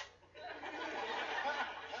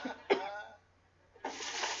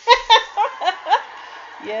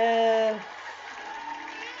 Yes.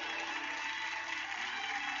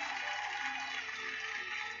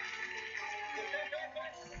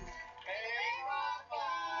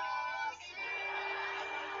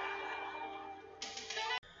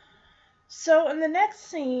 So in the next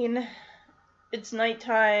scene, it's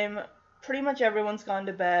nighttime. Pretty much everyone's gone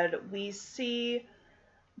to bed. We see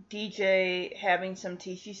DJ having some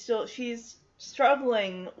tea. She's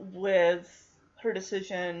struggling with her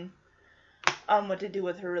decision on what to do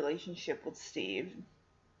with her relationship with Steve.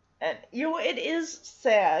 And it is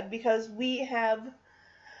sad because I'm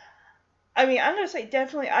gonna say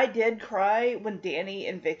definitely I did cry when Danny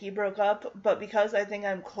and Vicky broke up, but because I think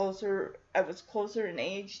I was closer in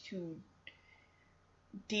age to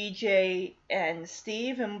DJ and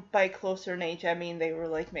Steve, and by closer in age I mean they were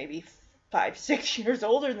like maybe 5-6 years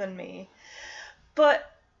older than me. But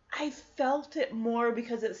I felt it more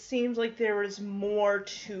because it seems like there was more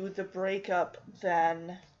to the breakup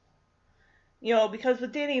than, because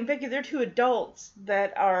with Danny and Vicky, they're two adults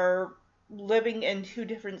that are living in two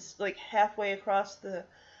different, like halfway across the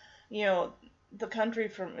country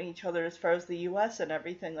from each other as far as the U.S. and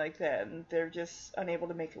everything like that, and they're just unable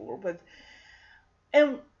to make it work with.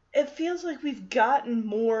 And it feels like we've gotten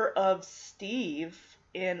more of Steve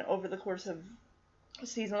over the course of the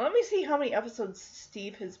season. Let me see how many episodes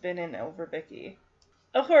Steve has been in over Vicky.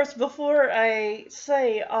 Of course, before I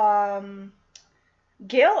say,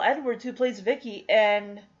 Gail Edwards, who plays Vicky,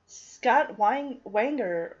 and Scott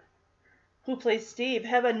Wanger, who plays Steve,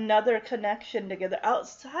 have another connection together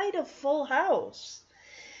outside of Full House.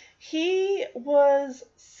 He was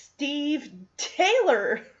Steve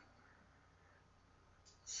Taylor.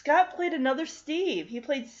 Scott played another Steve. He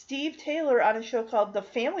played Steve Taylor on a show called The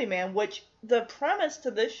Family Man, which the premise to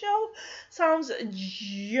this show sounds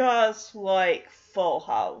just like Full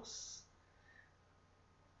House.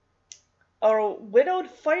 A widowed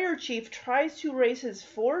fire chief tries to raise his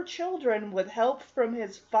 4 children with help from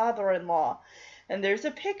his father-in-law. And there's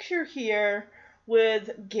a picture here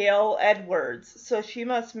with Gail Edwards. So she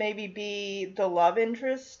must maybe be the love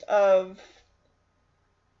interest of...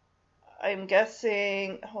 I'm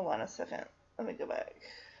guessing... Hold on a second. Let me go back.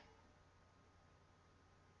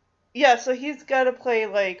 Yeah, so he's got to play,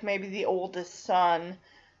 like, maybe the oldest son.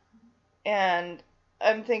 And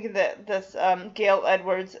I'm thinking that this Gail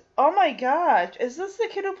Edwards... Oh my gosh! Is this the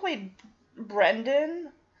kid who played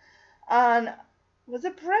Brendan on... Was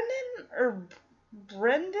it Brendan or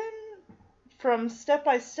Brendan from Step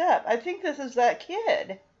by Step? I think this is that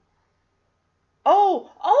kid.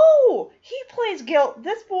 Oh! He plays Gail...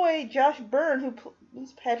 This boy, Josh Byrne,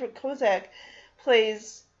 who's Patrick Kozak,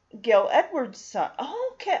 plays Gail Edwards' son.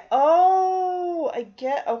 Okay. Oh, I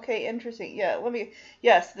get... Okay, interesting. Yeah,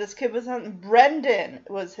 Yes, this kid was on... Brendan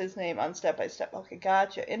was his name on Step by Step. Okay,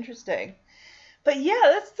 gotcha. Interesting. But yeah,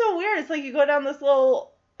 that's so weird. It's like you go down this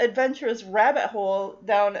little adventurous rabbit hole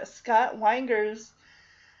down Scott Wanger's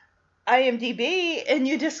IMDb, and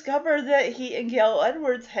you discover that he and Gail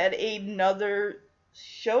Edwards had another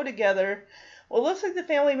show together. Well, it looks like The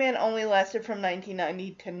Family Man only lasted from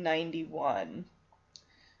 1990 to 91.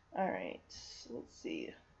 Alright, so let's see.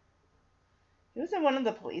 He was in one of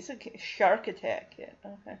the police, Shark Attack. Yeah,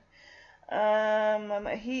 okay.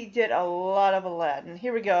 He did a lot of Aladdin.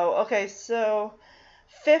 Here we go. Okay, so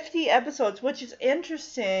 50 episodes, which is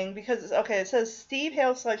interesting because, okay, it says Steve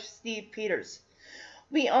Hale / Steve Peters.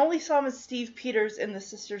 We only saw him as Steve Peters in the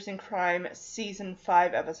Sisters in Crime season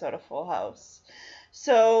 5 episode of Full House.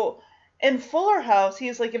 So in Fuller House, he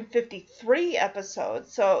was like in 53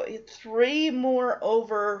 episodes. So 3 more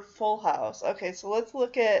over Full House. Okay, so let's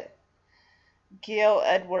look at Gail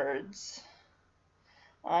Edwards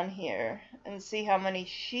on here and see how many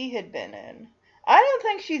she had been in. I don't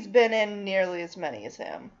think she's been in nearly as many as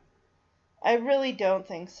him. I really don't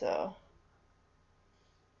think so.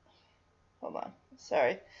 Hold on.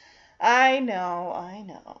 Sorry. I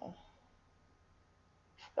know.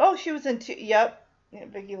 Oh, she was in 2. Yep. Yeah,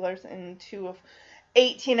 Vicki Larson in 2 of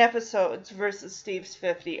 18 episodes versus Steve's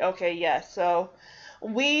 50. Okay, yeah. So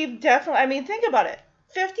we've definitely, I mean, think about it.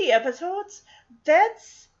 50 episodes?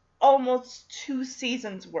 That's almost 2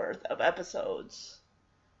 seasons worth of episodes.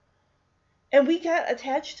 And we got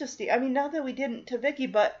attached to Steve. I mean, not that we didn't to Vicki,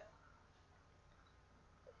 but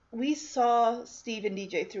we saw Steve and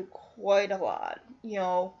DJ through quite a lot. You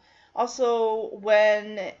know, also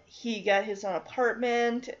when he got his own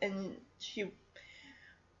apartment and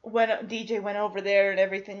DJ went over there and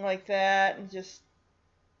everything like that, and just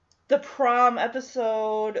the prom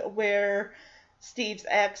episode where Steve's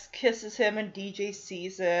ex kisses him and DJ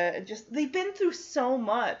sees it, and just they've been through so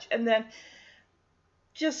much, and then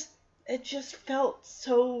it just felt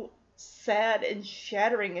so sad and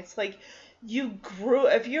shattering. It's like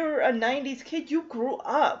if you're a 90s kid, you grew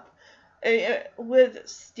up with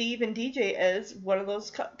Steve and DJ as one of those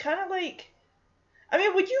kind of like, I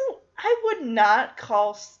mean, I would not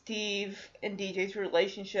call Steve and DJ's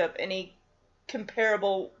relationship any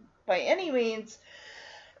comparable by any means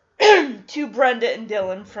to Brenda and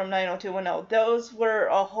Dylan from 90210. Those were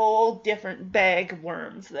a whole different bag of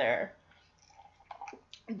worms there.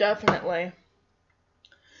 Definitely.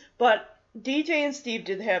 But DJ and Steve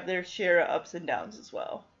did have their share of ups and downs as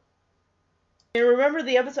well. And remember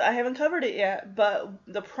the episode, I haven't covered it yet, but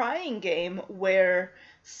the prying game where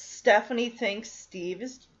Stephanie thinks Steve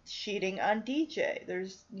is cheating on DJ.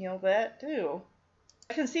 There's, that too.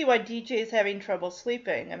 I can see why DJ is having trouble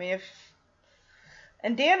sleeping. I mean,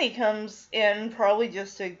 and Danny comes in probably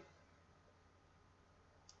just to,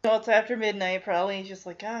 it's after midnight, probably he's just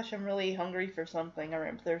like, gosh, I'm really hungry for something, or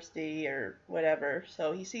I'm thirsty, or whatever.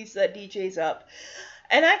 So he sees that DJ's up.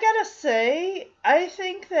 And I gotta say, I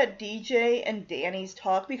think that DJ and Danny's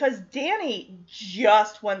talk, because Danny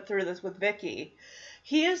just went through this with Vicki,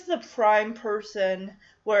 he is the prime person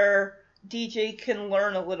where DJ can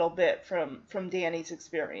learn a little bit from Danny's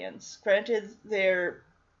experience. Granted, they're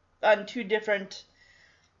on 2 different,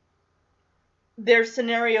 their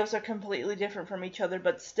scenarios are completely different from each other,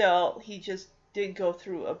 but still, he just did go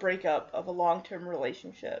through a breakup of a long-term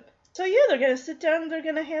relationship. So yeah, they're gonna sit down and they're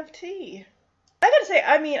gonna have tea. I gotta say,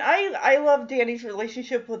 I mean, I love Danny's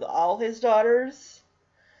relationship with all his daughters,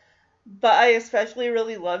 but I especially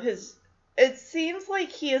really love it seems like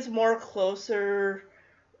he is more closer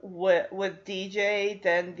with DJ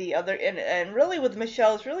than the other, and really with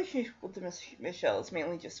Michelle's relationship with Michelle is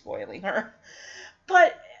mainly just spoiling her.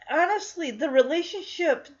 But honestly, the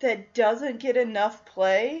relationship that doesn't get enough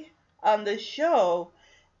play on the show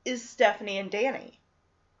is Stephanie and Danny.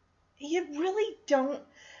 You really don't,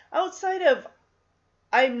 outside of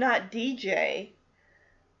I'm Not DJ,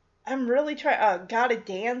 I'm really trying, Gotta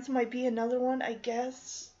Dance might be another one, I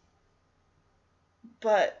guess.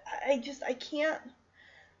 But I can't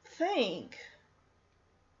think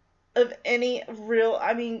of any real,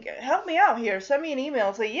 I mean, help me out here. Send me an email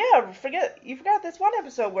and say, yeah, you forgot this one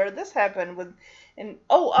episode where this happened with, and,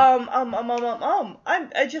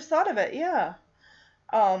 I just thought of it, yeah.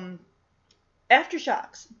 Aftershocks.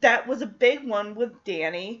 That was a big one with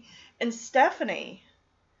Danny and Stephanie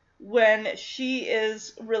when she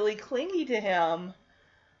is really clingy to him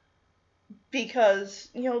because,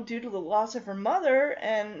 due to the loss of her mother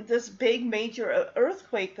and this big major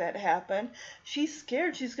earthquake that happened, she's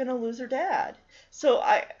scared she's going to lose her dad. So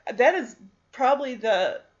that is probably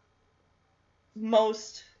the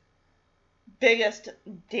biggest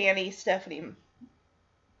Danny Stephanie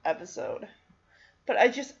episode. But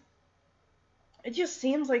it just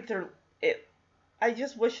seems like I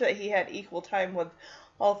just wish that he had equal time with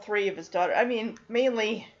all 3 of his daughters. I mean,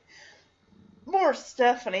 mainly more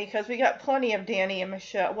Stephanie, because we got plenty of Danny and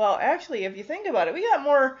Michelle. Well, actually, if you think about it, we got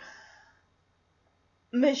more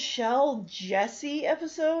Michelle Jesse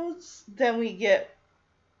episodes than we get.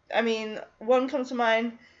 I mean, one comes to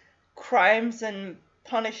mind, Crimes and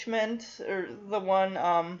Punishment, or the one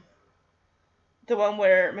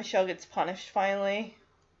where Michelle gets punished finally.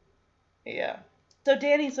 Yeah. So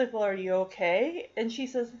Danny's like, well, are you okay? And she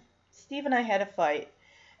says, Steve and I had a fight.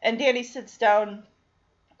 And Danny sits down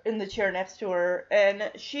in the chair next to her,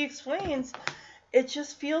 and she explains, it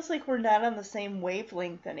just feels like we're not on the same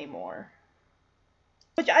wavelength anymore.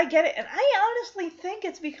 Which I get it, and I honestly think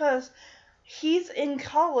it's because he's in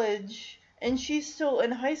college and she's still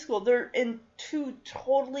in high school. They're in two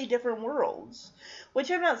totally different worlds. Which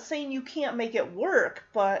I'm not saying you can't make it work,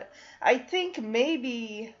 but I think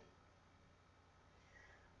maybe...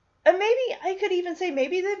 And maybe I could even say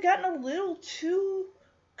maybe they've gotten a little too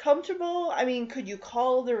comfortable. I mean, could you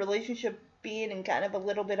call the relationship being in kind of a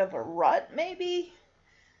little bit of a rut, maybe?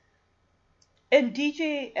 And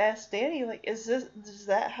DJ asked Danny, like, is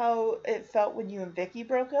that how it felt when you and Vicky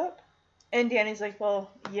broke up? And Danny's like,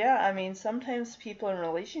 well, yeah, I mean, sometimes people in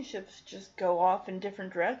relationships just go off in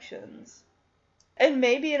different directions. And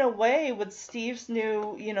maybe in a way, with Steve's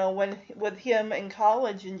new, with him in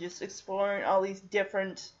college and just exploring all these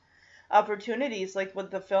different opportunities, like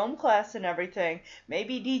with the film class and everything,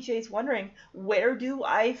 maybe DJ's wondering, where do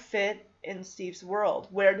I fit in Steve's world?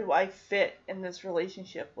 Where do I fit in this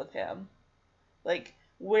relationship with him? Like,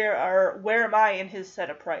 where am I in his set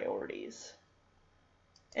of priorities?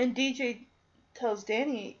 And DJ tells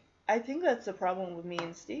Danny, I think that's the problem with me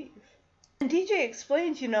and Steve. And DJ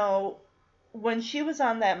explains, when she was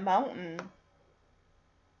on that mountain,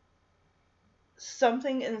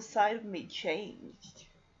 something inside of me changed.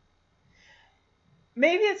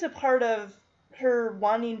 Maybe it's a part of her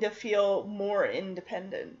wanting to feel more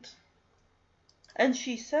independent. And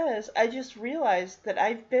she says, I just realized that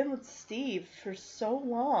I've been with Steve for so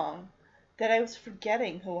long that I was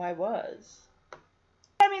forgetting who I was.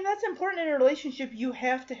 I mean, that's important in a relationship. You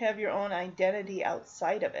have to have your own identity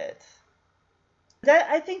outside of it.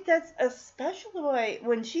 I think that's especially why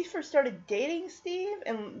when she first started dating Steve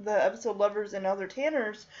in the episode Lovers and Other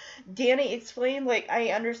Tanners, Danny explained, like, I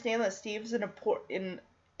understand that Steve's an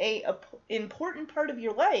important part of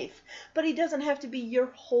your life, but he doesn't have to be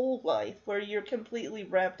your whole life where you're completely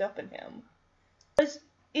wrapped up in him. Because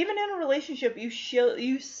even in a relationship, you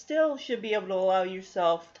still should be able to allow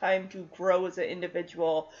yourself time to grow as an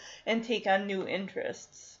individual and take on new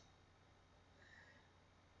interests.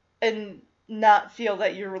 And not feel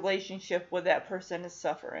that your relationship with that person is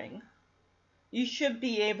suffering. You should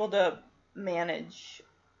be able to manage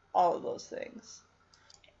all of those things.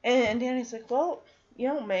 And Danny's like, well,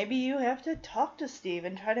 maybe you have to talk to Steve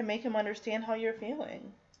and try to make him understand how you're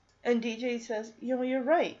feeling. And DJ says, you're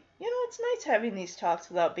right. It's nice having these talks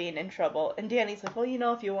without being in trouble. And Danny's like, well,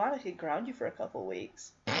 if you want, I could ground you for a couple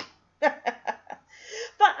weeks. But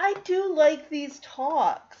I do like these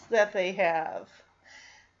talks that they have.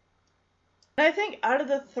 And I think out of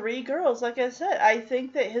the three girls, like I said, I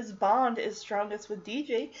think that his bond is strongest with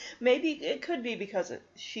DJ. Maybe it could be because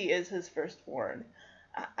she is his firstborn.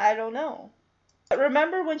 I don't know. But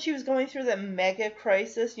remember when she was going through the mega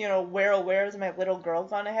crisis, where is my little girl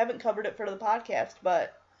gone? I haven't covered it for the podcast,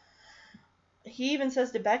 but he even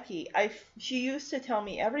says to Becky, she used to tell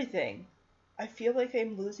me everything. I feel like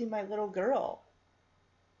I'm losing my little girl.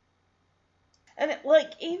 And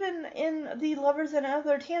even in the Lovers and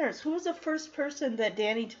Other Tanners, who was the first person that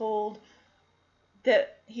Danny told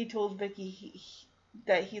Vicky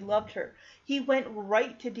that he loved her? He went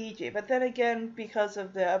right to DJ. But then again, because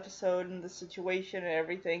of the episode and the situation and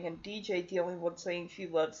everything, and DJ dealing with saying she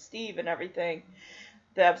loves Steve and everything,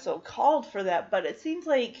 the episode called for that. But it seems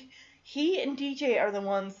like he and DJ are the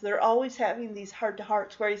ones, they're always having these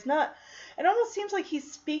heart-to-hearts where he's not, it almost seems like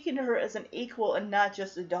he's speaking to her as an equal and not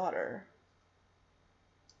just a daughter.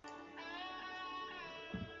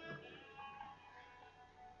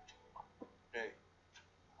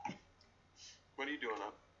 What are you doing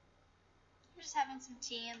up? I'm just having some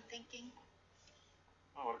tea and thinking.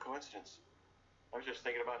 Oh, what a coincidence. I was just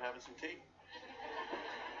thinking about having some tea.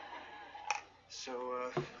 So,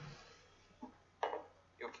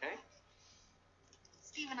 you okay?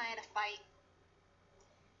 Steve and I had a fight.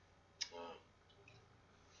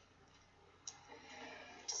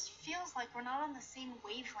 It just feels like we're not on the same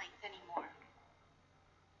wavelength anymore.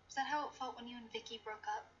 Is that how it felt when you and Vicky broke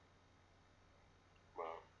up?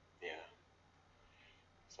 Well, yeah.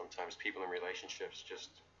 Sometimes people in relationships just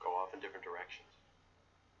go off in different directions.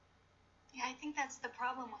 Yeah, I think that's the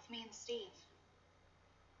problem with me and Steve.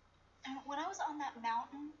 And when I was on that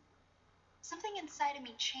mountain, something inside of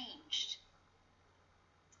me changed.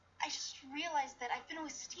 I just realized that I've been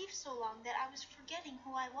with Steve so long that I was forgetting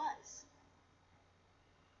who I was.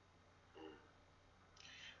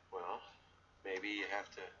 Well, maybe you have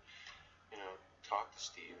to, talk to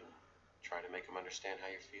Steve and try to make him understand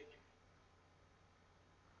how you're feeling.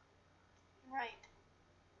 Right.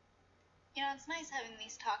 It's nice having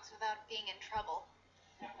these talks without being in trouble.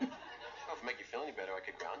 Well, if it make you feel any better, I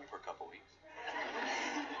could ground you for a couple weeks.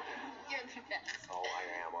 You're the best. Oh, I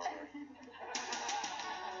am, aren't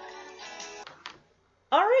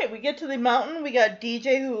I? Alright, we get to the mountain. We got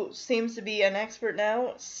DJ, who seems to be an expert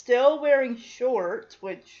now, still wearing shorts,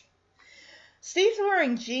 which Steve's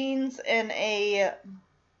wearing jeans and a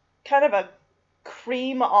kind of a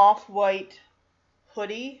cream off-white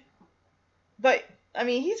hoodie. But,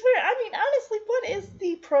 he's wearing, honestly, what is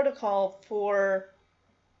the protocol for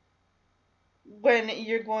when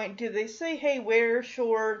you're going, do they say, hey, wear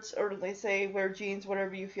shorts, or do they say wear jeans,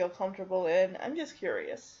 whatever you feel comfortable in? I'm just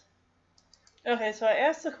curious. Okay, so I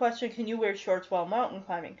asked the question, can you wear shorts while mountain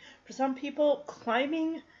climbing? For some people,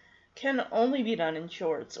 climbing can only be done in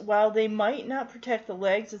shorts. While they might not protect the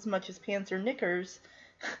legs as much as pants or knickers,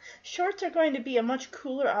 shorts are going to be a much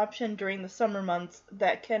cooler option during the summer months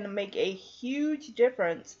that can make a huge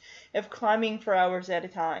difference if climbing for hours at a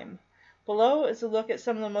time. Below is a look at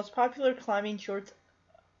some of the most popular climbing shorts.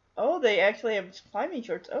 Oh, they actually have climbing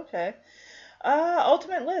shorts. Okay.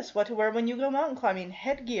 Ultimate list. What to wear when you go mountain climbing.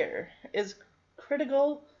 Headgear is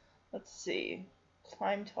critical. Let's see.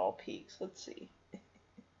 Climb tall peaks. Let's see.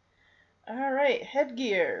 Alright,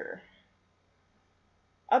 headgear.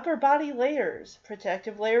 Upper body layers.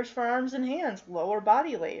 Protective layers for arms and hands. Lower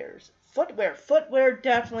body layers. Footwear. Footwear,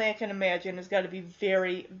 definitely, I can imagine, has got to be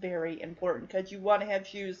very, very important, because you want to have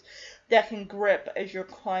shoes that can grip as you're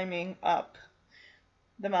climbing up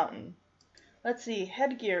the mountain. Let's see.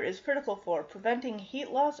 Headgear is critical for preventing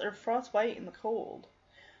heat loss or frostbite in the cold.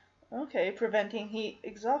 Okay, preventing heat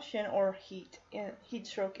exhaustion or heat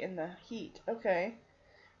stroke in the heat. Okay.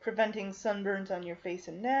 Preventing sunburns on your face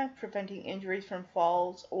and neck, preventing injuries from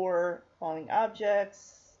falls or falling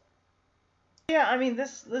objects. Yeah,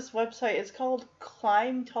 this website is called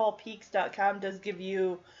climbtallpeaks.com, does give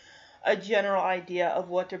you a general idea of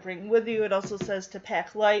what to bring with you. It also says to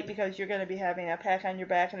pack light, because you're going to be having a pack on your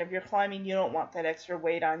back, and if you're climbing, you don't want that extra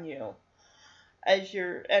weight on you.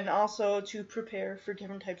 And also to prepare for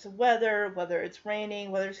different types of weather, whether it's raining,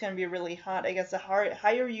 whether it's going to be really hot. I guess the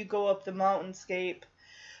higher you go up the mountainscape,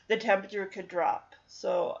 the temperature could drop.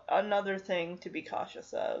 So another thing to be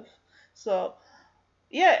cautious of. So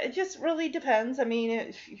yeah, it just really depends.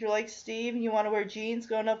 If you're like Steve and you want to wear jeans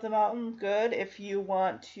going up the mountain, good. If you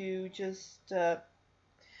want to just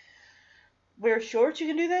wear shorts, you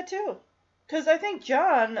can do that too. Because I think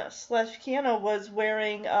John / Keanu was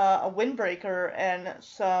wearing a windbreaker and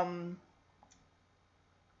some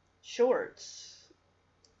shorts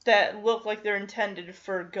that look like they're intended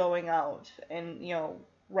for going out and,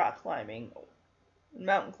 rock climbing,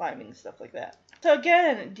 mountain climbing, stuff like that. So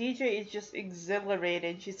again, DJ is just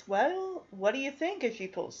exhilarated. She's, well, what do you think, as she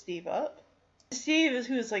pulls Steve up? Steve,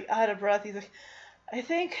 who's like out of breath, he's like, I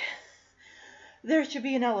think there should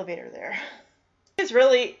be an elevator there. It's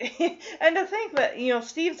really, and to think that,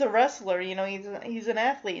 Steve's a wrestler, he's an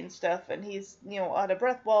athlete and stuff, and he's, out of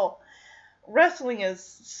breath. Well, wrestling is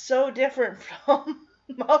so different from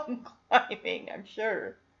mountain climbing, I'm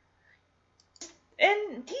sure.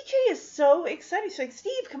 And DJ is so excited. She's like,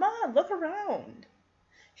 Steve, come on, look around.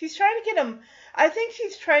 She's trying to get him, I think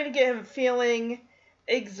she's trying to get him feeling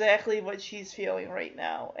exactly what she's feeling right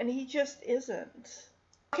now. And he just isn't.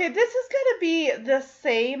 Okay, this is going to be the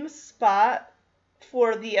same spot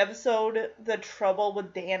for the episode, The Trouble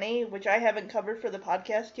with Danny, which I haven't covered for the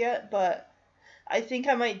podcast yet, but I think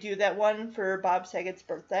I might do that one for Bob Saget's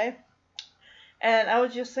birthday. And I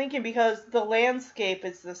was just thinking, because the landscape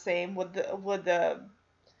is the same with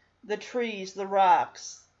the trees, the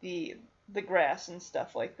rocks, the grass and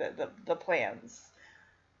stuff like that, the plants.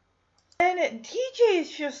 And DJ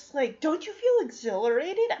is just like, don't you feel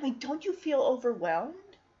exhilarated? Don't you feel overwhelmed?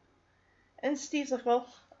 And Steve's like, well,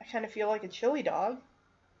 I kind of feel like a chili dog.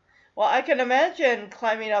 Well, I can imagine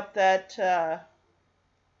climbing up that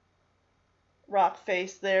rock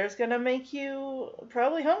face there is going to make you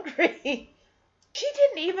probably hungry. She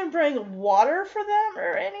didn't even bring water for them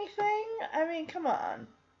or anything. Come on.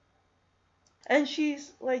 And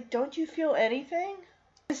she's like, don't you feel anything?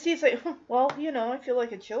 And Steve's like, well, I feel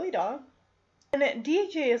like a chili dog. And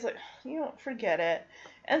DJ is like, forget it.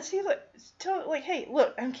 And Steve's like, hey,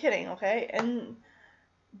 look, I'm kidding, okay? And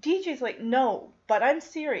DJ's like, no, but I'm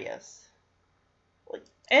serious.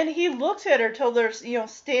 And he looks at her till they're,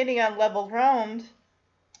 standing on level ground.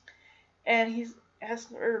 And he's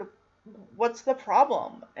asking her, what's the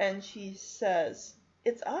problem? And she says,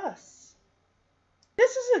 it's us.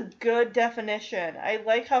 This is a good definition. I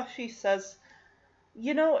like how she says,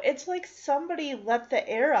 it's like somebody let the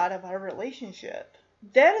air out of our relationship.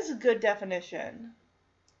 That is a good definition.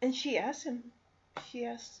 And she asks,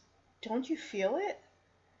 don't you feel it?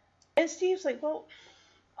 And Steve's like, well,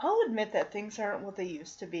 I'll admit that things aren't what they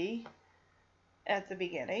used to be at the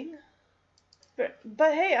beginning.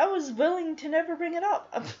 But hey, I was willing to never bring it up.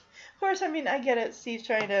 Of course, I get it. Steve's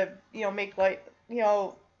trying to, make light,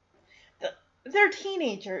 they're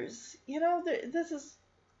teenagers. This is...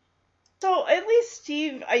 So at least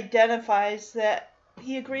Steve identifies that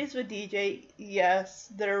he agrees with DJ.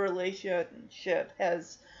 Yes, their relationship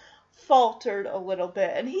has faltered a little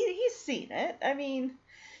bit. And he's seen it.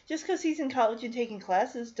 Just because he's in college and taking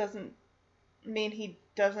classes doesn't mean he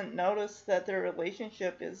doesn't notice that their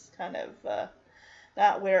relationship is kind of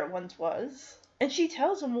not where it once was. And she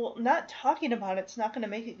tells him, well, not talking about it's not going to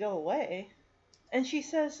make it go away. And she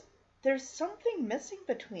says, there's something missing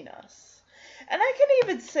between us. And I can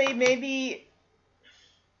even say maybe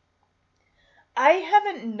I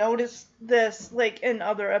haven't noticed this like in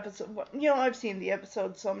other episodes. I've seen the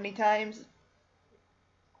episode so many times.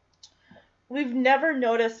 We've never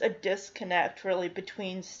noticed a disconnect really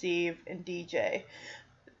between Steve and DJ.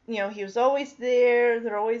 He was always there.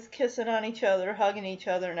 They're always kissing on each other, hugging each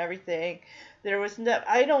other and everything.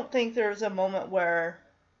 I don't think there was a moment where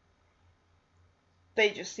they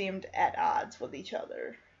just seemed at odds with each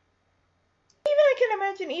other. Even I can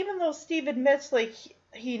imagine, even though Steve admits like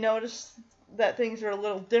he noticed that things were a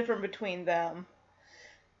little different between them,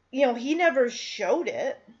 he never showed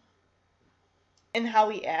it in how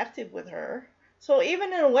he acted with her. So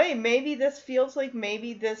even in a way, maybe this feels like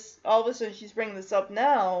all of a sudden she's bringing this up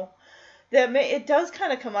now, that it does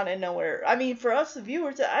kind of come out of nowhere. For us, the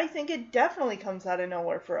viewers, I think it definitely comes out of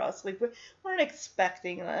nowhere for us. Like, we weren't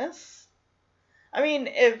expecting this.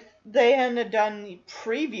 If they hadn't done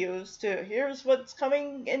previews to here's what's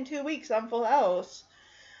coming in 2 weeks on Full House,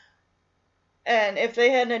 and if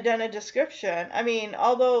they hadn't done a description,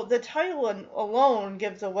 although the title alone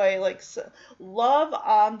gives away, like, Love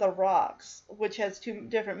on the Rocks, which has two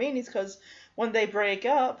different meanings, because when they break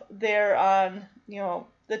up, they're on,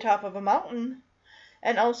 the top of a mountain,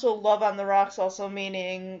 and also Love on the Rocks also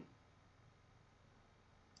meaning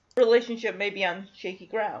relationship may be on shaky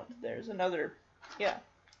ground. There's another, yeah.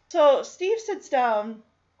 So Steve sits down,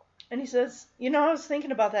 and he says, I was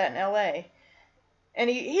thinking about that in L.A., and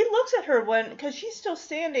he looks at her because she's still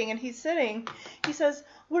standing and he's sitting. He says,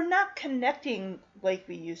 we're not connecting like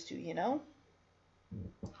we used to,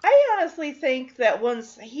 I honestly think that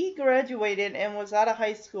once he graduated and was out of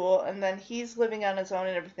high school and then he's living on his own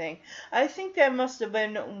and everything, I think that must have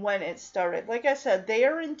been when it started. Like I said, they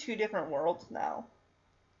are in two different worlds now.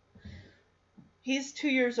 He's 2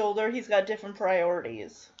 years older. He's got different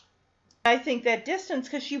priorities. I think that distance,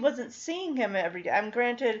 because she wasn't seeing him every day.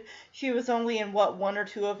 Granted, she was only in, 1 or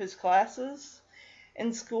 2 of his classes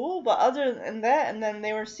in school, but other than that, and then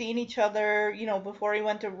they were seeing each other, before he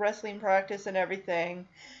went to wrestling practice and everything.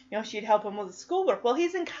 She'd help him with his schoolwork. Well,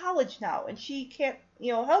 he's in college now, and she can't,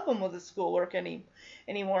 help him with his schoolwork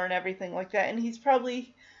anymore and everything like that. And he's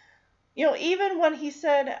probably, even when he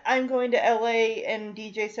said, I'm going to LA, and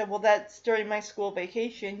DJ said, well, that's during my school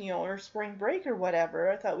vacation, or spring break or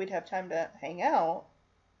whatever. I thought we'd have time to hang out.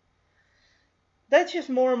 That's just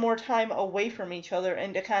more and more time away from each other,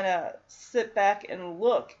 and to kind of sit back and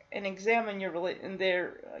look and examine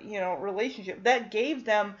their relationship. That gave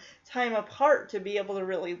them time apart to be able to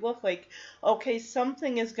really look like, okay,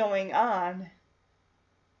 something is going on.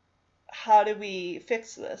 How do we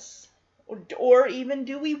fix this? Or even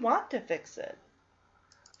do we want to fix it?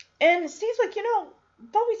 And Steve's like,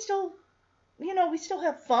 but we still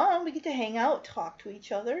have fun. We get to hang out, talk to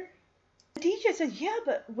each other. DJ says, yeah,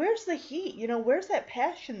 but where's the heat? Where's that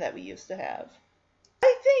passion that we used to have?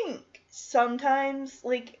 I think sometimes,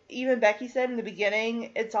 like even Becky said in the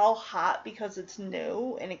beginning, it's all hot because it's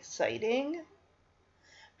new and exciting.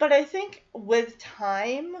 But I think with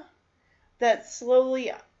time, that slowly,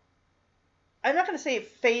 I'm not going to say it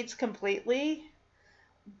fades completely,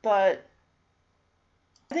 but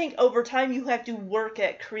I think over time you have to work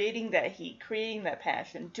at creating that heat, creating that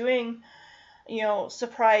passion, doing,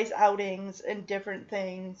 surprise outings and different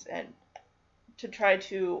things, and to try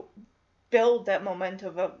to build that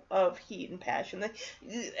momentum of heat and passion.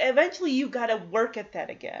 Eventually you got to work at that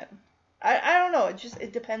again. I don't know,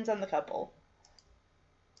 it depends on the couple.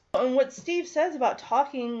 And what Steve says about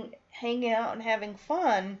talking, hanging out, and having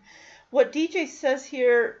fun, what DJ says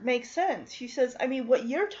here makes sense. She says, I mean, what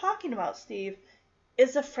you're talking about, Steve,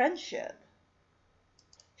 is a friendship.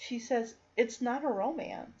 She says, it's not a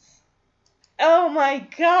romance. Oh my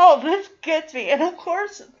god, this gets me. And of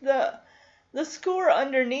course, the score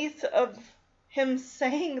underneath of him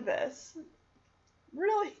saying this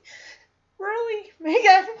really make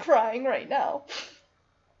I'm crying right now.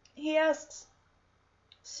 He asks,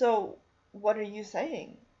 so what are you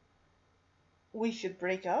saying? We should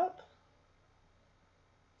break up?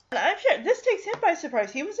 And I'm sure this takes him by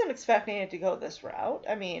surprise. He wasn't expecting it to go this route.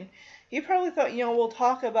 I mean, he probably thought, we'll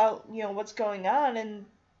talk about, what's going on, and,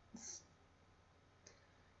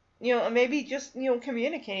 maybe just,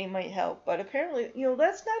 communicating might help. But apparently,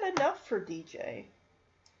 that's not enough for DJ.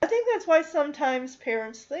 I think that's why sometimes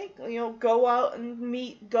parents think, go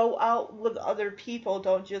out with other people.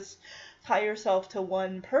 Don't just tie yourself to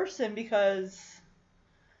one person, because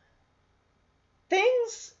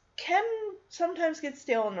things can sometimes get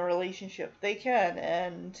stale in a relationship. They can,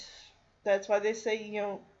 and that's why they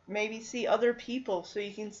say, maybe see other people so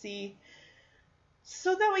that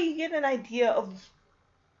way you get an idea of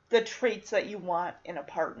the traits that you want in a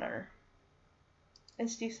partner.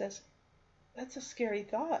 And Steve says, that's a scary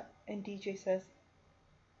thought. And DJ says,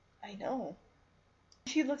 I know.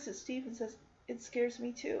 She looks at Steve and says, it scares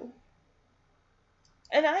me too.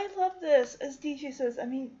 And I love this, as DJ says, I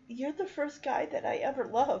mean, you're the first guy that I ever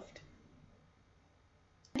loved.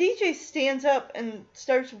 DJ stands up and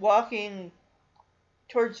starts walking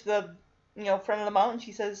towards the, front of the mountain.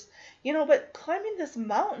 She says, but climbing this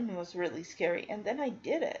mountain was really scary, and then I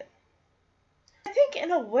did it. I think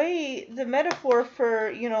in a way, the metaphor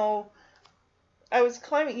for, I was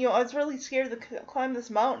climbing, I was really scared to climb this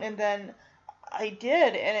mountain, and then I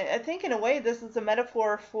did. And I think in a way, this is a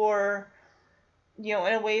metaphor for, in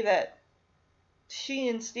a way that she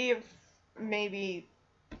and Steve maybe,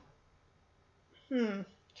 how am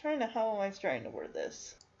I trying to word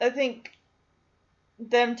this? I think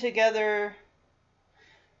them together,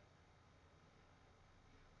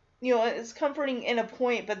 it's comforting in a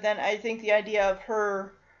point, but then I think the idea of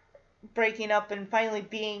her breaking up and finally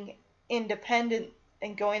being independent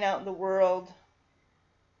and going out in the world,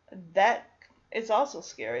 that is also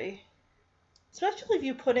scary. Especially if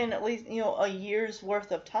you put in at least, a year's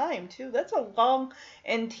worth of time, too. That's a long,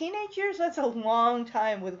 in teenage years, that's a long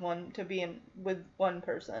time with one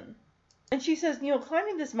person. And she says,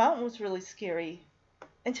 climbing this mountain was really scary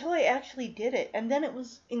until I actually did it, and then it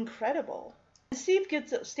was incredible. And Steve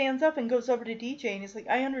stands up and goes over to DJ, and he's like,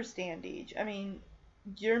 I understand, Deej. I mean,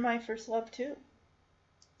 you're my first love, too.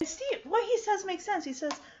 And Steve, what he says makes sense. He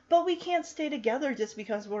says, but we can't stay together just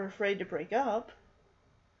because we're afraid to break up.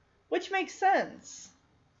 Which makes sense.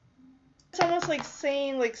 It's almost like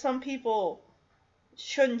saying, like, some people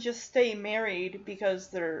shouldn't just stay married because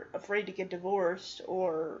they're afraid to get divorced,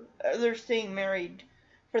 or they're staying married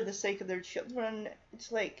for the sake of their children.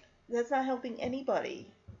 It's like, that's not helping anybody.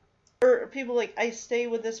 Or people like, I stay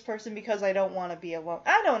with this person because I don't want to be alone.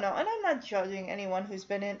 I don't know, and I'm not judging anyone who's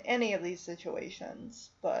been in any of these situations,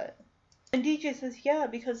 but... And DJ says, yeah,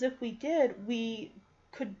 because if we did, we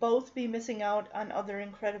could both be missing out on other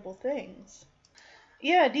incredible things.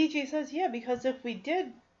 Yeah, DJ says, yeah, because if we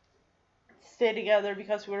did stay together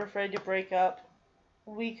because we were afraid to break up,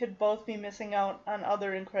 we could both be missing out on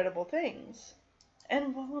other incredible things.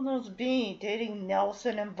 And what will those be? Dating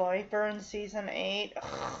Nelson and Viper in season 8?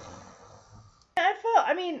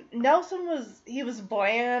 Nelson was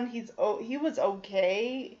bland, he was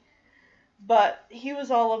okay, but he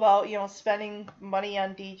was all about, spending money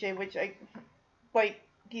on DJ, which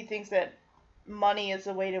he thinks that money is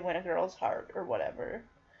the way to win a girl's heart, or whatever.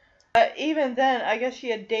 But even then, I guess she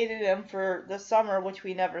had dated him for the summer, which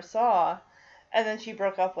we never saw, and then she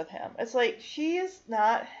broke up with him. It's like, she is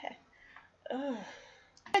not... Ugh.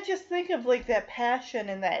 I just think of, like, that passion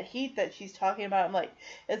and that heat that she's talking about. I'm like,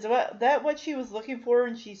 is that what she was looking for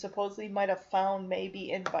and she supposedly might have found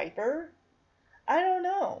maybe in Viper? I don't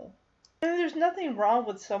know. And there's nothing wrong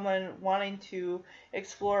with someone wanting to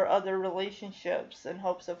explore other relationships in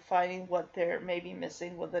hopes of finding what they're maybe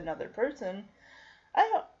missing with another person.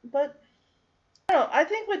 I don't know. I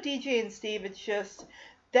think with DJ and Steve, it's just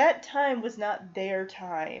that time was not their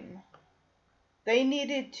time. They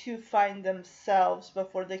needed to find themselves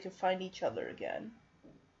before they could find each other again.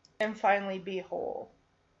 And finally be whole.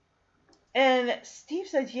 And Steve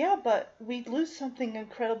said, yeah, but we'd lose something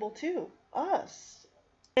incredible too. Us.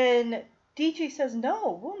 And DJ says,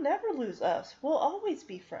 no, we'll never lose us. We'll always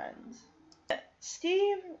be friends.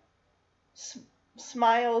 Steve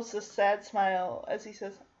smiles a sad smile as he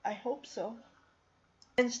says, I hope so.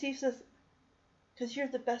 And Steve says, because you're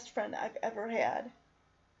the best friend I've ever had.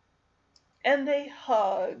 And they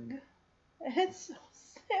hug. And it's so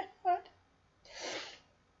sad.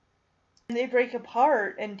 And they break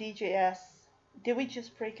apart, and DJ asks, "Did we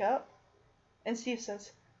just break up?" And Steve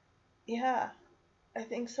says, "Yeah, I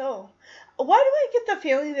think so." Why do I get the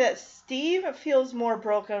feeling that Steve feels more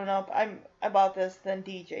broken up about this than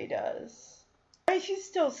DJ does? I mean, she's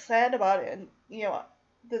still sad about it, and, you know,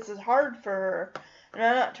 this is hard for her. And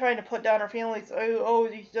I'm not trying to put down her feelings.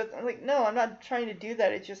 I'm like, no, I'm not trying to do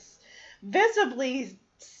that. It just, visibly,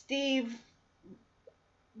 Steve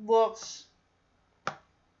looks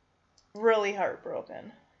really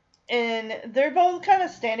heartbroken. And they're both kind of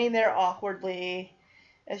standing there awkwardly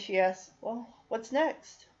as she asks, "Well, what's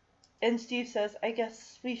next?" And Steve says, "I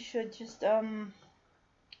guess we should just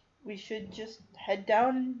head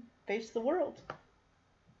down and face the world."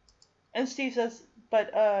 And Steve says,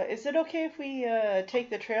 "But, is it okay if we, take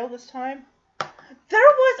the trail this time?" There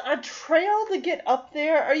was a trail to get up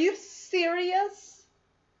there? Are you serious?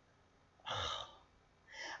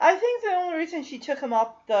 I think the only reason she took him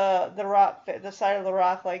up the rock, the side of the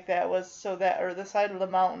rock like that was so that, or the side of the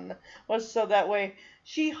mountain, was so that way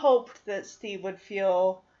she hoped that Steve would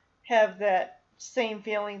have that same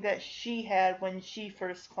feeling that she had when she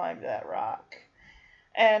first climbed that rock.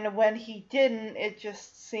 And when he didn't, it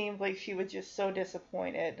just seemed like she was just so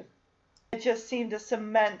disappointed. It just seemed to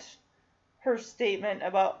cement her statement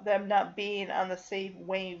about them not being on the same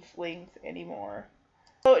wavelength anymore.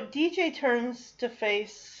 So DJ turns to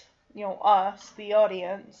face, you know, us, the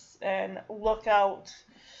audience, and look out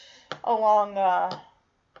along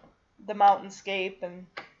the mountainscape and,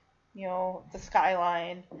 you know, the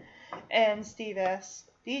skyline. And Steve asks,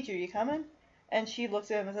 "DJ, are you coming?" And she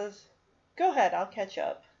looks at him and says, "Go ahead, I'll catch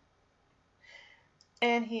up."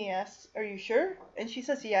 And he asks, "Are you sure?" And she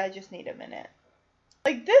says, "Yeah, I just need a minute."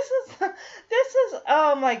 Like, this is,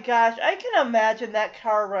 oh my gosh, I can imagine that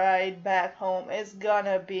car ride back home is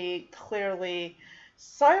gonna be clearly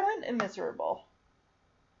silent and miserable.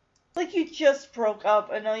 Like, you just broke up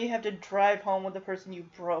and now you have to drive home with the person you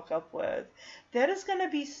broke up with. That is gonna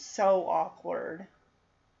be so awkward.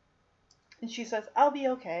 And she says, "I'll be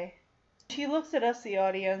okay." She looks at us, the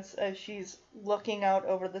audience, as she's looking out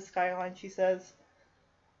over the skyline. She says,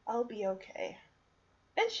 "I'll be okay."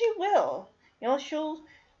 And she will. You know, she'll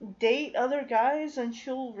date other guys and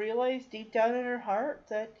she'll realize deep down in her heart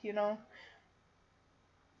that, you know,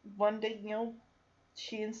 one day, you know,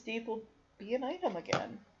 she and Steve will be an item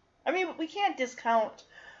again. I mean, we can't discount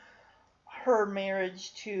her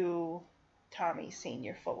marriage to Tommy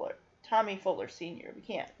Fuller Sr.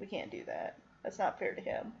 We can't do that. That's not fair to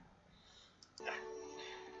him. Well,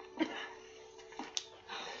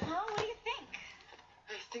 what do you think?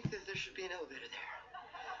 I think that there should be an elevator there.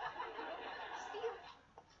 Steve,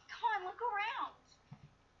 come on, look around.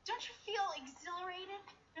 Don't you feel exhilarated?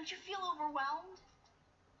 Don't you feel overwhelmed?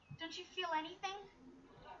 Don't you feel anything?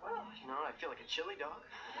 Well, you know, I feel like a chili dog.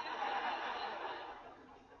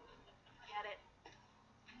 Get it?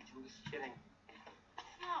 Who's kidding?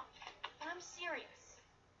 No, but I'm serious.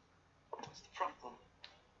 What's the problem?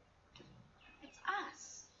 It's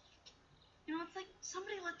us. You know, it's like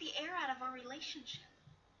somebody let the air out of our relationship.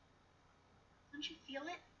 Don't you feel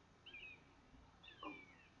it?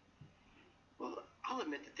 Well, I'll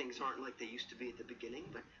admit that things aren't like they used to be at the beginning,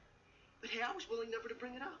 but hey, I was willing never to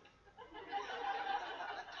bring it up.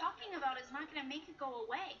 Talking about it's not going to make it go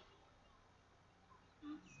away.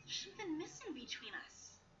 Well, there's something missing between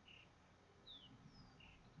us.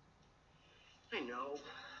 I know.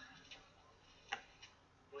 I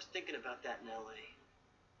was thinking about that in LA.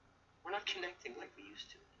 We're not connecting like we used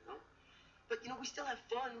to, you know? But, you know, we still have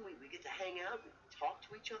fun. We get to hang out and talk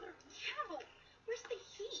to each other. Yeah, but where's the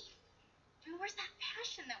heat? I mean, where's that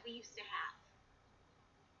passion that we used to have?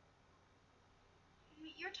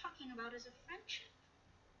 What you're talking about is a friendship.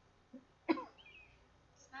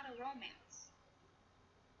 It's not a romance.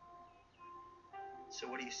 So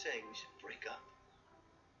what are you saying? We should break up?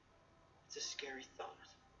 It's a scary thought.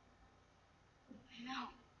 I know.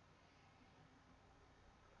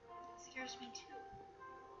 It scares me too.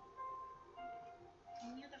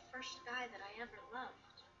 And you're the first guy that I ever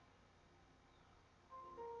loved.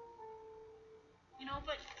 You know,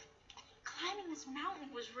 but climbing this mountain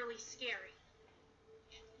was really scary.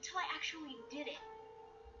 Until I actually did it.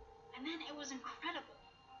 And then it was incredible.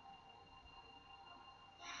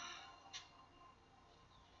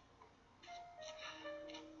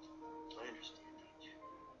 I understand, Peach.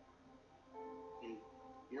 I mean,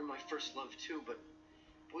 you're my first love too, but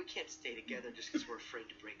we can't stay together just because we're afraid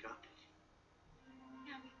to break up.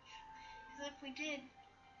 Yeah, because if we did,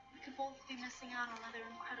 we could both be missing out on other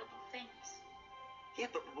incredible things. Yeah,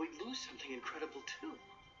 but we'd lose something incredible too.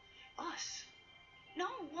 Us? No,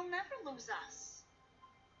 we'll never lose us.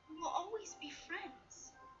 We'll always be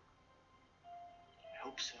friends. I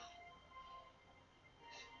hope so.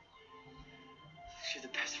 You're the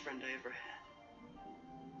best friend I ever had.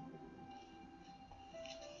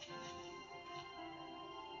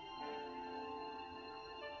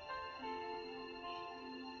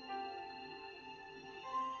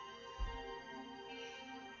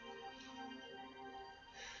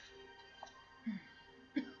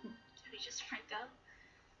 Did we just break up?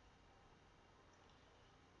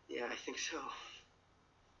 Yeah, I think so.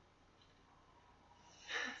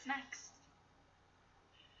 What's next?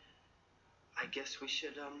 I guess we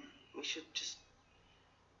should just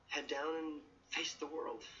head down and face the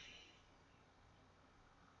world.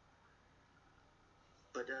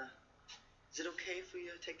 But, is it okay if we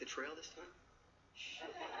take the trail this time?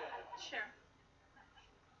 Sure.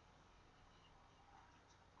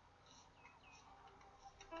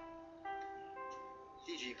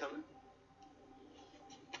 DJ, you coming?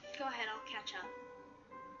 Go ahead, I'll catch up.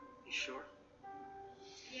 You sure?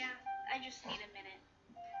 Yeah, I just need a minute.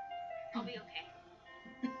 I'll be okay.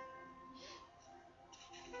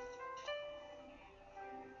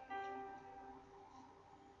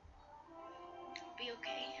 I'll be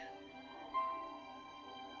okay.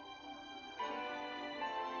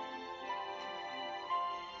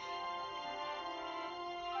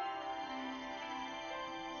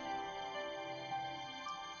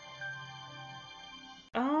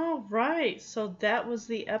 All right, so that was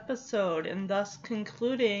the episode, and thus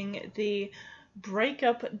concluding the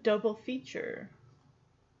breakup double feature.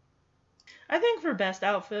 I think for best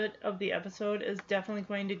outfit of the episode is definitely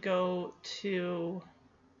going to go to...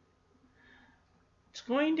 It's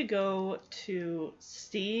going to go to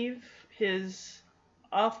Steve, his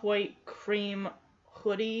off-white cream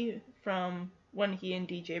hoodie from when he and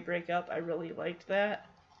DJ break up. I really liked that.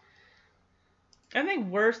 I think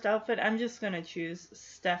worst outfit, I'm just going to choose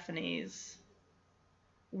Stephanie's,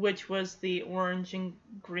 which was the orange and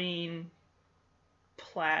green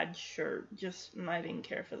plaid shirt. I didn't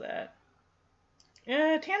care for that.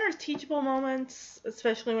 Tanner's teachable moments,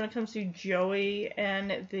 especially when it comes to Joey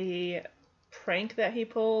and the prank that he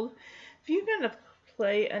pulled. If you're going to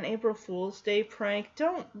play an April Fool's Day prank,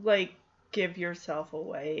 don't, give yourself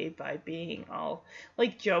away by being all,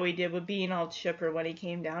 like Joey did with being all chipper when he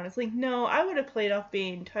came down. It's like, no, I would have played off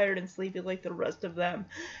being tired and sleepy like the rest of them,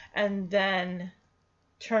 and then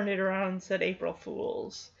turned it around and said April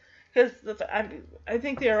Fools. Because I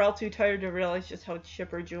think they are all too tired to realize just how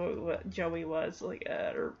chipper Joey was,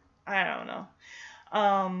 or I don't know.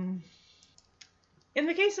 In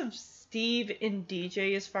the case of Steve and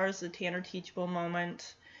DJ, as far as the Tanner teachable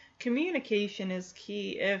moment, communication is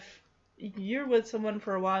key. If you're with someone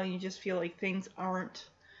for a while and you just feel like things aren't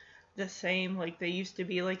the same like they used to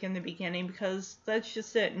be like in the beginning, because that's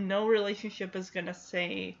just it. No relationship is going to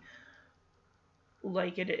say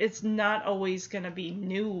like it's not always going to be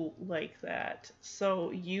new like that.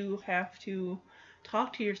 So you have to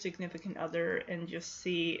talk to your significant other and just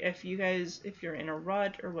see if you're in a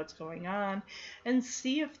rut or what's going on, and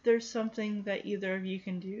see if there's something that either of you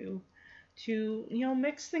can do to,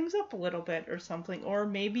 mix things up a little bit or something. Or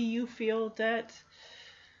maybe you feel that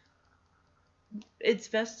it's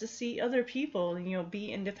best to see other people,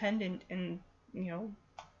 be independent and,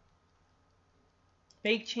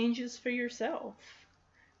 make changes for yourself.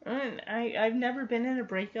 And I've never been in a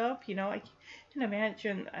breakup, I can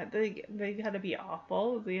imagine they gotta be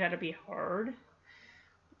awful, they gotta be hard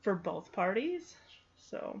for both parties.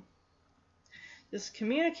 So this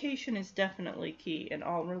communication is definitely key in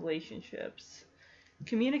all relationships.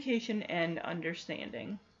 Communication and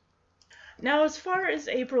understanding. Now, as far as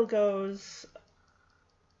April goes,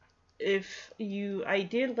 I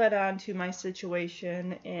did let on to my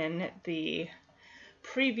situation in the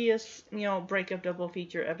previous, breakup double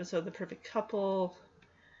feature episode, The Perfect Couple.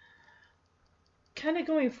 Kind of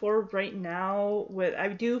going forward right now, I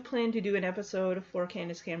do plan to do an episode for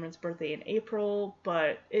Candace Cameron's birthday in April,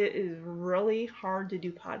 but it is really hard to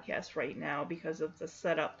do podcasts right now because of the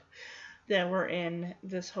setup that we're in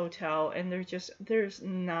this hotel, and there's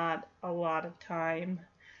not a lot of time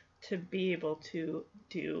to be able to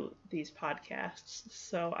do these podcasts.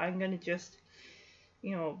 So I'm gonna just,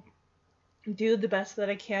 do the best that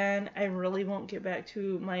I can. I really won't get back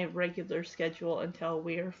to my regular schedule until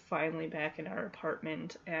we are finally back in our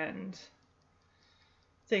apartment and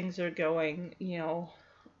things are going,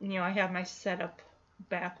 I have my setup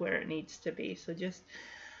back where it needs to be. So just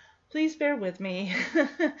please bear with me.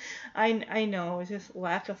 I know it's just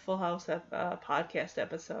lack of Full House podcast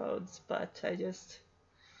episodes, but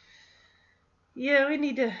we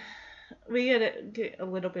need to we gotta get a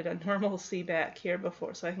little bit of normalcy back here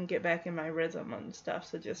before, so I can get back in my rhythm and stuff.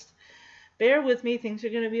 So just bear with me. Things are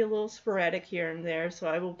gonna be a little sporadic here and there. So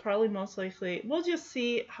I will probably most likely, we'll just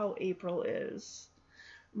see how April is.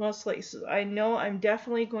 Most likely, so I know I'm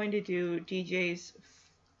definitely going to do DJ's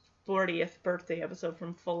 40th birthday episode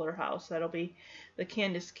from Fuller House. That'll be the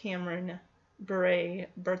Candace Cameron Bure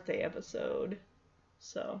birthday episode.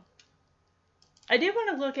 So I did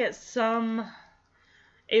want to look at some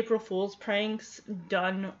April Fool's pranks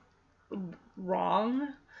done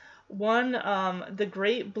wrong. One, the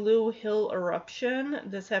Great Blue Hill Eruption.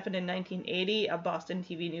 This happened in 1980. A Boston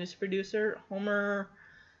TV news producer, Homer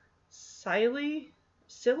Silly?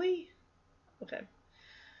 Okay.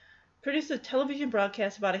 Produced a television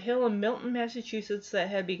broadcast about a hill in Milton, Massachusetts that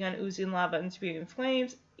had begun oozing lava and spewing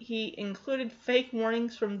flames. He included fake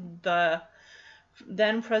warnings from the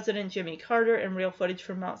then President Jimmy Carter and real footage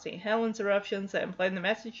from Mount St. Helens eruptions that implied the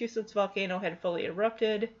Massachusetts volcano had fully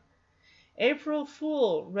erupted. April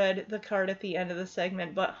Fool, read the card at the end of the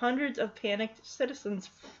segment, but hundreds of panicked citizens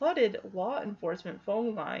flooded law enforcement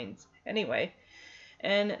phone lines. Anyway,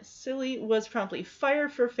 and Silly was promptly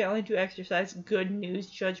fired for failing to exercise good news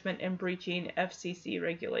judgment and breaching FCC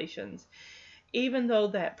regulations, even though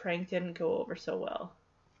that prank didn't go over so well.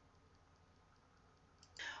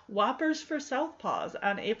 Whoppers for Southpaws.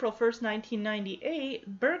 On April 1st,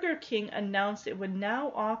 1998, Burger King announced it would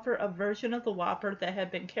now offer a version of the Whopper that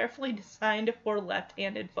had been carefully designed for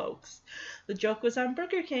left-handed folks. The joke was on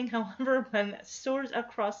Burger King, however, when stores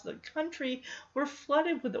across the country were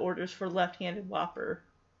flooded with orders for the left-handed Whopper.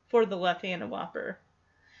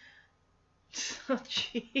 Oh,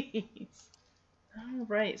 jeez.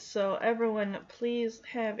 Alright, so everyone, please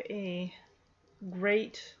have a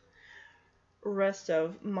great rest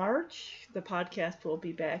of March. The podcast will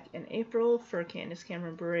be back in April for Candace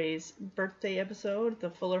Cameron Bure's birthday episode,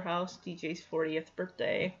 the Fuller House DJ's 40th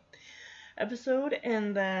birthday episode,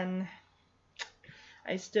 and then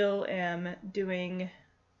I still am doing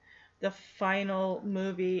the final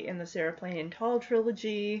movie in the Sarah Plain Tall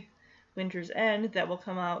trilogy, Winter's End, that will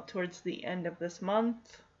come out towards the end of this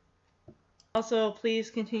month. Also,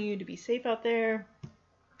 please continue to be safe out there.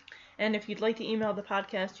 And if you'd like to email the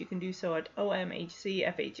podcast, you can do so at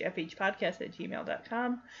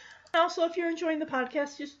omhcfhfhpodcast@gmail.com. Also, if you're enjoying the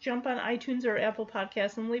podcast, just jump on iTunes or Apple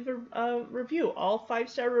Podcasts and leave a review. All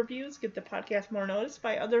 5-star reviews get the podcast more noticed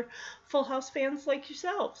by other Full House fans like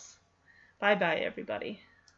yourselves. Bye-bye, everybody.